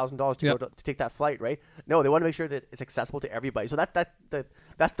like $5,000 to go to take that flight, right? No, they want to make sure that it's accessible to everybody. So that's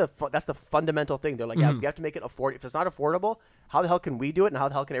the fundamental thing. They're like, yeah, we have to make it affordable. If it's not affordable, how the hell can we do it, and how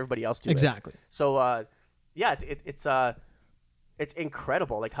the hell can everybody else do it? Exactly. So it's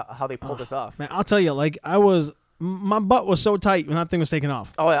incredible like how they pulled this off. Man, I'll tell you, like my butt was so tight when that thing was taken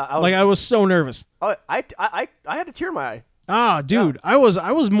off. Oh yeah, I was so nervous. Oh, I had a tear in my eye. Ah, dude, yeah. I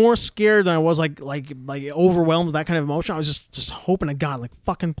was more scared than I was like overwhelmed with that kind of emotion. I was just hoping to God, like,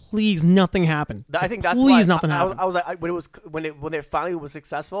 fucking please nothing happened. I think that's please why nothing happened. I was like, when it finally was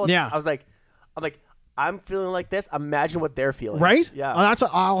successful. Yeah. I was like, I'm feeling like this. Imagine what they're feeling. Right? Yeah. That's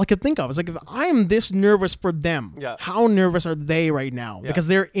all I could think of. It's like, if I'm this nervous for them, how nervous are they right now? Yeah. Because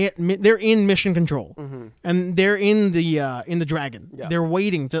they're in mission control, and they're in the Dragon. Yeah. They're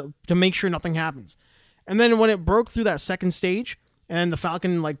waiting to make sure nothing happens. And then when it broke through that second stage and the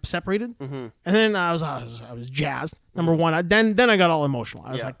Falcon like separated, and then I was jazzed. Number one, then I got all emotional.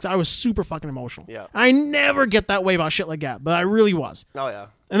 I was super fucking emotional. Yeah. I never get that way about shit like that, but I really was. Oh yeah.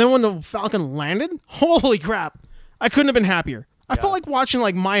 And then when the Falcon landed, holy crap, I couldn't have been happier. I felt like watching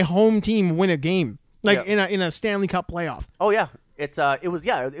like my home team win a game, like in a Stanley Cup playoff. Oh yeah. It was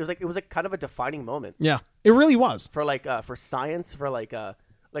like kind of a defining moment. Yeah, it really was for science, for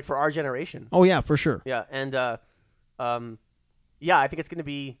for our generation. Oh yeah, for sure. Yeah, and Yeah, I think it's going to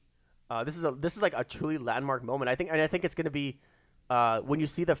be. This is like a truly landmark moment. I think it's going to be when you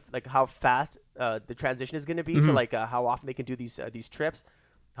see how fast the transition is going to be to like how often they can do these trips,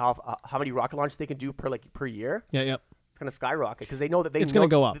 how many rocket launches they can do per year. Yeah. It's going to skyrocket because they know that it's going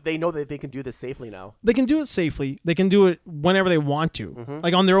to go up. They know that they can do this safely now. They can do it safely. They can do it whenever they want to,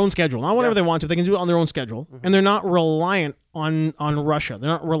 like on their own schedule. Not whenever they want to. They can do it on their own schedule, and they're not reliant on Russia. They're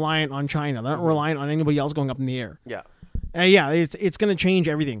not reliant on China. They're not reliant on anybody else going up in the air. Yeah. It's going to change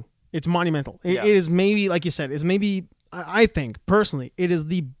everything. It's monumental. It is maybe, like you said, I think personally, it is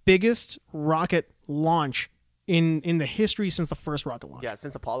the biggest rocket launch in the history since the first rocket launch. Yeah,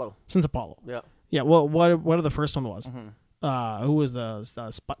 since Apollo. Yeah. Yeah. Well, what the first one was? Who was the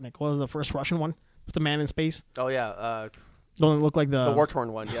Sputnik? What was the first Russian one with the man in space? Oh yeah. Don't it look like the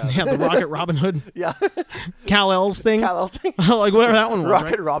war-torn one? Yeah. Yeah, the Rocket Robin Hood. Yeah. Kal-El's thing. Like whatever that one was.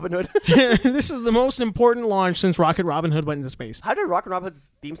 Rocket right? Robin Hood. This is the most important launch since Rocket Robin Hood went into space. How did Rocket Robin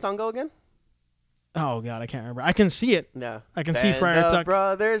Hood's theme song go again? Oh God, I can't remember. I can see it. No. I can see Friar Tuck.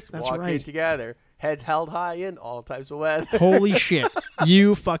 Brothers walking together, heads held high in all types of weather. Holy shit,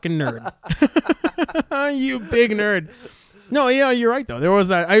 you fucking nerd. You big nerd. No, yeah, you're right though. There was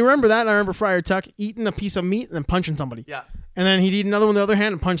that. I remember that. And I remember Friar Tuck eating a piece of meat and then punching somebody. Yeah. And then he'd eat another one with the other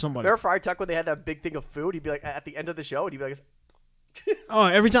hand and punch somebody. Remember Friar Tuck when they had that big thing of food? He'd be like, at the end of the show, he'd be like, oh,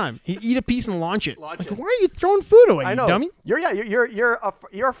 every time he'd eat a piece and launch it. Why are you throwing food away? I know. You dummy.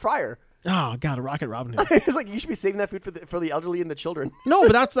 You're a friar. Oh God, a Rocket Robin Hood. It's like you should be saving that food for the elderly and the children. No,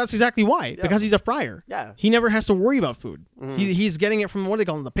 but that's exactly why. Yeah. Because he's a friar. Yeah. He never has to worry about food. He's getting it from what do they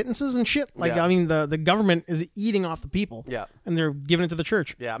call them, the pittances and shit. Like I mean, the government is eating off the people. Yeah. And they're giving it to the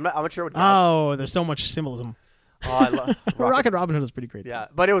church. Yeah. I'm not sure what. Oh, there's so much symbolism. Oh, I love Rocket Robin Hood is pretty great. Yeah,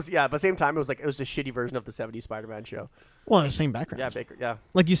 but it was but at the same time it was a shitty version of the '70s Spider-Man show. Well, the same background. Yeah, Baker. Yeah.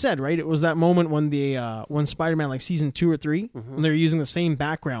 Like you said, right? It was that moment when when Spider-Man like season 2 or 3, when they're using the same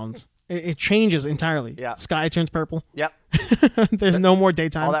backgrounds. It changes entirely. Yeah. Sky turns purple. Yep. There's no more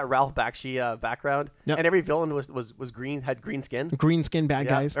daytime. All that Ralph Bakshi background. Yep. And every villain was green, had green skin. Green skin bad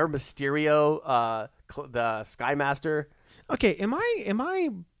guys. Or Mysterio, the Sky Master. Okay, am I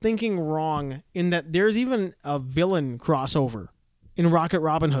thinking wrong in that there's even a villain crossover in Rocket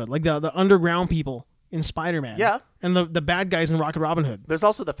Robin Hood, like the underground people in Spider-Man? Yeah. And the bad guys in Rocket Robin Hood. There's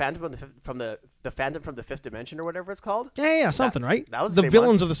also the Phantom from the Phantom from the Fifth Dimension or whatever it's called. Yeah, something, right? That was the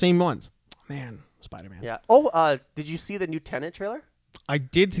villains are the same ones. Man, Spider-Man. Yeah. Oh, did you see the new Tenet trailer? I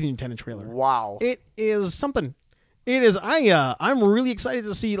did see the new Tenet trailer. Wow. It is something. It is. I'm really excited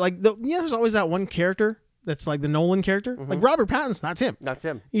to see there's always that one character that's like the Nolan character, like Robert Pattinson. That's him. That's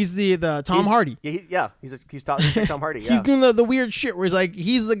him. He's the Tom Hardy. Yeah, he's Tom Hardy. Yeah. He's doing the weird shit where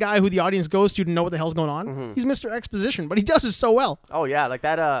he's the guy who the audience goes to know what the hell's going on. He's Mr. Exposition, but he does it so well. Oh yeah, like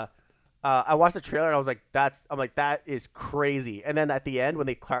that. I watched the trailer and I was like, that is crazy. And then at the end when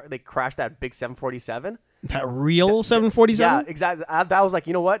they crashed that big 747, that real 747. Yeah, exactly. That was like,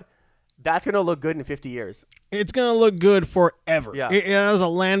 you know what? That's going to look good in 50 years. It's going to look good forever. Yeah. It was a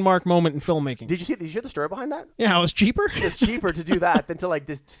landmark moment in filmmaking. Did you hear the story behind that? Yeah, it was cheaper. It's cheaper to do that than to like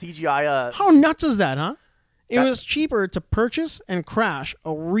just CGI. How nuts is that, huh? It was cheaper to purchase and crash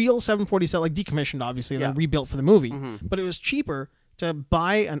a real 747, like decommissioned, obviously, and then rebuilt for the movie. But it was cheaper to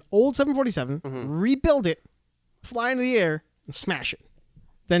buy an old 747, rebuild it, fly into the air, and smash it,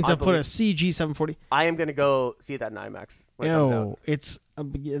 than to put a CG 740. I am going to go see that in IMAX when it comes out.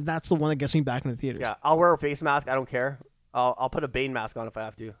 That's the one that gets me back into the theaters. Yeah, I'll wear a face mask. I don't care. I'll put a Bane mask on if I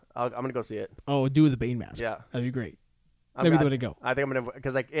have to. I'm going to go see it. Oh, do the Bane mask. Yeah. That'd be great. Maybe the way to go. I think I'm going to,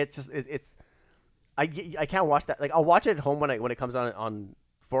 because like, it's just, I can't watch that. Like, I'll watch it at home when it comes on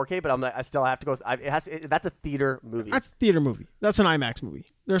 4K, but I still have to go. That's a theater movie. That's a theater movie. That's an IMAX movie.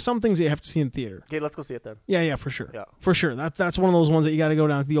 There are some things that you have to see in theater. Okay, let's go see it then. Yeah, for sure. Yeah, for sure. That's one of those ones that you got to go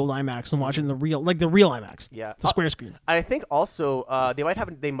down to the old IMAX and watch it in the real IMAX. Yeah, the square screen. I think also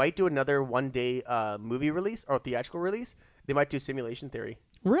they might do another one-day movie release or theatrical release. They might do Simulation Theory.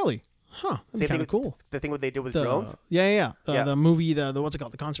 Really? Huh. That's kind of cool. The thing what they did with drones. Yeah. The movie, the what's it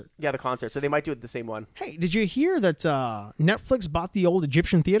called? The concert. Yeah, the concert. So they might do it the same one. Hey, did you hear that Netflix bought the old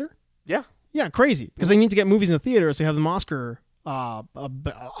Egyptian theater? Yeah. Yeah, crazy. Because they need to get movies in the theaters. They have them Oscar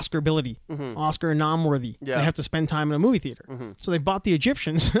ability, Oscar nom-worthy. Yeah. They have to spend time in a movie theater. So they bought the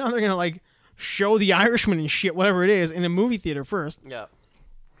Egyptians. Now they're going to show The Irishman and shit, whatever it is, in a movie theater first. Yeah.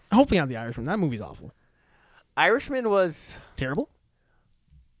 Hopefully not The Irishman. That movie's awful. Irishman was... terrible?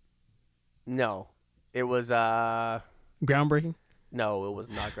 No. It was... groundbreaking? No, it was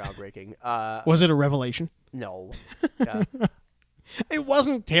not groundbreaking. Was it a revelation? No. Yeah. It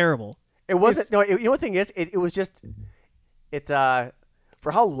wasn't terrible. It wasn't. No, you know what the thing is? It was just. It's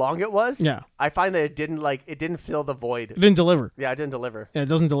for how long it was. Yeah. I find that it didn't fill the void. It didn't deliver. Yeah, it didn't deliver. Yeah, it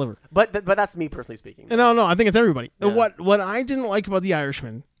doesn't deliver. But that's me personally speaking. No, I think it's everybody. Yeah. What I didn't like about The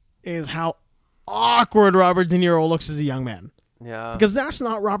Irishman is how awkward Robert De Niro looks as a young man. Yeah. Because that's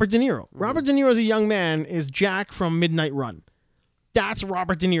not Robert De Niro. Robert De Niro as a young man is Jack from Midnight Run. That's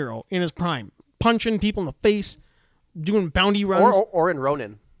Robert De Niro in his prime. Punching people in the face, doing bounty runs. Or in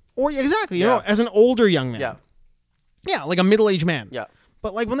Ronin. Or exactly, you know, as an older young man. Yeah. Yeah, like a middle-aged man. Yeah.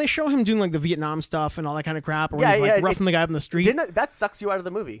 But like when they show him doing like the Vietnam stuff and all that kind of crap, or when he's like roughing the guy up in the street. That sucks you out of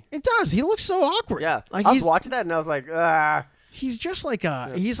the movie. It does. He looks so awkward. Yeah. Like I was watching that and I was like, ah. He's just like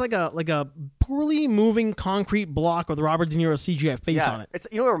he's like a poorly moving concrete block with Robert De Niro's CGI face on it. It's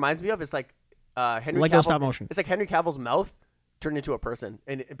what it reminds me of? It's like Henry Lego Cavill's, stop motion. It's like Henry Cavill's mouth turned into a person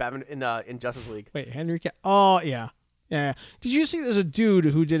in Batman in Justice League. Wait, Oh yeah. Did you see there's a dude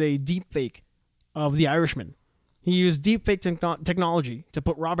who did a deep fake of The Irishman? He used deep fake technology to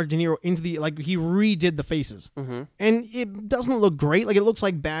put Robert De Niro into he redid the faces. Mm-hmm. And it doesn't look great. Like it looks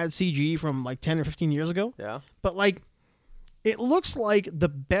like bad CG from like 10 or 15 years ago. Yeah. But like it looks like the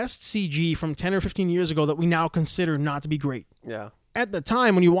best CG from 10 or 15 years ago that we now consider not to be great. Yeah. At the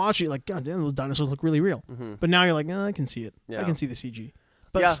time when you watch it, you're like, God damn, those dinosaurs look really real. Mm-hmm. But now you're like, I can see it. Yeah. I can see the CG.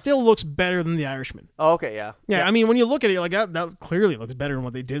 But it still looks better than The Irishman. Oh, okay, yeah. Yeah, I mean, when you look at it, you're like, that clearly looks better than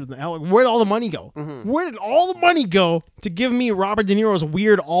what they did. Where did all the money go? Mm-hmm. Where did all the money go to give me Robert De Niro's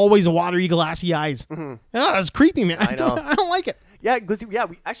weird, always watery, glassy eyes? Mm-hmm. That's creepy, man. I know. don't like it. Yeah, because we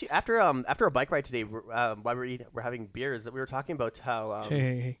actually after a bike ride today, while we're having beers, we were talking about how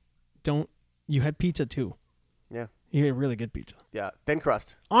Hey, don't you had pizza too? Yeah, you had really good pizza. Yeah, thin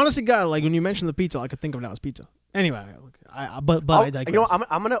crust. Honest to God, like when you mentioned the pizza, I could think of it now as pizza. Anyway, I digress. You know,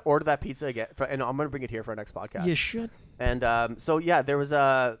 I'm gonna order that pizza again, and I'm gonna bring it here for our next podcast. You should. And so yeah, there was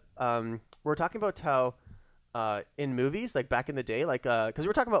a we're talking about how in movies, like back in the day, like because we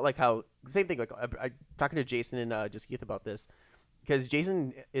were talking about like how same thing. Like I talking to Jason and just Keith about this, because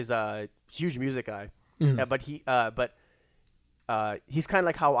Jason is a huge music guy, but he's kind of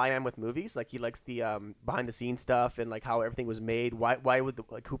like how I am with movies. Like he likes the behind the scenes stuff and like how everything was made. Why would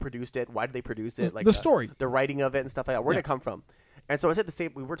who produced it? Why did they produce it? Like the story, the writing of it and stuff like that. Where did it come from? And so I said the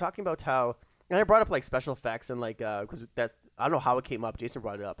same. We were talking about how, and I brought up like special effects and like because that's I don't know how it came up. Jason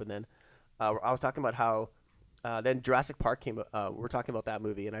brought it up, and then I was talking about how then Jurassic Park came. We're talking about that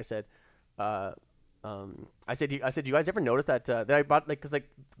movie, and I said. I said, you guys ever notice that that I bought because like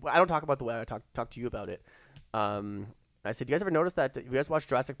I don't talk about the way I talk to you about it. I said, you guys ever notice that you guys watch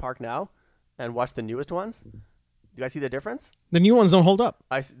Jurassic Park now and watch the newest ones? You guys see the difference? The new ones don't hold up.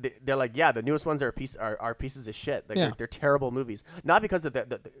 They're like, yeah, the newest ones are pieces of shit. Like they're terrible movies. Not because of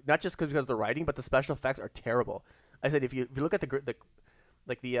not just because of the writing, but the special effects are terrible. I said, if you look at the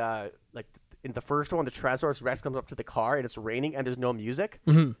in the first one, the Tyrannosaurus Rex comes up to the car and it's raining and there's no music.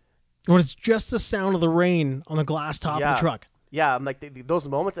 Mm-hmm. When it's just the sound of the rain on the glass top of the truck. Yeah, I'm like those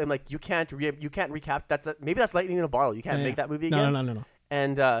moments. I'm like, you can't recap. Maybe that's lightning in a bottle. You can't make that movie again. No.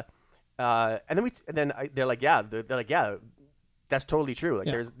 And then they're like, yeah, that's totally true. Like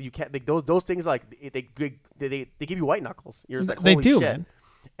there's you can't like those things like they give you white knuckles. You're just like, holy shit. Man.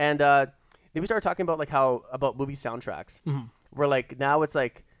 And then we started talking about like about movie soundtracks. Mm-hmm. Where like now it's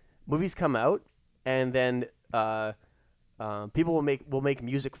like movies come out and then. People will make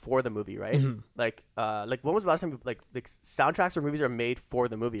music for the movie, right? Mm-hmm. Like when was the last time like soundtracks for movies are made for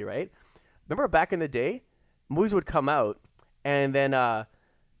the movie, right? Remember back in the day, movies would come out, and then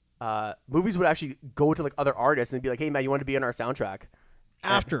movies would actually go to like other artists and be like, "Hey man, you want to be on our soundtrack?"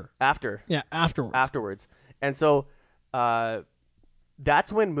 Afterwards. And so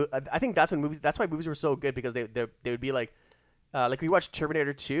that's when I think that's when movies. That's why movies were so good because they would be like we watched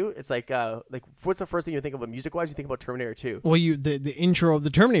Terminator 2. It's like what's the first thing you think of music-wise? You think about Terminator 2. Well, the intro of the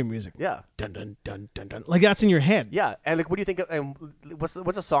Terminator music. Yeah. Dun dun dun dun dun. Like that's in your head. Yeah, and like what do you think of? And what's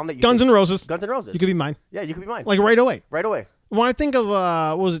a song that you? Guns N' Roses. Guns N' Roses. You could be mine. Yeah, you could be mine. Like right away. Right away. When I think of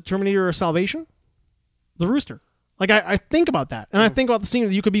what was it, Terminator Salvation? The Rooster. Like I think about that, and I think about the scene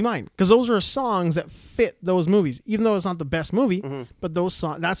that You Could Be Mine, because those are songs that fit those movies, even though it's not the best movie. But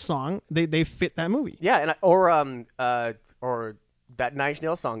that song they fit that movie. Yeah, and or that Nine Inch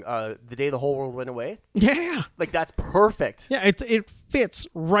Nails song, "The Day the Whole World Went Away." Yeah, like that's perfect. Yeah, it fits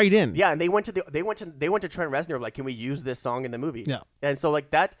right in. Yeah, and they went to Trent Reznor like, can we use this song in the movie? Yeah, and so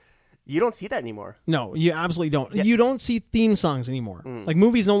like that. You don't see that anymore. No, you absolutely don't. Yeah. You don't see theme songs anymore. Like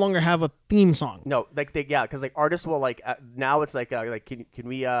movies no longer have a theme song. No, like because like artists will like now it's like can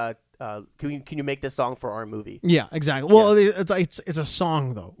you make this song for our movie? Yeah, exactly. Well, it's a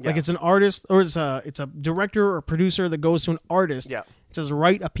song though. Yeah. Like it's an artist or it's a director or producer that goes to an artist It says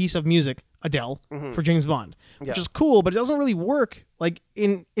write a piece of music, Adele, for James Bond, which is cool, but it doesn't really work. Like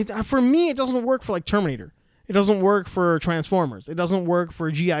for me, it doesn't work for like Terminator. It doesn't work for Transformers. It doesn't work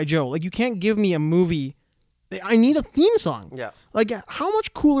for G.I. Joe. Like, you can't give me a movie. I need a theme song. Yeah. Like, how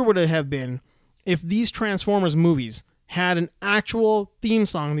much cooler would it have been if these Transformers movies had an actual theme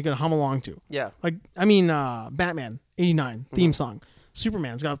song they could hum along to? Yeah. Like, I mean, Batman, 89, theme song.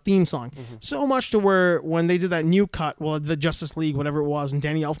 Superman's got a theme song. So much to where when they did that new cut, well, the Justice League, whatever it was, and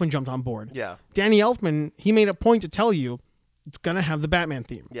Danny Elfman jumped on board. Yeah. Danny Elfman, he made a point to tell you it's going to have the Batman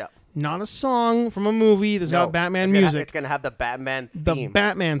theme. Yeah. Not a song from a movie that's got Batman music. It's going to have the Batman theme. The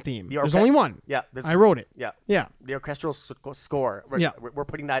Batman theme. There's only one. Yeah. I wrote it. Yeah. Yeah. The orchestral score. We're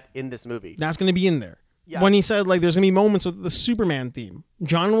putting that in this movie. That's going to be in there. Yeah. When he said, like, there's going to be moments with the Superman theme.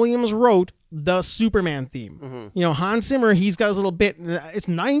 John Williams wrote the Superman theme. You know, Hans Zimmer, he's got his little bit. It's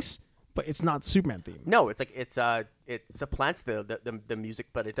nice, but it's not the Superman theme. No, it's like it supplants the music,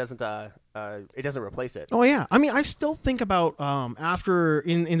 but it doesn't replace it. Oh yeah, I mean, I still think about after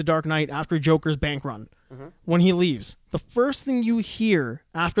in the Dark Knight, after Joker's bank run, when he leaves, the first thing you hear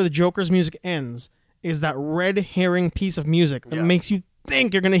after the Joker's music ends is that red herring piece of music that makes you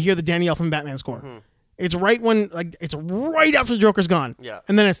think you're gonna hear the Danny Elfman Batman score. It's right when, like, it's right after the Joker's gone. Yeah.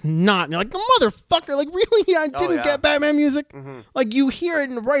 And then it's not. And you're like, motherfucker, like, really? I didn't get Batman music? Like, you hear it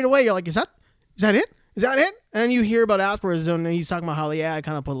and right away, you're like, is that it? Is that it? And then you hear about afterwards, and he's talking about how, I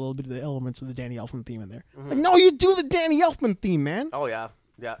kind of put a little bit of the elements of the Danny Elfman theme in there. Like, no, you do the Danny Elfman theme, man. Oh, yeah.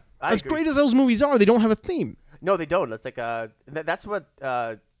 Yeah. As great as those movies are, they don't have a theme. No, they don't. It's like, that's what,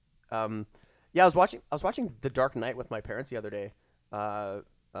 I was watching The Dark Knight with my parents the other day,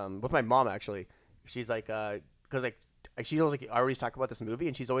 with my mom, actually. She's like, because like she knows like I always talk about this movie,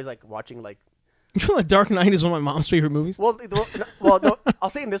 and she's always like watching like. You know, The Dark Knight is one of my mom's favorite movies. Well, no,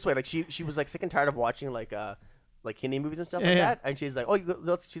 I'll say it in this way: like she was like sick and tired of watching like Hindi movies and stuff like that, and she's like,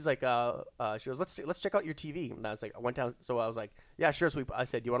 she's like, she goes, let's check out your TV, and I was like, I went down, so I was like, yeah, sure, sweet. I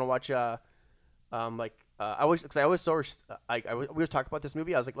said, do you want to watch I always saw her, we were talking about this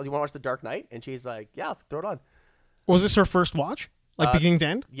movie. I was like, well, do you want to watch The Dark Knight? And she's like, yeah, let's throw it on. Was this her first watch, like beginning to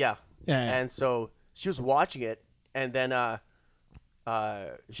end? Yeah. Yeah. And so she was watching it, and then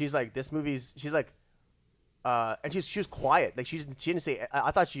she's like, "This movie's." She's like, and she was quiet. Like she didn't say. I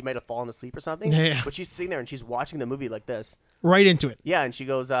thought she might have fallen asleep or something. Yeah. But she's sitting there and she's watching the movie like this. Right into it. Yeah, and she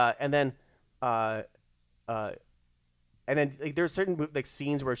goes, and then like, there's certain like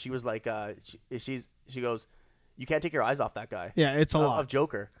scenes where she was like, she goes, "You can't take your eyes off that guy." Yeah, it's a lot of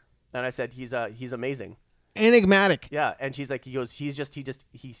Joker. And I said, he's amazing. Enigmatic. Yeah, and she's like,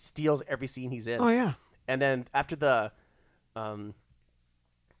 he steals every scene he's in. Oh yeah. And then after the, I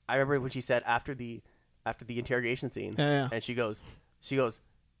remember when she said after the interrogation scene, and she goes,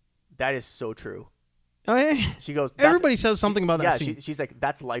 that is so true. Oh yeah. She goes, everybody says something about that scene. She's like,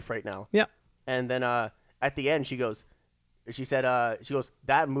 that's life right now. Yeah. And then at the end, she goes,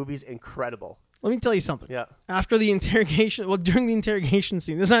 that movie's incredible. Let me tell you something. Yeah. After the interrogation, during the interrogation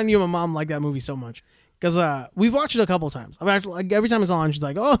scene, this is how I knew my mom liked that movie so much. Because we've watched it a couple of times. I've actually, like, every time it's on, she's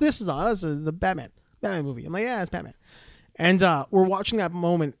like, "Oh, this is the Batman movie." I'm like, "Yeah, it's Batman." And we're watching that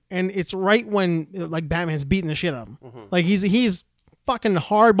moment, and it's right when like Batman's beating the shit out of him. Like he's fucking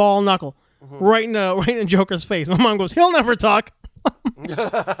hardball knuckle right in Joker's face. My mom goes, "He'll never talk." And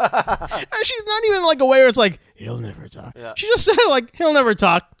she's not even like a way where it's like, "He'll never talk." Yeah. She just said like, "He'll never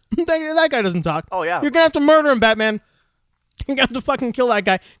talk." that guy doesn't talk. Oh yeah, you're gonna have to murder him, Batman. You're gonna have to fucking kill that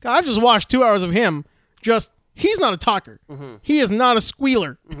guy. I've just watched 2 hours of him. He's not a talker. He is not a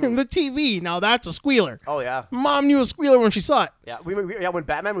squealer. The TV, now that's a squealer. Oh yeah. Mom knew a squealer when she saw it. Yeah, when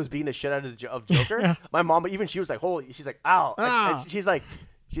Batman was beating the shit out of Joker, my mom, even she was like, "Holy!" She's like, "Ow!" And she's like,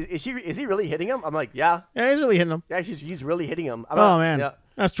 "Is he really hitting him?" I'm like, "Yeah." Yeah, he's really hitting him. Yeah, he's really hitting him. Man, yeah.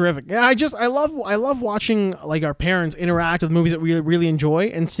 That's terrific. Yeah, I love watching like our parents interact with movies that we really enjoy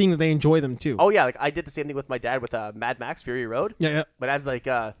and seeing that they enjoy them too. Oh yeah, like I did the same thing with my dad with Mad Max Fury Road. Yeah. My dad's like,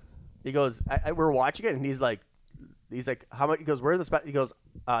 he goes, we're watching it, and he's like, how much? He goes, where's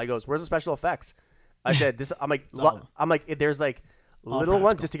the special effects? I said, this. I'm like, there's like little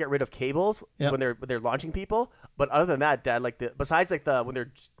ones just to get rid of cables when they're launching people. But other than that, Dad, like besides like when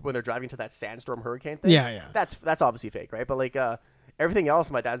they're driving to that sandstorm hurricane thing, that's obviously fake, right? But like everything else,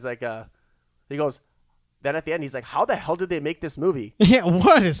 my dad's like, he goes. Then at the end, he's like, how the hell did they make this movie? Yeah,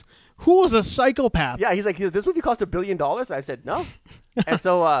 who was a psychopath? Yeah, he's like, this movie cost $1 billion. I said, no. And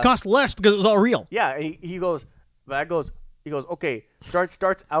so... cost less because it was all real. Yeah, and he goes, okay,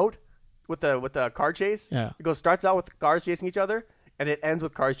 starts out with the car chase. Yeah. He goes, starts out with cars chasing each other, and it ends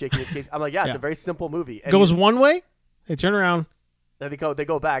with cars chasing. I'm like, it's a very simple movie. And goes one way, they turn around. Then they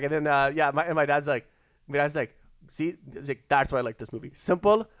go back. And then, my dad's like, see, he's like, that's why I like this movie.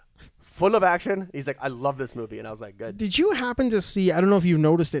 Simple, full of action. He's like, I love this movie, and I was like, good. Did you happen to see? I don't know if you've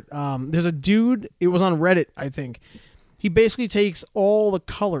noticed it. There's a dude. It was on Reddit, I think. He basically takes all the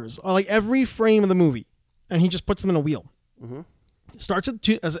colors, like every frame of the movie, and he just puts them in a wheel. Mm-hmm. Starts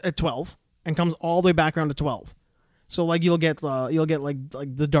at 12 and comes all the way back around to 12. So like you'll get like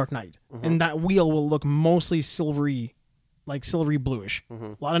the Dark Knight, mm-hmm. and that wheel will look mostly silvery bluish. Mm-hmm.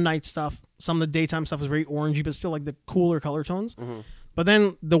 A lot of night stuff. Some of the daytime stuff is very orangey, but still like the cooler color tones. Mm-hmm. But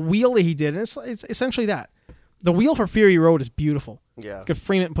then the wheel that he did, and it's essentially that. The wheel for Fury Road is beautiful. Yeah. You could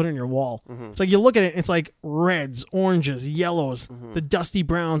frame it and put it in your wall. Mm-hmm. It's like you look at it, it's like reds, oranges, yellows, mm-hmm. the dusty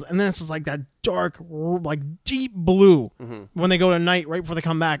browns, and then it's just like that dark, like deep blue mm-hmm. when they go to night right before they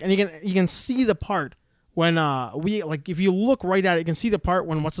come back. And you can see the part when if you look right at it, you can see the part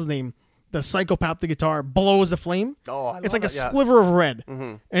when what's his name? The psychopath, the guitar, blows the flame. Oh, it's like a sliver of red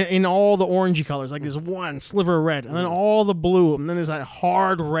mm-hmm. in all the orangey colors. Like there's one sliver of red, and then all the blue, and then there's that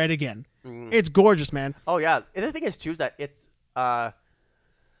hard red again. Mm-hmm. It's gorgeous, man. Oh yeah, and the thing is too is that it's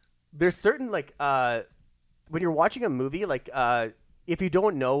there's certain like when you're watching a movie like if you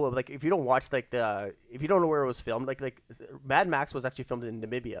don't know like if you don't watch like if you don't know where it was filmed like Mad Max was actually filmed in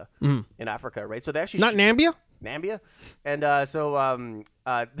Namibia in Africa, right? So they actually not Nambia. And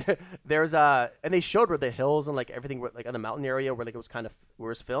there's and they showed where the hills and like everything were like in the mountain area where like it was kind of where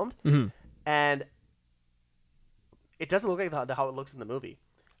it was filmed, mm-hmm. and it doesn't look like how it looks in the movie.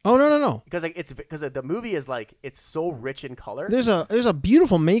 Oh no! Because like because the movie is like it's so rich in color. There's a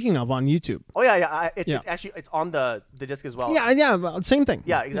beautiful making of on YouTube. Oh yeah. It's actually it's on the disc as well. Yeah, same thing.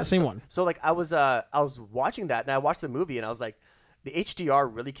 Yeah, exactly. Yeah, same one. So like I was watching that and I watched the movie and I was like, the HDR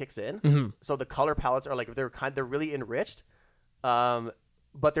really kicks in. Mm-hmm. So the color palettes are like they're really enriched,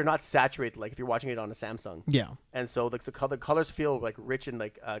 but they're not saturated like if you're watching it on a Samsung. Yeah. And so like the colors feel like rich and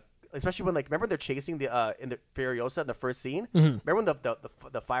like. Especially when like remember they're chasing the in the Furiosa in the first scene. Mm-hmm. Remember when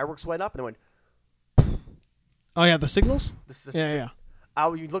the fireworks went up and it went. Oh yeah, the signals. Yeah.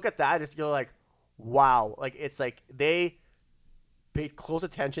 You look at that, you're like, wow, like it's like they paid close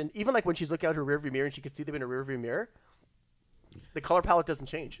attention. Even like when she's looking out her rearview mirror and she can see them in her rearview mirror, the color palette doesn't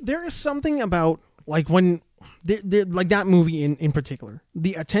change. There is something about like when like that movie in particular,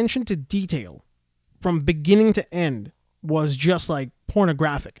 the attention to detail from beginning to end was just like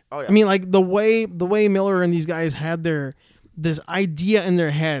pornographic. Oh, yeah. I mean, like the way Miller and these guys had this idea in their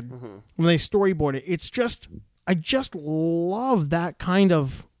head mm-hmm. when they storyboard it. It's just I just love that kind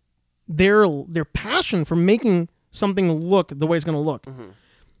of their passion for making something look the way it's going to look. Mm-hmm.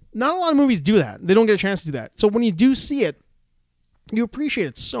 Not a lot of movies do that. They don't get a chance to do that. So when you do see it, you appreciate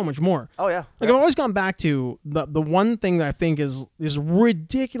it so much more. Oh yeah. Like I've always gone back to the one thing that I think is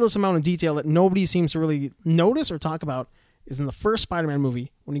ridiculous amount of detail that nobody seems to really notice or talk about is in the first Spider-Man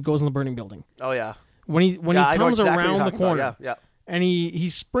movie when he goes in the burning building. Oh yeah. When he comes around the corner. Yeah. And he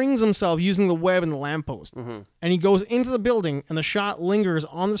springs himself using the web and the lamppost. Mm-hmm. And he goes into the building and the shot lingers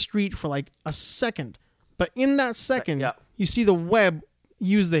on the street for like a second. But in that second, you see the web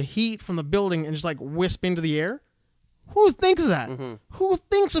use the heat from the building and just like wisp into the air. Who thinks of that? Mm-hmm. Who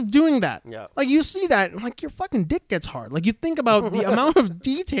thinks of doing that? Yeah. Like you see that and like your fucking dick gets hard. Like you think about the amount of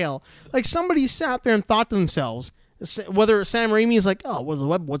detail. Like somebody sat there and thought to themselves, whether Sam Raimi is like, oh, what's the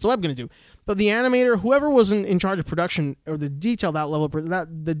web going to do? But the animator, whoever was in charge of production or the detail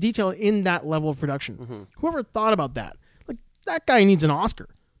the detail in that level of production, mm-hmm. whoever thought about that, like that guy needs an Oscar.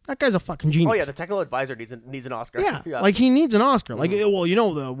 That guy's a fucking genius. Oh yeah, the technical advisor needs an Oscar. Yeah, like he needs an Oscar. Like, well, you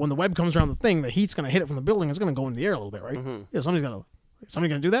know, when the web comes around the thing, the heat's gonna hit it from the building. It's gonna go into the air a little bit, right? Mm-hmm. Yeah, somebody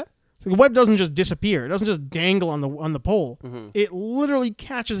gonna do that. So the web doesn't just disappear. It doesn't just dangle on the pole. Mm-hmm. It literally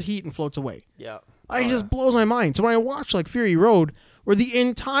catches heat and floats away. Yeah, it just blows my mind. So when I watch like Fury Road, where the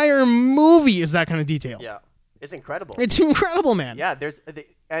entire movie is that kind of detail. Yeah, it's incredible. It's incredible, man. Yeah,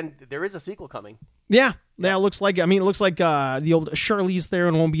 there is a sequel coming. Yeah. It looks like the old Charlize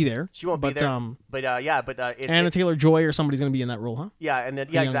Theron won't be there. She won't be there. Anna Taylor-Joy or somebody's going to be in that role, huh? Yeah, and then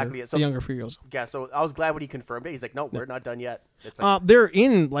exactly. So the younger Furiosa. Yeah, so I was glad when he confirmed it. He's like, no, we're not done yet. It's like, they're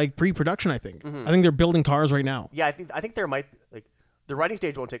in like pre-production, I think. Mm-hmm. I think they're building cars right now. Yeah, I think there might like the writing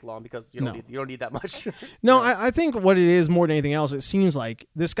stage won't take long because you don't need that much. No, yeah. I think what it is more than anything else, it seems like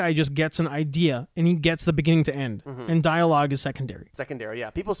this guy just gets an idea and he gets the beginning to end, mm-hmm. and dialogue is secondary. Yeah.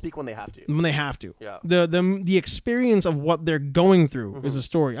 People speak when they have to. Yeah. The experience of what they're going through mm-hmm. is a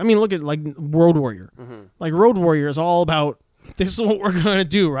story. I mean, look at like Road Warrior. Mm-hmm. Like Road Warrior is all about this is what we're gonna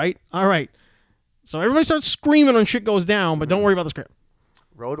do, right? All right. So everybody starts screaming when shit goes down, but don't worry about the script.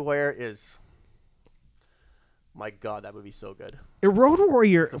 Road Warrior is. My God, that movie's so good. A Road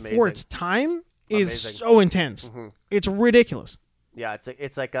Warrior for its time is so intense. Mm-hmm. It's ridiculous. Yeah,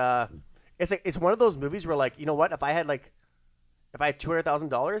 it's it's one of those movies where like, you know what, if I had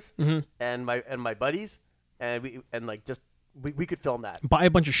 $200,000 and my buddies and we could film that. Buy a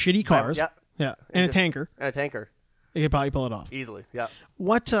bunch of shitty cars. Yeah. And a tanker. You could probably pull it off easily. Yeah.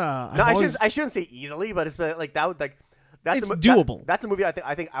 What? I shouldn't say easily, but it's like that would like. It's doable. That's a movie I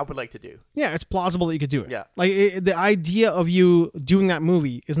think I would like to do. Yeah, it's plausible that you could do it. Yeah. Like the idea of you doing that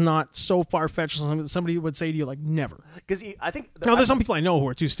movie is not so far-fetched somebody would say to you like never. Because I think there's some people I know who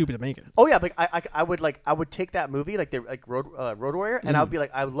are too stupid to make it. Oh yeah, but I would take that movie like Road Warrior, and I would be like,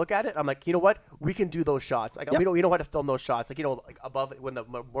 I would look at it, I'm like, you know what, we can do those shots. Like we know how to film those shots, like, you know, like above when the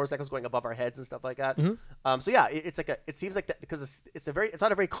motorcycle's going above our heads and stuff like that. So yeah, it seems like that because it's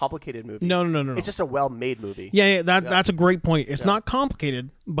not a very complicated movie. No. It's just a well-made movie. Yeah. That's a great point. It's not complicated,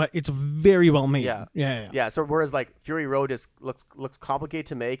 but it's very well made. Yeah. So whereas like Fury Road looks complicated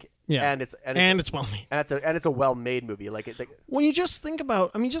to make. Yeah. And it's well made. And it's a well made movie. Like when you just think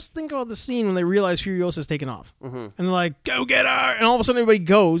about the scene when they realize Furiosa's taken off, and they're like, "Go get her!" and all of a sudden everybody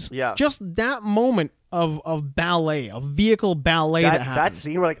goes. Yeah. Just that moment of ballet, of vehicle ballet that happens. That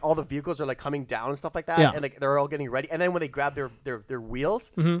scene where like all the vehicles are like coming down and stuff like that, and like they're all getting ready, and then when they grab their wheels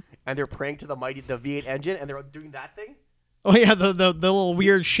and they're praying to the V8 engine, and they're doing that thing. Oh yeah, the little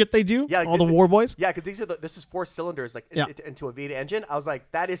weird shit they do. Yeah, all the war boys. Yeah, because this is 4 cylinders into a V8 engine. I was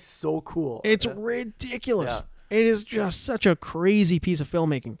like, that is so cool. It's ridiculous. Yeah. It is just such a crazy piece of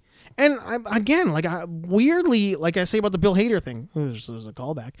filmmaking. And weirdly, like I say about the Bill Hader thing, there's a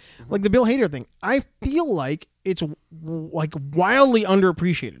callback. Like the Bill Hader thing, I feel like it's like wildly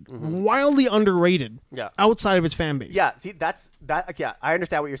underappreciated, wildly underrated. Yeah. Outside of its fan base. Yeah. See, that's that. Yeah, I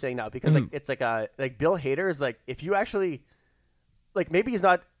understand what you're saying now because like it's like Bill Hader is like, if you actually like, maybe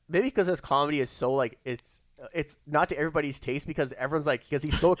because his comedy is so like it's not to everybody's taste because everyone's like, because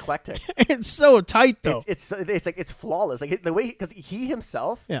he's so eclectic. It's so tight though. It's like it's flawless. Like the way because he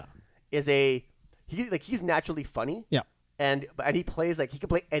himself is he's naturally funny. Yeah. And he plays like he can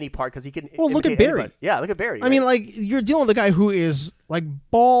play any part because he can. Well, look at Barry. Anybody. Yeah, look at Barry. I mean, like you're dealing with a guy who is like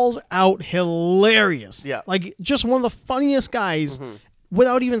balls out hilarious. Yeah. Like just one of the funniest guys.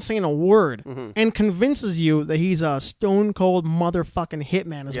 Without even saying a word, and convinces you that he's a stone cold motherfucking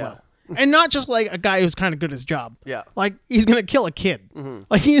hitman as well. And not just like a guy who's kind of good at his job. Yeah. Like he's going to kill a kid.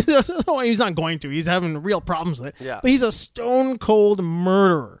 Like he's not going to. He's having real problems with it. Yeah. But he's a stone cold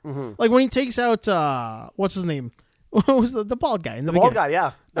murderer. Like when he takes out, what's his name? What was the bald guy in the beginning? Bald guy,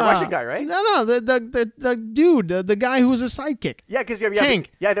 yeah. The Russian guy, right? No, the dude, the guy who was his sidekick. Yeah, because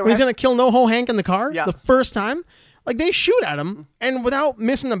Hank. Yeah, when he's going to kill NoHo Hank in the car the first time. Like, they shoot at him, and without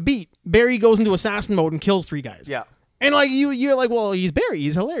missing a beat, Barry goes into assassin mode and kills 3 guys. Yeah. And, like, you're like, well, he's Barry.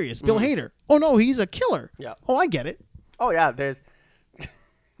 He's hilarious. Bill Hader. Oh, no, he's a killer. Yeah. Oh, I get it. Oh, yeah, there's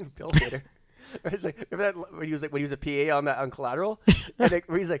Bill Hader. It's like, remember that when he was a PA on Collateral? And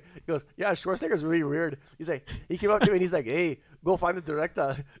where he goes, yeah, Schwarzenegger's really weird. He's like, he came up to me and he's like, hey, go find the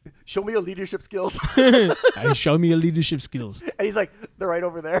director. Show me your leadership skills. Show me your leadership skills. And he's like, they're right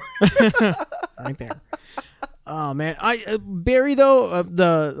over there. Right there. Oh man, Barry though. When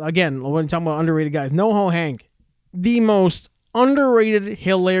you're talking about underrated guys, NoHo Hank, the most underrated,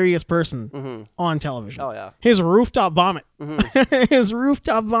 hilarious person on television. Oh yeah, his rooftop vomit, and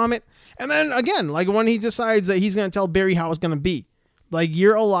then again, like when he decides that he's gonna tell Barry how it's gonna be, like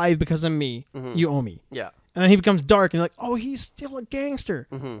you're alive because of me, you owe me. Yeah. And then he becomes dark, and you're like, oh, he's still a gangster.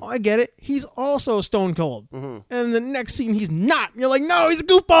 Oh, I get it. He's also stone cold. And the next scene, he's not. And you're like, no, he's a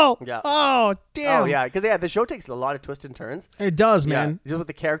goofball. Yeah. Oh, damn. Oh, yeah. Because, the show takes a lot of twists and turns. It does, man. Just with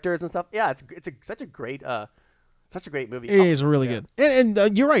the characters and stuff. Yeah, it's such a great movie. It is really good.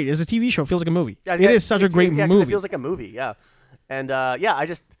 And you're right. As a TV show, it feels like a movie. Yeah, it is such a great movie. It feels like a movie, yeah. And, I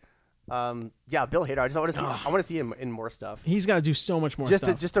just... Bill Hader. I want to see him in more stuff. He's got to do so much more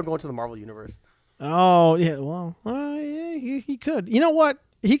stuff. Just to go into the Marvel universe. Oh yeah, well, he could. You know what?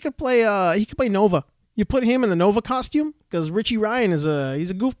 He could play Nova. You put him in the Nova costume because Richie Ryan he's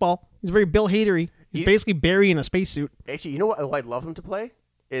a goofball. He's very Bill Hadery. He's basically Barry in a spacesuit. Actually, you know what I'd love him to play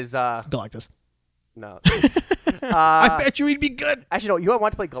is Galactus. No, I bet you he'd be good. Actually, no. You know what I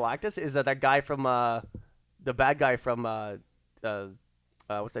want to play Galactus is that guy from the bad guy from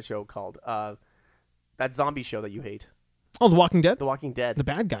what's that show called? That zombie show that you hate. Oh, The Walking Dead. The Walking Dead. The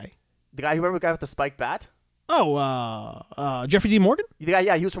bad guy. The guy, remember the guy with the spiked bat? Oh, Jeffrey D. Morgan? The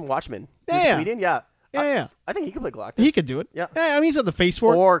guy, he was from Watchmen. Yeah. Comedian, yeah. Yeah. I think he could play Galactus. He could do it. Yeah. I mean, he's got the face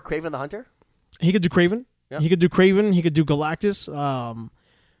for it. Or Kraven the Hunter. He could do Kraven. Yeah. He could do Kraven. He could do Galactus.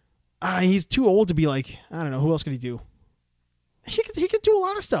 He's too old to be like, I don't know, who else could he do? He could do a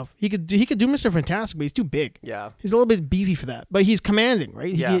lot of stuff. He could do Mr. Fantastic, but he's too big. Yeah. He's a little bit beefy for that. But he's commanding,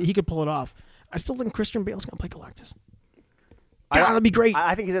 right? Yeah. He could pull it off. I still think Christian Bale's going to play Galactus. God, that'd be great.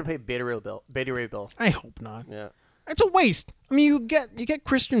 I think he's gonna play Beta Ray Bill. Beta Ray Bill. I hope not. Yeah. It's a waste. I mean, you get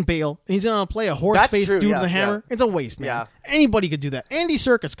Christian Bale, and he's gonna play a horse-faced dude with a hammer. Yeah. It's a waste, man. Yeah. Anybody could do that. Andy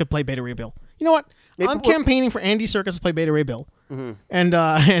Serkis could play Beta Ray Bill. You know what? I'm campaigning for Andy Serkis to play Beta Ray Bill,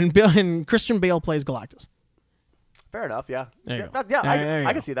 and Christian Bale plays Galactus. Fair enough. Yeah. There you go.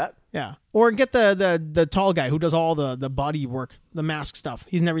 I can see that. Yeah. Or get the tall guy who does all the body work, the mask stuff.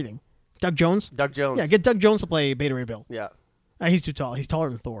 He's in everything. Doug Jones. Yeah. Get Doug Jones to play Beta Ray Bill. Yeah. He's too tall. He's taller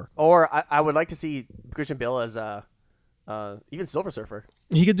than Thor. Or I would like to see Christian Bale as even Silver Surfer.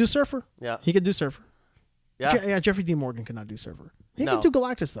 He could do Surfer. Yeah. He could do Surfer. Yeah. Jeffrey Dean Morgan could not do Surfer. He could do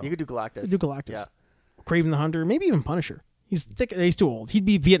Galactus though. He could do Galactus. Yeah. Kraven the Hunter, maybe even Punisher. He's thick. He's too old. He'd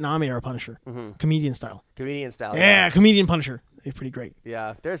be Vietnam era Punisher, comedian style. Yeah, comedian Punisher. He's pretty great.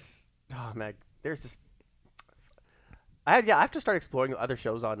 Yeah. There's this. I have to start exploring other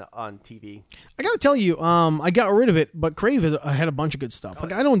shows on TV. I gotta tell you, I got rid of it, but Crave had a bunch of good stuff.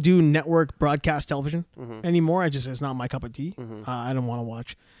 Like I don't do network broadcast television anymore. It's not my cup of tea. I don't want to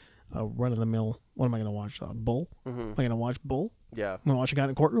watch run of the mill. What am I gonna watch? Bull. Am I gonna watch Bull? Yeah. I'm gonna watch a guy in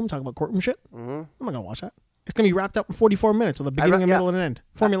a courtroom talk about courtroom shit. I'm not gonna watch that. It's gonna be wrapped up in 44 minutes with a beginning, a middle, and an end.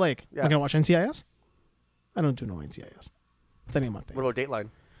 Formulaic. I'm gonna watch NCIS. I don't do no NCIS. That ain't my thing. What about Dateline?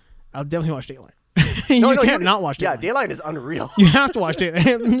 I'll definitely watch Dateline. you can't not watch Dateline. Yeah, Dateline is unreal. You have to watch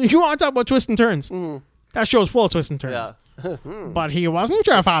Dateline. You want to talk about twists and turns? That show's full of twists and turns. Yeah. But he wasn't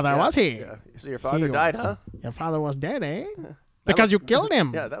your father, was he? Yeah. So your father died, huh? Your father was dead, eh? Because you killed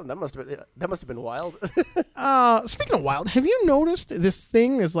him. Yeah, that must have been wild. Speaking of wild, have you noticed this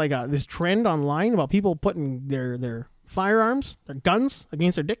thing is like this trend online about people putting their firearms, their guns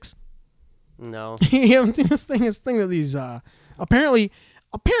against their dicks? No. This thing that these apparently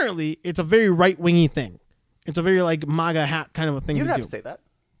it's a very right-wingy thing. It's a very like MAGA hat kind of a thing to do. You don't have to say that.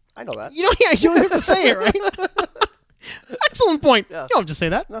 I know that. You don't have to say it, right? Excellent point. Yeah. You don't have to say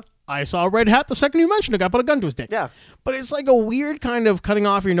that. No. I saw a red hat the second you mentioned it. Guy put a gun to his dick. Yeah. But it's like a weird kind of cutting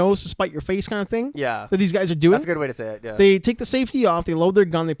off your nose to spite your face kind of thing. Yeah. That these guys are doing. That's a good way to say it. Yeah. They take the safety off. They load their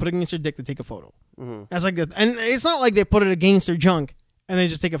gun. They put it against their dick to take a photo. That's like, and it's not like they put it against their junk and they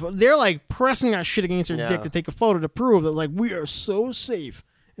just take a photo. They're like pressing that shit against their dick to take a photo to prove that like we are so safe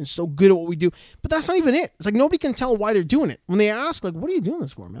and so good at what we do. But that's not even it. It's like nobody can tell why they're doing it. When they ask, like, what are you doing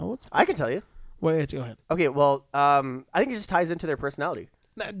this for, Mel? I can tell you. Wait, go ahead. Okay, well, I think it just ties into their personality.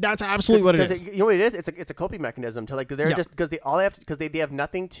 That's absolutely what it is. You know what it is? It's a coping mechanism to like they're just because they have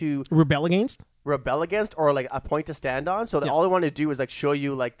nothing to rebel against or like a point to stand on. So all they want to do is like show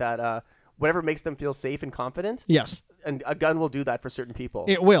you like that whatever makes them feel safe and confident. Yes. And a gun will do that for certain people.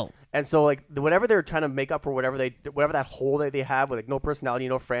 It will. And so like whatever they're trying to make up for whatever that hole that they have with like no personality,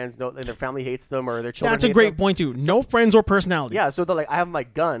 no friends, and their family hates them or their children. That's a great point too. No friends or personality. Yeah. So they're like, I have my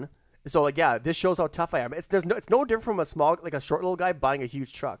gun. So like, yeah, this shows how tough I am. It's no different from a short little guy buying a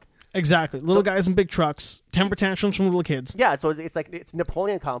huge truck. Exactly. Little guys in big trucks, temper tantrums from little kids. Yeah, so it's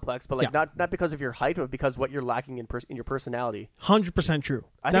Napoleon complex, but like not because of your height, but because what you're lacking in your personality. 100% true.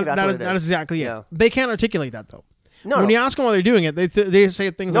 I think that is exactly it. Yeah. They can't articulate that though. No. When you ask them why they're doing it, they say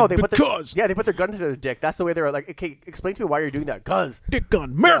things like because. They put their gun to their dick. That's the way they're like, okay, explain to me why you're doing that. Cause dick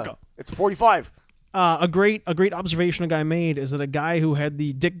gun, America. Yeah, it's 45. A great observation a guy made is that a guy who had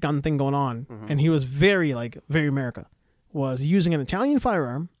the dick gun thing going on, and he was very America, was using an Italian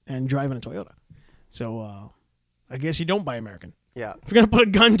firearm and driving a Toyota. So I guess you don't buy American. Yeah. If you're gonna put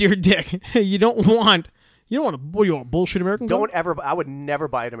a gun to your dick, you don't want a bullshit American gun. I would never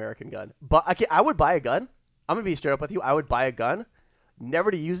buy an American gun. But I would buy a gun. I'm gonna be straight up with you. I would buy a gun,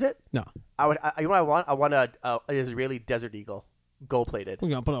 never to use it. No. You know what I want? I want an Israeli Desert Eagle, gold plated. We're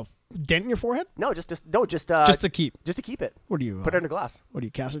gonna put a dent in your forehead? No, just to keep. Just to keep it. What do you put it under glass? What do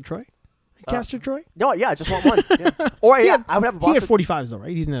you, Castor Troy? Castor Troy? No, yeah, I just want one. Yeah. Or I would have a box. He had 45s though,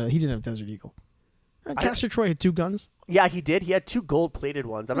 right? He didn't have Desert Eagle. Castor Troy had 2 guns. Yeah, he did. He had 2 gold-plated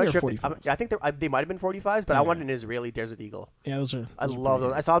ones. I'm not sure if I think they might have been 45s, but I wanted an Israeli Desert Eagle. Yeah, those are. I love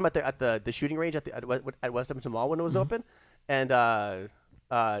those. I saw them at the shooting range at West Edmonton Mall when it was open, and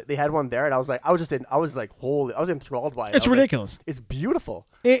they had one there, and I was enthralled by it. It's ridiculous. It's beautiful.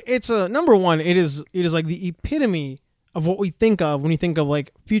 It's a number one. It is like the epitome of what we think of when you think of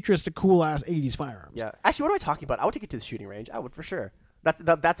like futuristic, cool ass 80s firearms. Yeah. Actually, what am I talking about? I would take it to the shooting range. I would for sure.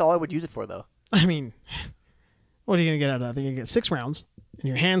 That's all I would use it for, though. I mean, what are you gonna get out of that? You're gonna get 6 rounds, and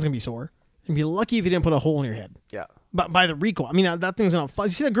your hand's gonna be sore, and be lucky if you didn't put a hole in your head. Yeah. But by the recoil, I mean that thing's gonna fly.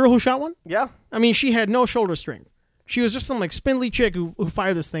 You see that girl who shot one? Yeah. I mean, she had no shoulder strength. She was just some like spindly chick who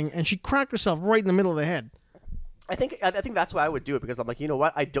fired this thing, and she cracked herself right in the middle of the head. I think that's why I would do it, because I'm like, you know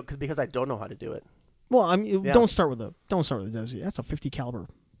what, because I don't know how to do it. Well, I mean, don't start with the Desert. That's a 50 caliber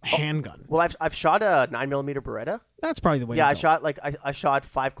handgun. Well, I've shot a 9mm Beretta, That's probably the way. Yeah, to go. I shot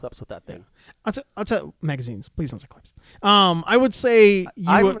 5 clips with that thing. I'll tell magazines. Please don't say clips. I would say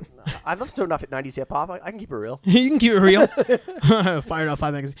I love to enough at 90s hip hop. I can keep it real. You can keep it real. Fired off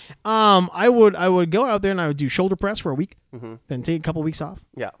 5 magazines. I would go out there and I would do shoulder press for a week, then take a couple weeks off.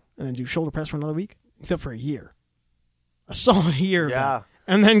 Yeah. And then do shoulder press for another week, except for a year. A solid year. Yeah.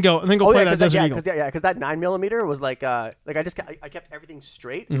 And then go play that Desert Eagle. Because that 9mm was like I kept everything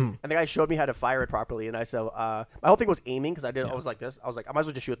straight, and the guy showed me how to fire it properly, and I said my whole thing was aiming because I was like this. I was like I might as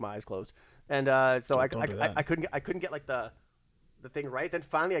well just shoot with my eyes closed, and so I couldn't get like the thing right. Then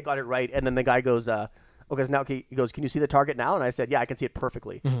finally I got it right, and then the guy goes, okay, now he goes, can you see the target now? And I said, yeah, I can see it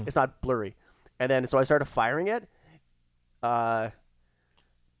perfectly. It's not blurry. And then so I started firing it. I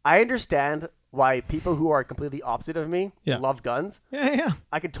understand why people who are completely opposite of me love guns. Yeah.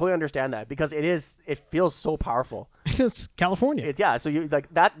 I can totally understand that because it feels so powerful. It's California. So you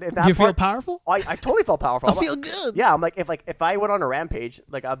like that. Do you feel powerful? I totally felt powerful. I feel good. Yeah, I'm like if I went on a rampage,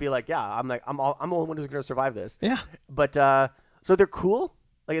 like I'll be like, yeah, I'm the only one who's gonna survive this. Yeah. But so they're cool,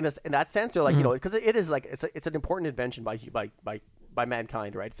 like in that sense. They're like because it is like it's an important invention by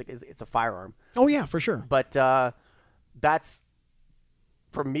mankind, right? It's a firearm. Oh yeah, for sure. But that's.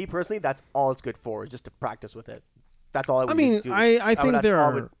 For me personally, that's all it's good for, is just to practice with it. That's all I would use it to. I think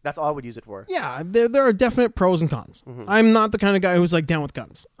that's all I would use it for. Yeah, there are definite pros and cons. I'm not the kind of guy who's like down with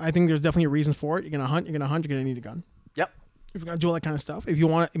guns. I think there's definitely a reason for it. You're going to hunt, you're going to need a gun. Yep. If you're going to do all that kind of stuff. If you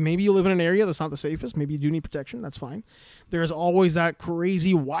want to, maybe you live in an area that's not the safest. Maybe you do need protection. That's fine. There's always that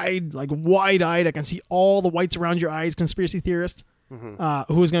crazy wide-eyed, I can see all the whites around your eyes conspiracy theorist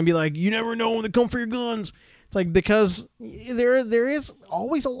who's going to be like, you never know when they come for your guns. It's like, because there is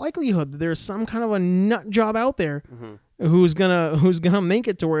always a likelihood that there's some kind of a nut job out there who's gonna make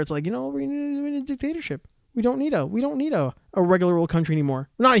it to where it's like, we need a dictatorship. We don't need a regular old country anymore.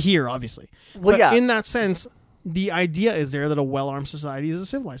 Not here, obviously. Well, but in that sense, the idea is there that a well-armed society is a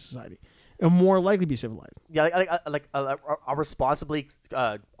civilized society, and more likely to be civilized. Yeah, like a responsibly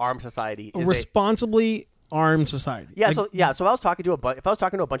armed society. Is responsibly armed society. Yeah, so if I was talking to a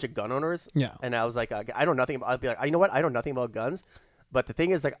bunch of gun owners, and I was like, I know nothing about. I'd be like, you know what? I know nothing about guns, but the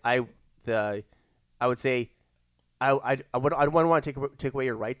thing is, like, I would say, I wouldn't want to take away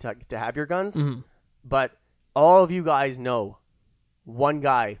your right to have your guns, but all of you guys know one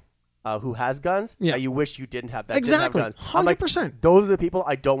guy who has guns that you wish you didn't have. Exactly, 100%. Those are the people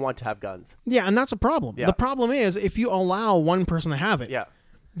I don't want to have guns. Yeah, and that's a problem. Yeah. The problem is if you allow one person to have it. Yeah.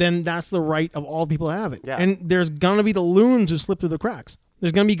 Then that's the right of all people to have it. Yeah. And there's going to be the loons who slip through the cracks.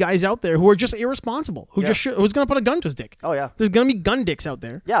 There's going to be guys out there who are just irresponsible, who's going to put a gun to his dick. Oh, yeah. There's going to be gun dicks out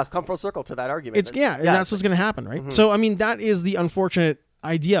there. Yeah, it's come full circle to that argument. That's what's going to happen, right? So, I mean, that is the unfortunate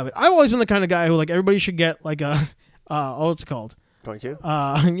idea of it. I've always been the kind of guy who, like, everybody should get, like, a, what's it called? 22?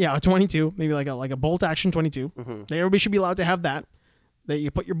 Yeah, a 22. Maybe like a bolt action 22. Everybody should be allowed to have that. That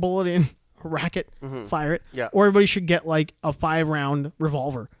you put your bullet in, rack it, fire it. Yeah. Or everybody should get, like, a 5-round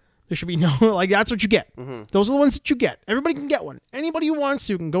revolver. There should be no, like, that's what you get. Those are the ones that you get. Everybody can get one. Anybody who wants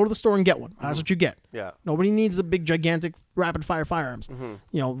to can go to the store and get one. That's what you get. Yeah. Nobody needs the big, gigantic, rapid-fire firearms.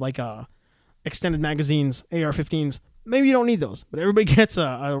 Like extended magazines, AR-15s. Maybe you don't need those, but everybody gets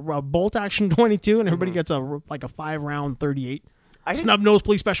a bolt-action 22, and everybody gets a 5-round 38. Snub-nosed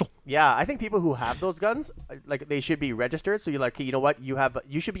police special. Yeah, I think people who have those guns, like, they should be registered. So you're like, hey, you know what?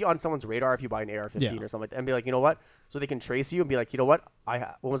 You should be on someone's radar if you buy an AR-15 or something like that, and be like, you know what? So they can trace you and be like, you know what?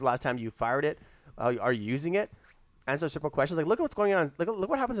 When was the last time you fired it? Are you using it? Answer simple questions. Like, look at what's going on. Look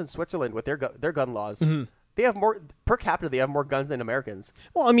what happens in Switzerland with their gun laws. They have more per capita. They have more guns than Americans.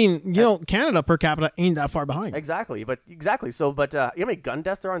 Well, I mean, Canada per capita ain't that far behind. Exactly. So, but you know how many gun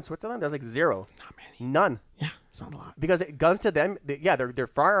deaths there are in Switzerland? There's like 0. Not many. None. Yeah, it's not a lot. Because guns to them, their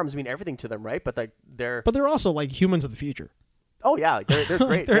firearms mean everything to them, right? But they're. But they're also like humans of the future. Oh yeah, they're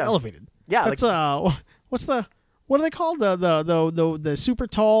great. They're elevated. Yeah. That's what are they called? The super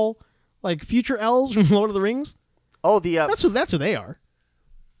tall, like, future elves from Lord of the Rings. Oh, that's who they are.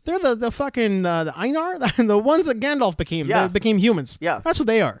 They're the fucking the Einar, the ones that Gandalf became. Yeah. They became humans. Yeah, that's what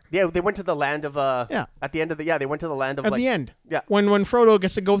they are. Yeah, they went to the land of At the end of they went to the land of at the end. Yeah, when Frodo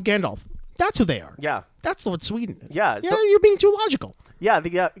gets to go with Gandalf. That's who they are. Yeah, that's what Sweden is. Yeah, you're being too logical. Yeah,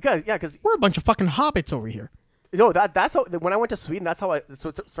 because we're a bunch of fucking hobbits over here. No, that's how. When I went to Sweden, that's how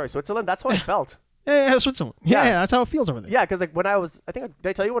Switzerland. That's how I felt. Yeah, Switzerland. Yeah, that's how it feels over there. Yeah, because like when I was, did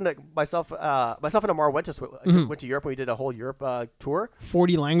I tell you when myself and Amar went to Europe and we did a whole Europe tour.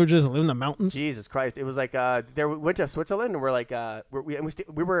 40 languages and live in the mountains. Jesus Christ! It was like we went to Switzerland and we're like our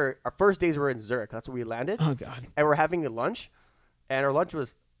first days were in Zurich. That's where we landed. Oh God! And we're having a lunch, and our lunch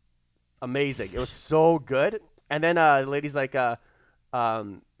was amazing. It was so good. And then the lady's like,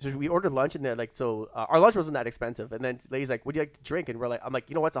 So we ordered lunch and they're like, so our lunch wasn't that expensive. And then the lady's like, what do you like to drink? And we're like, I'm like,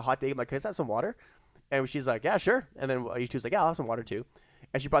 you know what's a hot day? I'm like, can I have some water? And she's like, yeah, sure. And then she was like, yeah, I'll have some water too.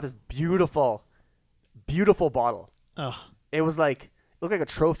 And she brought this beautiful, beautiful bottle. Ugh. It was like, it looked like a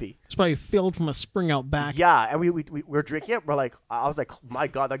trophy. It's probably filled from a spring out back. Yeah. And we were drinking it. We're like, I was like, my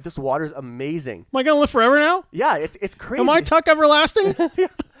God, like this water is amazing. Am I going to live forever now? Yeah. It's crazy. Am I tuck everlasting? Yeah.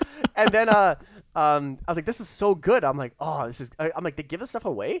 And then, I was like, this is so good. I'm like, oh, this is, I'm like, they give this stuff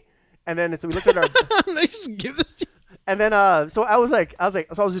away. And then, so we looked at our, they just give this to you. And then, so I was like, so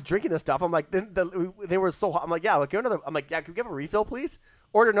I was just drinking this stuff. I'm like, they were so hot. I'm like, yeah, like, give another. I'm like, yeah, can we give a refill, please?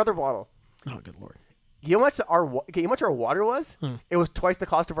 Order another bottle. Oh, good Lord. You know how much our water was? It was twice the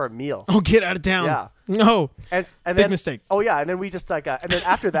cost of our meal. Oh, get out of town. Yeah. No. And Big then, mistake. Oh yeah. And then we just like, and then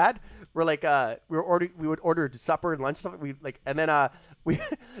after that, we're like, we would order supper and lunch and stuff. We like, and then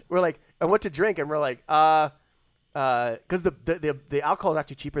we're like, and what to drink? And we're like, because the alcohol is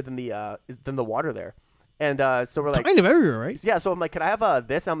actually cheaper than the water there. And so we're like, kind of everywhere, right? Yeah. So I'm like, can I have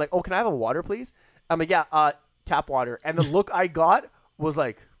this? And I'm like, oh, can I have a water, please? I'm like, yeah, tap water. And the look I got was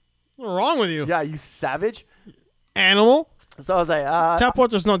like, what's wrong with you? yeah, you savage Animal? So I was like, tap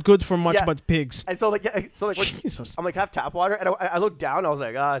water's not good for much yeah. but pigs. And so like, Jesus. I'm like, have tap water. And I looked down. I was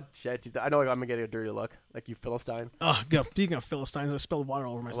like, shit. I know I'm gonna get a dirty look, like you Philistine. Oh, God. Speaking of Philistines, I spilled water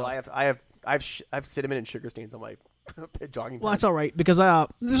all over myself. Well, I have cinnamon and sugar stains on my jogging. Well, that's all right because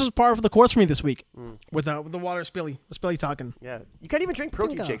this was par for the course for me this week with the water the spilly talking. Yeah, you can't even drink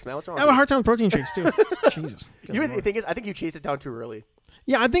protein shakes, man. What's wrong? I have a hard time with protein shakes too. Jesus. You know the thing is, I think you chased it down too early.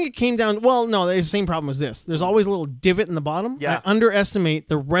 Yeah, I think it came down. Well, no, it's the same problem as this. There's always a little divot in the bottom. Yeah. I underestimate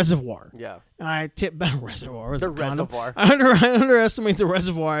the reservoir. Yeah. I tip reservoir. The reservoir. I underestimate the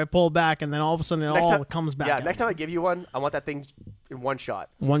reservoir. I pull back, and then all of a sudden it comes back. Yeah. Out. Next time I give you one, I want that thing in one shot.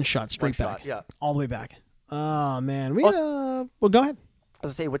 One shot straight back. Shot, yeah. All the way back. Oh man. Well, go ahead. I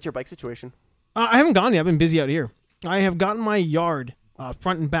was gonna say, what's your bike situation? I haven't gone yet. I've been busy out here. I have gotten my yard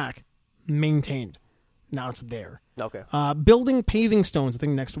front and back maintained. Now it's there. Okay. Building paving stones, I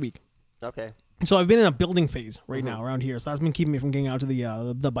think, next week. Okay. So I've been in a building phase right now around here. So that's been keeping me from getting out to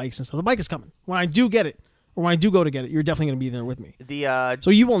the bikes and stuff. The bike is coming. When I do get it, or when I do go to get it, you're definitely going to be there with me. So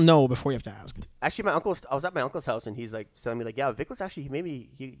you will know before you have to ask. Actually, I was at my uncle's house, and he's like telling me like, yeah, Vic was actually he made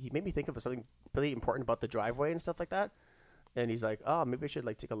me think of something really important about the driveway and stuff like that. And he's like, oh, maybe I should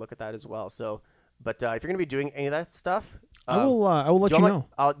like take a look at that as well. So, but if you're going to be doing any of that stuff, I will let you know.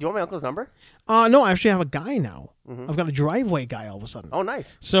 Do you want my uncle's number? No, I actually have a guy now. I've got a driveway guy all of a sudden. Oh,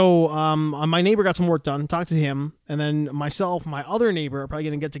 nice. So my neighbor got some work done, talked to him, and then myself, my other neighbor are probably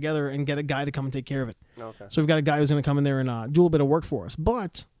going to get together and get a guy to come and take care of it. Okay. So we've got a guy who's going to come in there and do a little bit of work for us.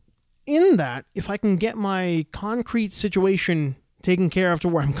 But in that, if I can get my concrete situation taken care of to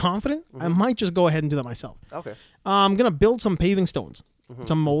where I'm confident, I might just go ahead and do that myself. Okay. I'm going to build some paving stones,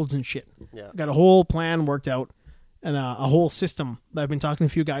 some molds and shit. Yeah. Got a whole plan worked out and a whole system that I've been talking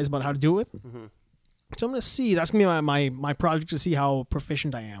to a few guys about how to do it with. So I'm going to see. That's going to be my project to see how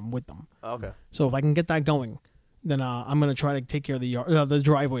proficient I am with them. Okay. So if I can get that going, then I'm going to try to take care of the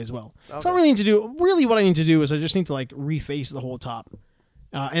driveway as well. Okay. So I really need to do. Really, what I need to do is I just need to like reface the whole top,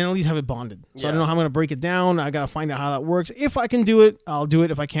 and at least have it bonded. So I don't know how I'm going to break it down. I got to find out how that works. If I can do it, I'll do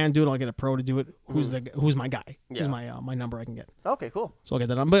it. If I can't do it, I'll get a pro to do it. Who's my guy? Yeah. Who's my number I can get? Okay, cool. So I'll get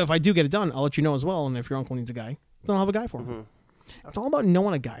that done. But if I do get it done, I'll let you know as well. And if your uncle needs a guy, then I'll have a guy for him. It's all about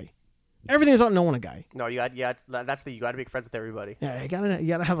knowing a guy. Everything's about knowing a guy. No, you got you got to be friends with everybody. Yeah, you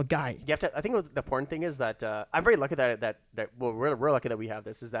gotta have a guy. You have to. I think the important thing is that I'm very lucky that we're lucky that we have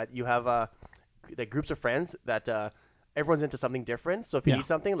this. Is that you have like groups of friends that everyone's into something different. So if you need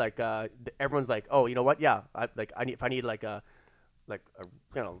something, like everyone's like, oh, you know what? Yeah, if I need like a you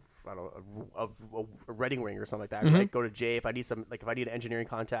know, I don't know, a Reading ring or something like that. Right? Go to Jay. If I need if I need an engineering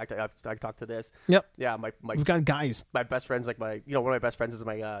contact, I talk to this. Yep. Yeah. We've got guys. My best friends, like one of my best friends is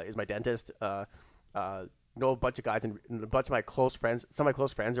my dentist. Know a bunch of guys and a bunch of my close friends. Some of my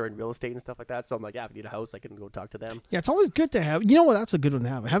close friends are in real estate and stuff like that. So I'm like, yeah, if I need a house, I can go talk to them. Yeah, it's always good to have. You know what? That's a good one to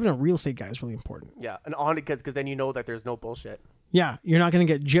have. Having a real estate guy is really important. Yeah, and on it because then you know that there's no bullshit. Yeah, you're not going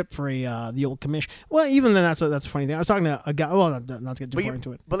to get gypped for the old commission. Well, even then, that's a funny thing. I was talking to a guy. Well, not to get too far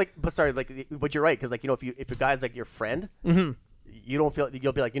into it. But you're right because if a guy's like your friend. You don't feel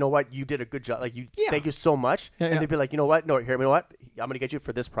you'll be like, you know what, you did a good job. Like thank you so much. And they'd be like, you know what, no, here, you know what, I'm gonna get you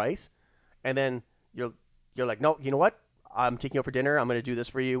for this price, and then you're like, no, you know what, I'm taking you out for dinner. I'm gonna do this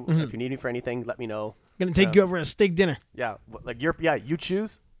for you. If you need me for anything, let me know. I'm gonna take you over a steak dinner. Yeah, like you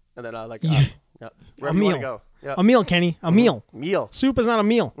choose, and then a meal. Go. Yeah. A meal, Kenny. A meal. Meal. Soup is not a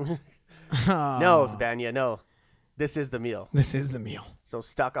meal. No, Savannah, no. This is the meal. This is the meal. So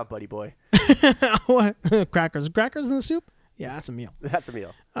stock up, buddy boy. What? Crackers in the soup? Yeah, that's a meal. That's a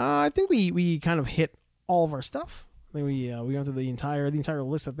meal. I think we kind of hit all of our stuff. I think we went through the entire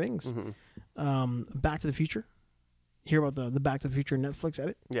list of things. Back to the Future. Hear about the Back to the Future Netflix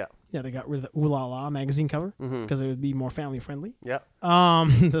edit? Yeah. Yeah, they got rid of the Ooh La La magazine cover because it would be more family friendly. Yeah.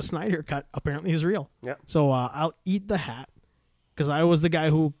 The Snyder Cut apparently is real. Yeah. So I'll eat the hat because I was the guy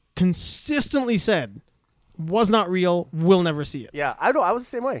who consistently said was not real. We'll never see it. Yeah, I know. I was the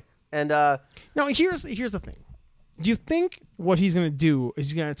same way. And now here's the thing. Do you think what he's going to do is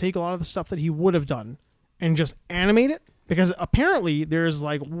he's going to take a lot of the stuff that he would have done and just animate it? Because apparently there's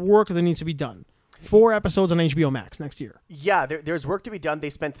like work that needs to be done. 4 episodes on HBO Max next year. Yeah, there's work to be done. They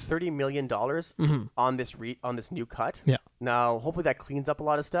spent $30 million on this new cut. Yeah. Now, hopefully that cleans up a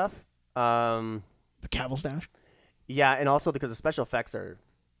lot of stuff. The Cavill stash. Yeah, and also because the special effects are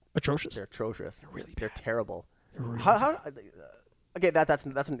atrocious. They're atrocious. They're really bad. They're terrible. They're really how okay, that's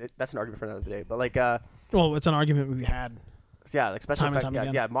an argument for another day. But like, well, it's an argument we've had. Yeah, like special effects.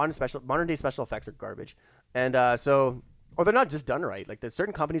 Yeah, modern day special effects are garbage, and or they're not just done right. Like, there's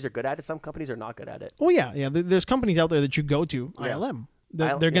certain companies are good at it, some companies are not good at it. Oh yeah. There's companies out there that you go to, ILM.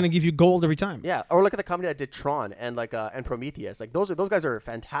 They're going to give you gold every time. Yeah, or look at the company that did Tron and and Prometheus. Like those guys are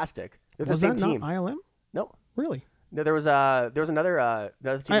fantastic. They're the same team. Not ILM? No, really. No, there was another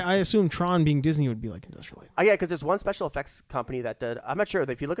team. I assume Tron being Disney would be like Industrial Light. Oh yeah, because there's one special effects company that did. I'm not sure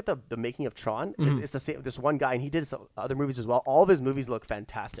if you look at the making of Tron, it's the same. This one guy, and he did some other movies as well. All of his movies look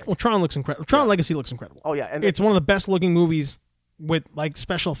fantastic. Well, Tron looks incredible. Tron Legacy looks incredible. Oh yeah, and it's one of the best looking movies with like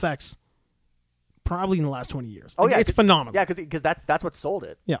special effects, probably in the last 20 years. Oh yeah, it's phenomenal. Yeah, because that's what sold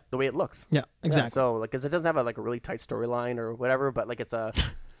it. Yeah, the way it looks. Yeah, exactly. Yeah, so like, because it doesn't have a really tight storyline or whatever, but like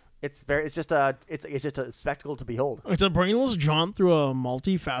it's just a spectacle to behold. It's a brainless jaunt through a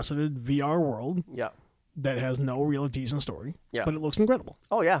multifaceted VR world. Yeah. That has no real decent story. Yeah. But it looks incredible.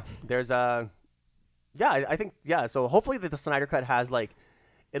 Oh yeah. There's I think so hopefully the Snyder Cut has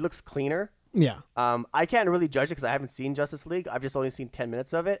it looks cleaner. Yeah. I can't really judge it because I haven't seen Justice League. I've just only seen 10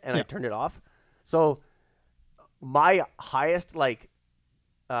 minutes of it and I turned it off. So my highest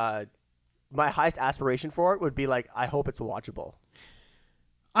aspiration for it would be I hope it's watchable.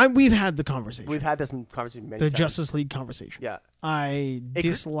 We've had the conversation. We've had this conversation many times. The Justice League conversation. Yeah. I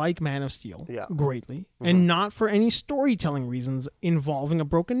dislike Man of Steel greatly. Mm-hmm. And not for any storytelling reasons involving a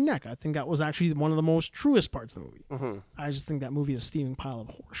broken neck. I think that was actually one of the most truest parts of the movie. Mm-hmm. I just think that movie is a steaming pile of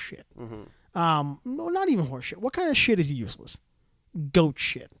horse shit. Mm-hmm. No, not even horse shit. What kind of shit is useless? Goat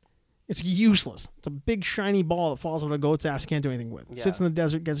shit. It's useless. It's a big shiny ball that falls out of a goat's ass. You can't do anything with. Yeah. Sits in the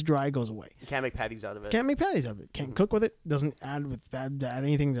desert, gets dry, goes away. You can't make patties out of it. Can't cook with it. Doesn't add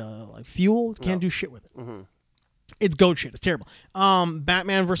anything to fuel. Can't do shit with it. Mm-hmm. It's goat shit. It's terrible.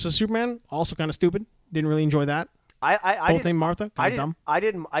 Batman versus Superman, also kind of stupid. Didn't really enjoy that. Both named Martha. Kind of dumb. I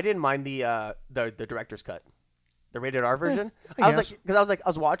didn't mind the director's cut, the rated R version. I was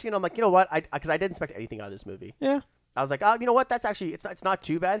watching it. I'm like, you know what? Because I didn't expect anything out of this movie. Yeah. I was like, oh, you know what? That's actually it's not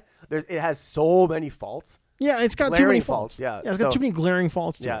too bad. It has so many faults. Yeah, it's got too many faults. Yeah, it's got too many glaring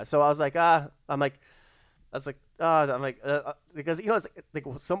faults. So I was like, because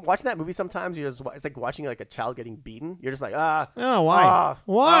it's watching that movie sometimes it's like watching a child getting beaten. You're just like, why?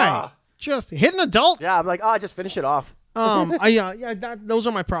 Just hit an adult. Yeah, I'm like, just finish it off. Those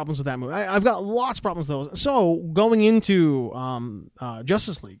are my problems with that movie. I've got lots of problems with those. So going into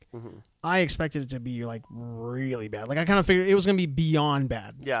Justice League, I expected it to be really bad. I kind of figured it was going to be beyond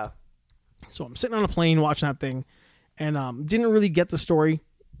bad. Yeah. So I'm sitting on a plane watching that thing, and didn't really get the story.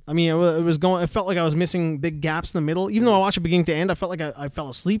 I mean, it felt like I was missing big gaps in the middle. Even though I watched it beginning to end, I felt like I fell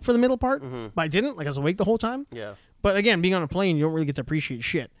asleep for the middle part, but I didn't. I was awake the whole time. Yeah. But again, being on a plane, you don't really get to appreciate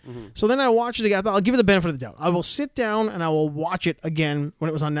shit. So then I watched it again. I'll give it the benefit of the doubt. I will sit down and I will watch it again when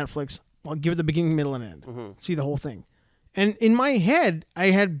it was on Netflix. I'll give it the beginning, middle, and end. See the whole thing. And in my head,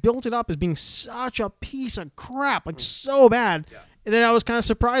 I had built it up as being such a piece of crap, so bad, that I was kind of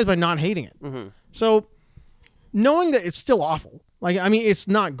surprised by not hating it. So knowing that it's still awful, it's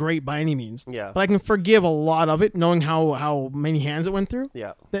not great by any means. Yeah. But I can forgive a lot of it, knowing how many hands it went through.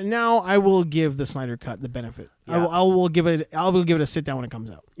 Yeah. That now I will give the Snyder Cut the benefit. Yeah. I will give it a sit down when it comes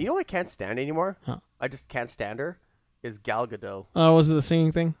out. You know what I can't stand anymore? Huh. I just can't stand her. Is Gal Gadot. Was it the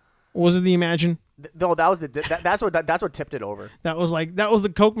singing thing? Was it the Imagine? No, that was that's what tipped it over. That was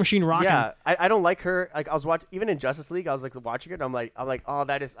the Coke machine rocking. Yeah, I don't like her. I was watching even in Justice League. I was watching it. And I'm like, oh,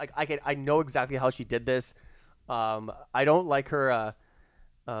 that is I know exactly how she did this. I don't like her.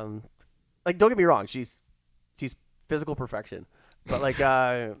 Don't get me wrong. She's physical perfection, but but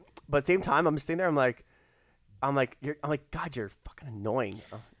at the same time, I'm just sitting there. I'm like, God, you're fucking annoying.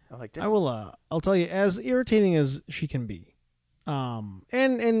 I'm like, I'll tell you, as irritating as she can be,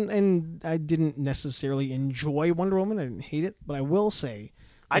 And I didn't necessarily enjoy Wonder Woman. I didn't hate it, but I will say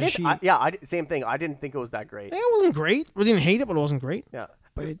same thing. I didn't think it was that great. It wasn't great. I didn't hate it, but it wasn't great. Yeah.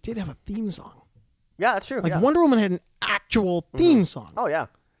 But it did have a theme song. Yeah, that's true. Like Wonder Woman had an actual theme song. Oh yeah.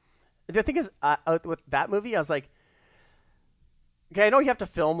 The thing is, with that movie, I was like, okay, I know you have to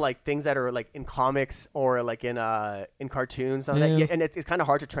film like things that are like in comics or like in cartoons, and it's kind of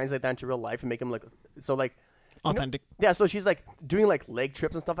hard to translate that into real life and make them look so like authentic. Yeah, so she's like doing like leg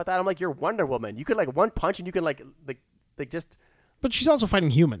trips and stuff like that. I'm like, you're Wonder Woman. You could like one punch and you can like just. But she's also fighting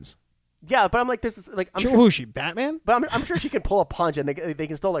humans. Yeah, but I'm like, this is like. Who is she, Batman? But I'm sure she can pull a punch and they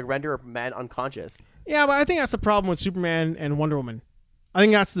can still like render a man unconscious. Yeah, but I think that's the problem with Superman and Wonder Woman. I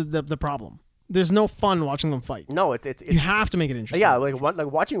think that's the problem. There's no fun watching them fight. No, it's you have to make it interesting. Yeah, like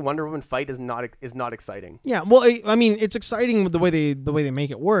watching Wonder Woman fight is not exciting. Yeah, well, I mean, it's exciting with the way they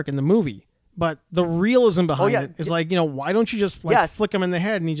make it work in the movie. But the realism behind it is like, why don't you just flick him in the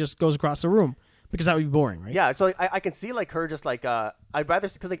head and he just goes across the room? Because that would be boring, right? Yeah, so like, I can see like her just like I'd rather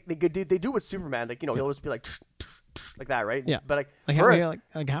because like they do with Superman, like he'll just be like like that, right? Yeah, but like her,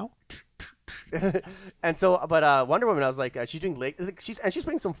 like how? And so, but Wonder Woman, I was like, she's doing she's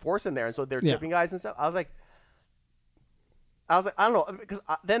putting some force in there, and so they're tipping guys and stuff. I was like, I don't know, because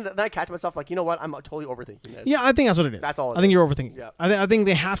then I catch myself like, you know what? I'm totally overthinking this. Yeah, I think that's what it is. That's all. I think you're overthinking. Yeah. I think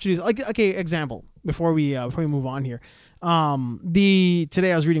they have to do like example before we move on here.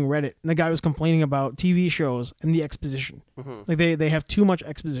 Today I was reading Reddit and a guy was complaining about TV shows and the exposition. Like they have too much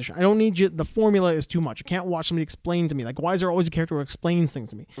exposition. I don't need you. The formula is too much. I can't watch somebody explain to me. Like, why is there always a character who explains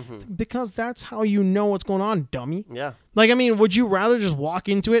things to me? Because that's how you know what's going on, dummy. Yeah. Like, I mean, would you rather just walk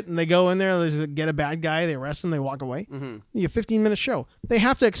into it and they go in there, they get a bad guy, they arrest him, they walk away? You have a 15-minute show. They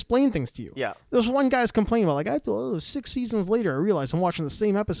have to explain things to you. Yeah. There's one guy's complaining about, like, 6 seasons later, I realized I'm watching the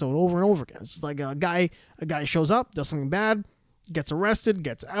same episode over and over again. It's just like a guy shows up, does something bad, gets arrested,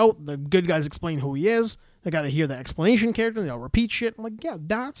 gets out. The good guys explain who he is. They got to hear the explanation character. They'll repeat shit. I'm like, yeah,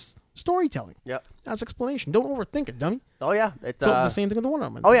 that's storytelling. Yeah. That's explanation. Don't overthink it, dummy. Oh, yeah. It's the same thing with the Wonder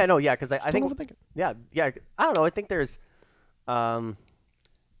Woman. Oh, yeah, no, yeah, because I think... Don't overthink it. Yeah, yeah. I don't know. I think there's... I don't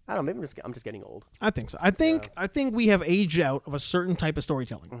know. Maybe I'm just getting old. I think so. I think we have aged out of a certain type of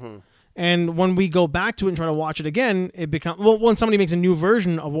storytelling. And when we go back to it and try to watch it again, it becomes... Well, when somebody makes a new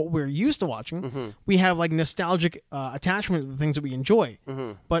version of what we're used to watching, we have like nostalgic attachment to the things that we enjoy.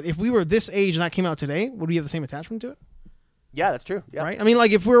 But if we were this age and that came out today, would we have the same attachment to it? Yeah, that's true. Yeah. Right? I mean,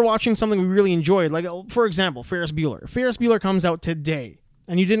 like if we're watching something we really enjoyed, like for example, Ferris Bueller. Ferris Bueller comes out today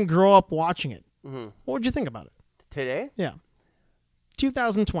and you didn't grow up watching it. What would you think about it? Today? Yeah.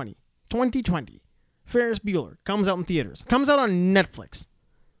 2020. Ferris Bueller comes out in theaters. Comes out on Netflix.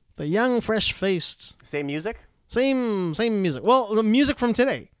 The young, fresh-faced. Same music? Same music. Well, the music from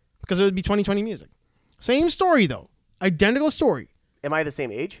today, because it would be 2020 music. Same story, though. Identical story. Am I the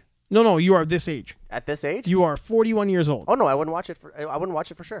same age? No, you are this age. At this age? You are 41 years old. Oh, no, I wouldn't watch it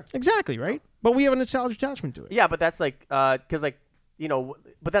for sure. Exactly, right? But we have a nostalgic attachment to it. Yeah, but that's like, because like,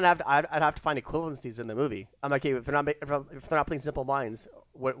 but then I'd have to find equivalencies in the movie. I'm like, okay, if they're not playing Simple Minds,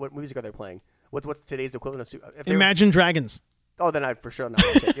 what music are they playing? What's today's equivalent of... Imagine Dragons. Oh, then I'd for sure not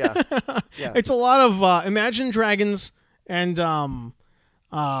watch it. Yeah. Yeah. It's a lot of Imagine Dragons and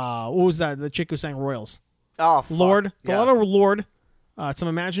what was that? The chick who sang Royals. Oh, fuck. Lorde. It's a lot of Lorde. Some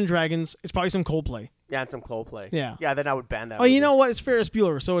Imagine Dragons. It's probably some Coldplay. Yeah, and some Coldplay. Yeah. Yeah, then I would ban that. Oh, movie. You know what? It's Ferris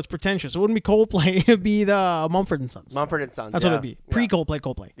Bueller, so it's pretentious. It wouldn't be Coldplay. It'd be the Mumford & Sons. Mumford & Sons. That's what it'd be.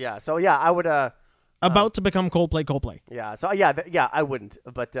 Pre-Coldplay. Yeah. So yeah, I would. About to become Coldplay. Yeah. So yeah, I wouldn't.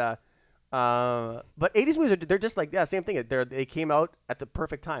 But 80s movies they're just like same thing. They came out at the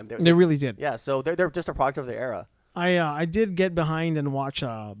perfect time. They really did. Yeah. So they're just a product of their era. I did get behind and watch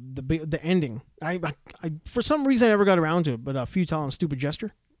the ending. I for some reason I never got around to it, but Futile and Stupid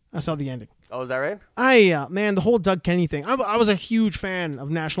Gesture. I saw the ending. Oh, is that right? Man, the whole Doug Kenny thing. I was a huge fan of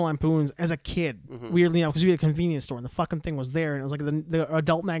National Lampoons as a kid. Weirdly enough, because we had a convenience store and the fucking thing was there, and it was like the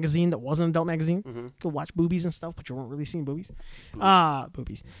adult magazine that wasn't an adult magazine. You could watch boobies and stuff, but you weren't really seeing boobies.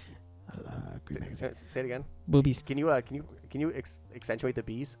 Boobies. Great magazine. Say it again. Boobies. Can you accentuate the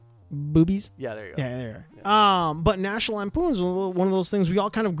B's? Boobies? Yeah, there you go. Yeah, there you are. But National Lampoons was one of those things we all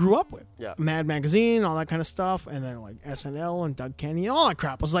kind of grew up with. Yeah. Mad Magazine, all that kind of stuff, and then like SNL and Doug Kenny and all that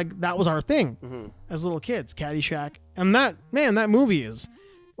crap was like that was our thing as little kids. Caddyshack, and that movie is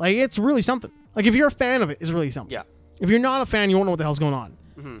like it's really something. Like if you're a fan of it, it's really something. Yeah. If you're not a fan, you won't know what the hell's going on.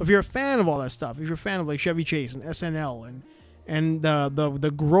 But if you're a fan of all that stuff, if you're a fan of like Chevy Chase and SNL and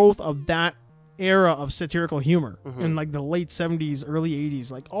the growth of that era of satirical humor in like the late 70s, early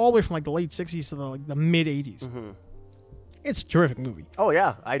 80s, like all the way from like the late 60s to the mid 80s. It's a terrific movie. Oh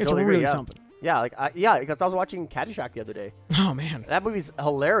yeah, it's totally really something. Yeah, because I was watching Caddyshack the other day. Oh man, that movie's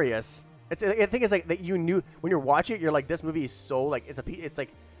hilarious. I think it's like that you knew when you're watching it, you're like, this movie is so like it's like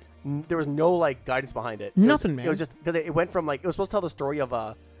there was no like guidance behind it. Nothing, man. It was just because it went from like it was supposed to tell the story of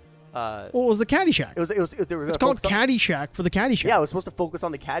well, it was the Caddyshack. It's called Caddyshack for the Caddyshack. Yeah, it was supposed to focus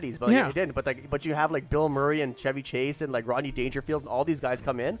on the caddies, but it didn't. But you have like Bill Murray and Chevy Chase and like Rodney Dangerfield and all these guys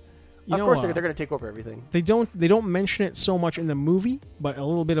come in. Of course, they're going to take over everything. They don't mention it so much in the movie, but a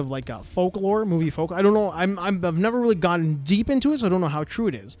little bit of like a folklore, movie folk. I don't know. I've never really gotten deep into it, so I don't know how true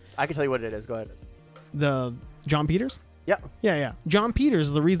it is. I can tell you what it is. Go ahead. The John Peters? Yeah. Yeah. John Peters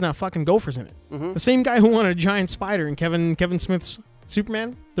is the reason that fucking gopher's in it. Mm-hmm. The same guy who wanted a giant spider in Kevin Smith's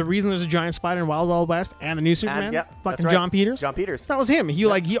Superman. The reason there's a giant spider in Wild Wild West and the new Superman. Fucking right. John Peters. John Peters. That was him. He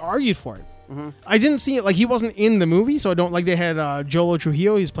argued for it. Mm-hmm. I didn't see it. Like, he wasn't in the movie, so I don't like. They had Joel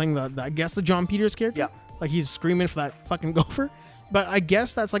Trujillo. He's playing the I guess the John Peters character. Yeah. Like, he's screaming for that fucking gopher. But I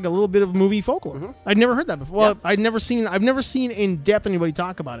guess that's like a little bit of movie folklore. Mm-hmm. I'd never heard that before. Well, I've never seen in depth anybody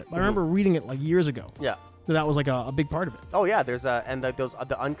talk about it. I remember reading it like years ago. Yeah. That was like a big part of it. Oh yeah, there's and those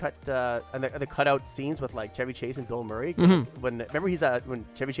the uncut and the cutout scenes with like Chevy Chase and Bill Murray. Mm-hmm. Remember when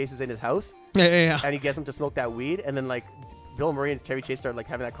Chevy Chase is in his house. Yeah. And he gets him to smoke that weed, and then like Bill Murray and Chevy Chase start like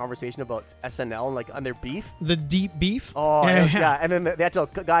having that conversation about SNL and like on their beef. The deep beef. Oh yeah. And then they had to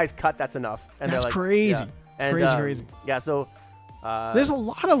guys cut. That's enough. And that's they're like, crazy. Yeah. And, crazy. Yeah. So there's a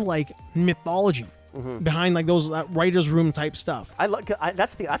lot of like mythology behind like that writer's room type stuff.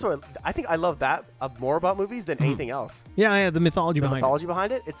 That's the thing. That's what I think. I love that more about movies than anything else. Yeah. The mythology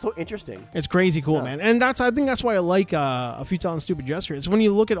behind it. It's so interesting. It's crazy cool, man. And I think that's why I like A Futile and Stupid Gesture. It's when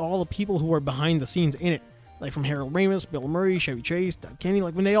you look at all the people who are behind the scenes in it, like from Harold Ramis, Bill Murray, Chevy Chase, Doug Kenny,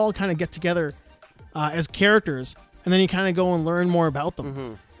 like when they all kind of get together as characters, and then you kind of go and learn more about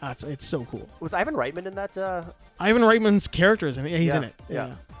them. It's so cool. Was Ivan Reitman in that? Ivan Reitman's character is in it. Yeah, he's in it.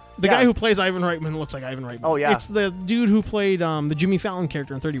 Yeah. The guy who plays Ivan Reitman looks like Ivan Reitman. Oh, yeah. It's the dude who played the Jimmy Fallon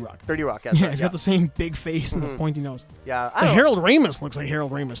character in 30 Rock. 30 Rock, yeah. He's got the same big face and the pointy nose. Yeah. Harold Ramis looks like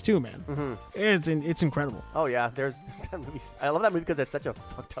Harold Ramis too, man. It's incredible. Oh, yeah. There's that movie. I love that movie because it's such a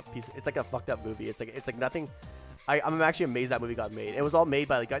fucked up piece. It's like a fucked up movie. It's like nothing. I'm actually amazed that movie got made. It was all made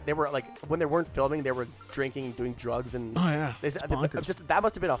by like they were like when they weren't filming, they were drinking and doing drugs and that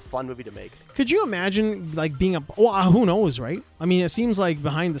must have been a fun movie to make. Could you imagine like being who knows, right? I mean, it seems like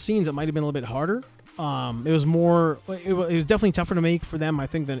behind the scenes it might have been a little bit harder. It was more. It was definitely tougher to make for them, I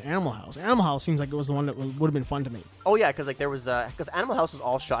think, than Animal House. Animal House seems like it was the one that would have been fun to make. Oh yeah, because like there was because Animal House was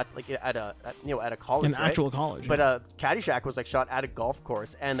all shot like at a college, an actual college. But Caddyshack was like shot at a golf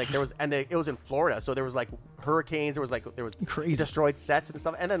course, and like it was in Florida, so there was like hurricanes. There was crazy destroyed sets and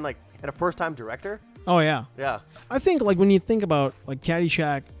stuff, and then like and a first time director. Oh yeah. Yeah. I think like when you think about like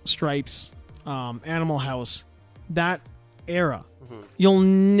Caddyshack, Stripes, Animal House, that era. You'll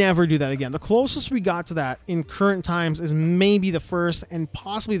never do that again. The closest we got to that in current times is maybe the first and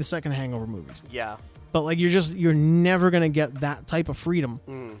possibly the second Hangover movies. Yeah. But like you're never gonna get that type of freedom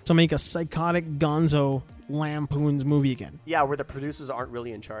to make a psychotic gonzo lampoons movie again. Yeah, where the producers aren't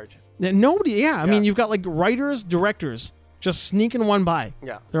really in charge. Nobody. Yeah, I mean you've got like writers, directors just sneaking one by.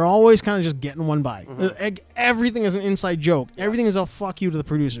 Yeah. They're always kind of just getting one by. Everything is an inside joke. Yeah. Everything is a fuck you to the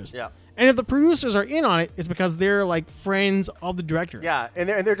producers. Yeah. And if the producers are in on it, it's because they're like friends of the directors. Yeah, and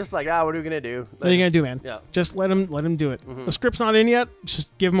they're just like, what are we gonna do? What are you gonna do, man? Yeah. Just let him do it. The script's not in yet.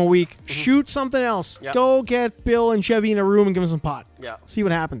 Just give him a week. Shoot something else. Yeah. Go get Bill and Chevy in a room and give them some pot. Yeah. See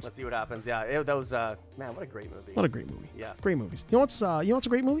what happens. Let's see what happens. Yeah. That was man, what a great movie. What a great movie. Yeah. Great movies. You know what's a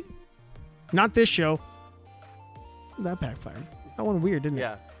great movie? Not this show. That backfired. That one weird, didn't it?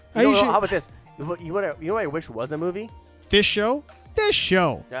 Yeah. How about this? You know what I wish was a movie? This show.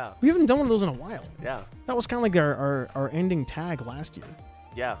 Yeah. We haven't done one of those in a while. Yeah. That was kind of like our ending tag last year.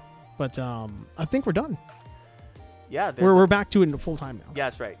 Yeah. But I think we're done. Yeah. We're back to it full time now. Yeah,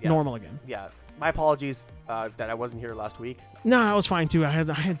 that's right. Yeah. Normal again. Yeah. My apologies that I wasn't here last week. No, I was fine too. I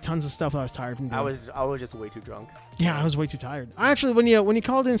had tons of stuff I was tired from doing. I was just way too drunk. Yeah, I was way too tired. Actually, when you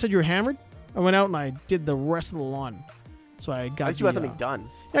called in and said you were hammered, I went out and I did the rest of the lawn. So I got. You had something done.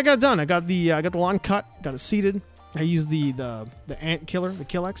 Yeah, I got it done. I got the lawn cut. Got it seeded. I used the ant killer, the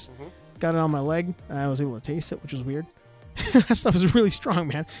Killex. Got it on my leg, and I was able to taste it, which was weird. That stuff is really strong,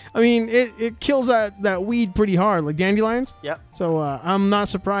 man. I mean, it kills that weed pretty hard, like dandelions. Yep. So I'm not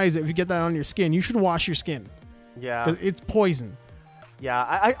surprised if you get that on your skin. You should wash your skin. Yeah. 'Cause it's poison.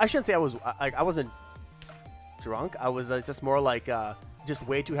 Yeah, I shouldn't say I wasn't drunk. I was just more like just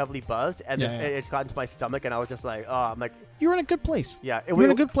way too heavily buzzed, and it's got into my stomach, and I was just like, I'm like, you're in a good place. Yeah, you're in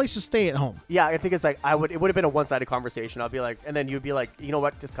a good place to stay at home. Yeah, I think it's like it would have been a one-sided conversation. I'd be like, and then you'd be like, you know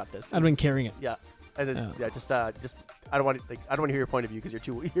what, just cut this. I'd been carrying it. Yeah, and just I don't want to hear your point of view because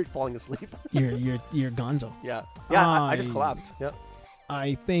you're falling asleep. you're gonzo. Yeah. I just collapsed. Yeah.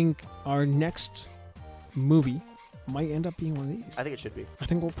 I think our next movie might end up being one of these. I think it should be. I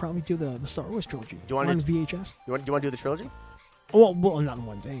think we'll probably do the Star Wars trilogy. Do you want on VHS? Do you want to do the trilogy? Well, not in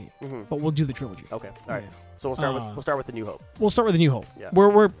one day, but we'll do the trilogy. Okay. All right. Yeah. So we'll start with the New Hope. We'll start with the New Hope. Yeah.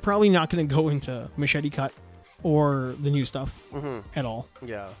 We're probably not going to go into Machete Cut or the new stuff at all.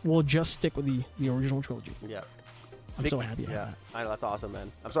 Yeah. We'll just stick with the original trilogy. Yeah. I'm so happy. Yeah. I know, that's awesome,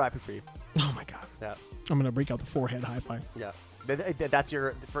 man. I'm so happy for you. Oh my god. Yeah. I'm gonna break out the forehead high five. Yeah. That's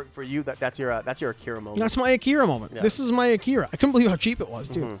your for you. That's your Akira moment. That's my Akira moment. Yeah. This is my Akira. I couldn't believe how cheap it was,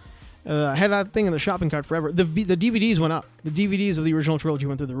 too. I had that thing in the shopping cart forever. The DVDs went up. The DVDs of the original trilogy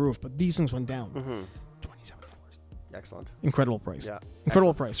went through the roof, but these things went down. $27. Excellent. Incredible price. Yeah.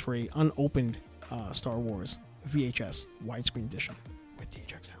 Incredible price for a unopened Star Wars VHS widescreen edition with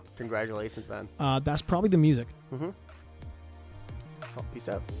THX sound. Congratulations, man. That's probably the music. Oh, peace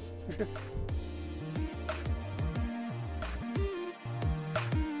out.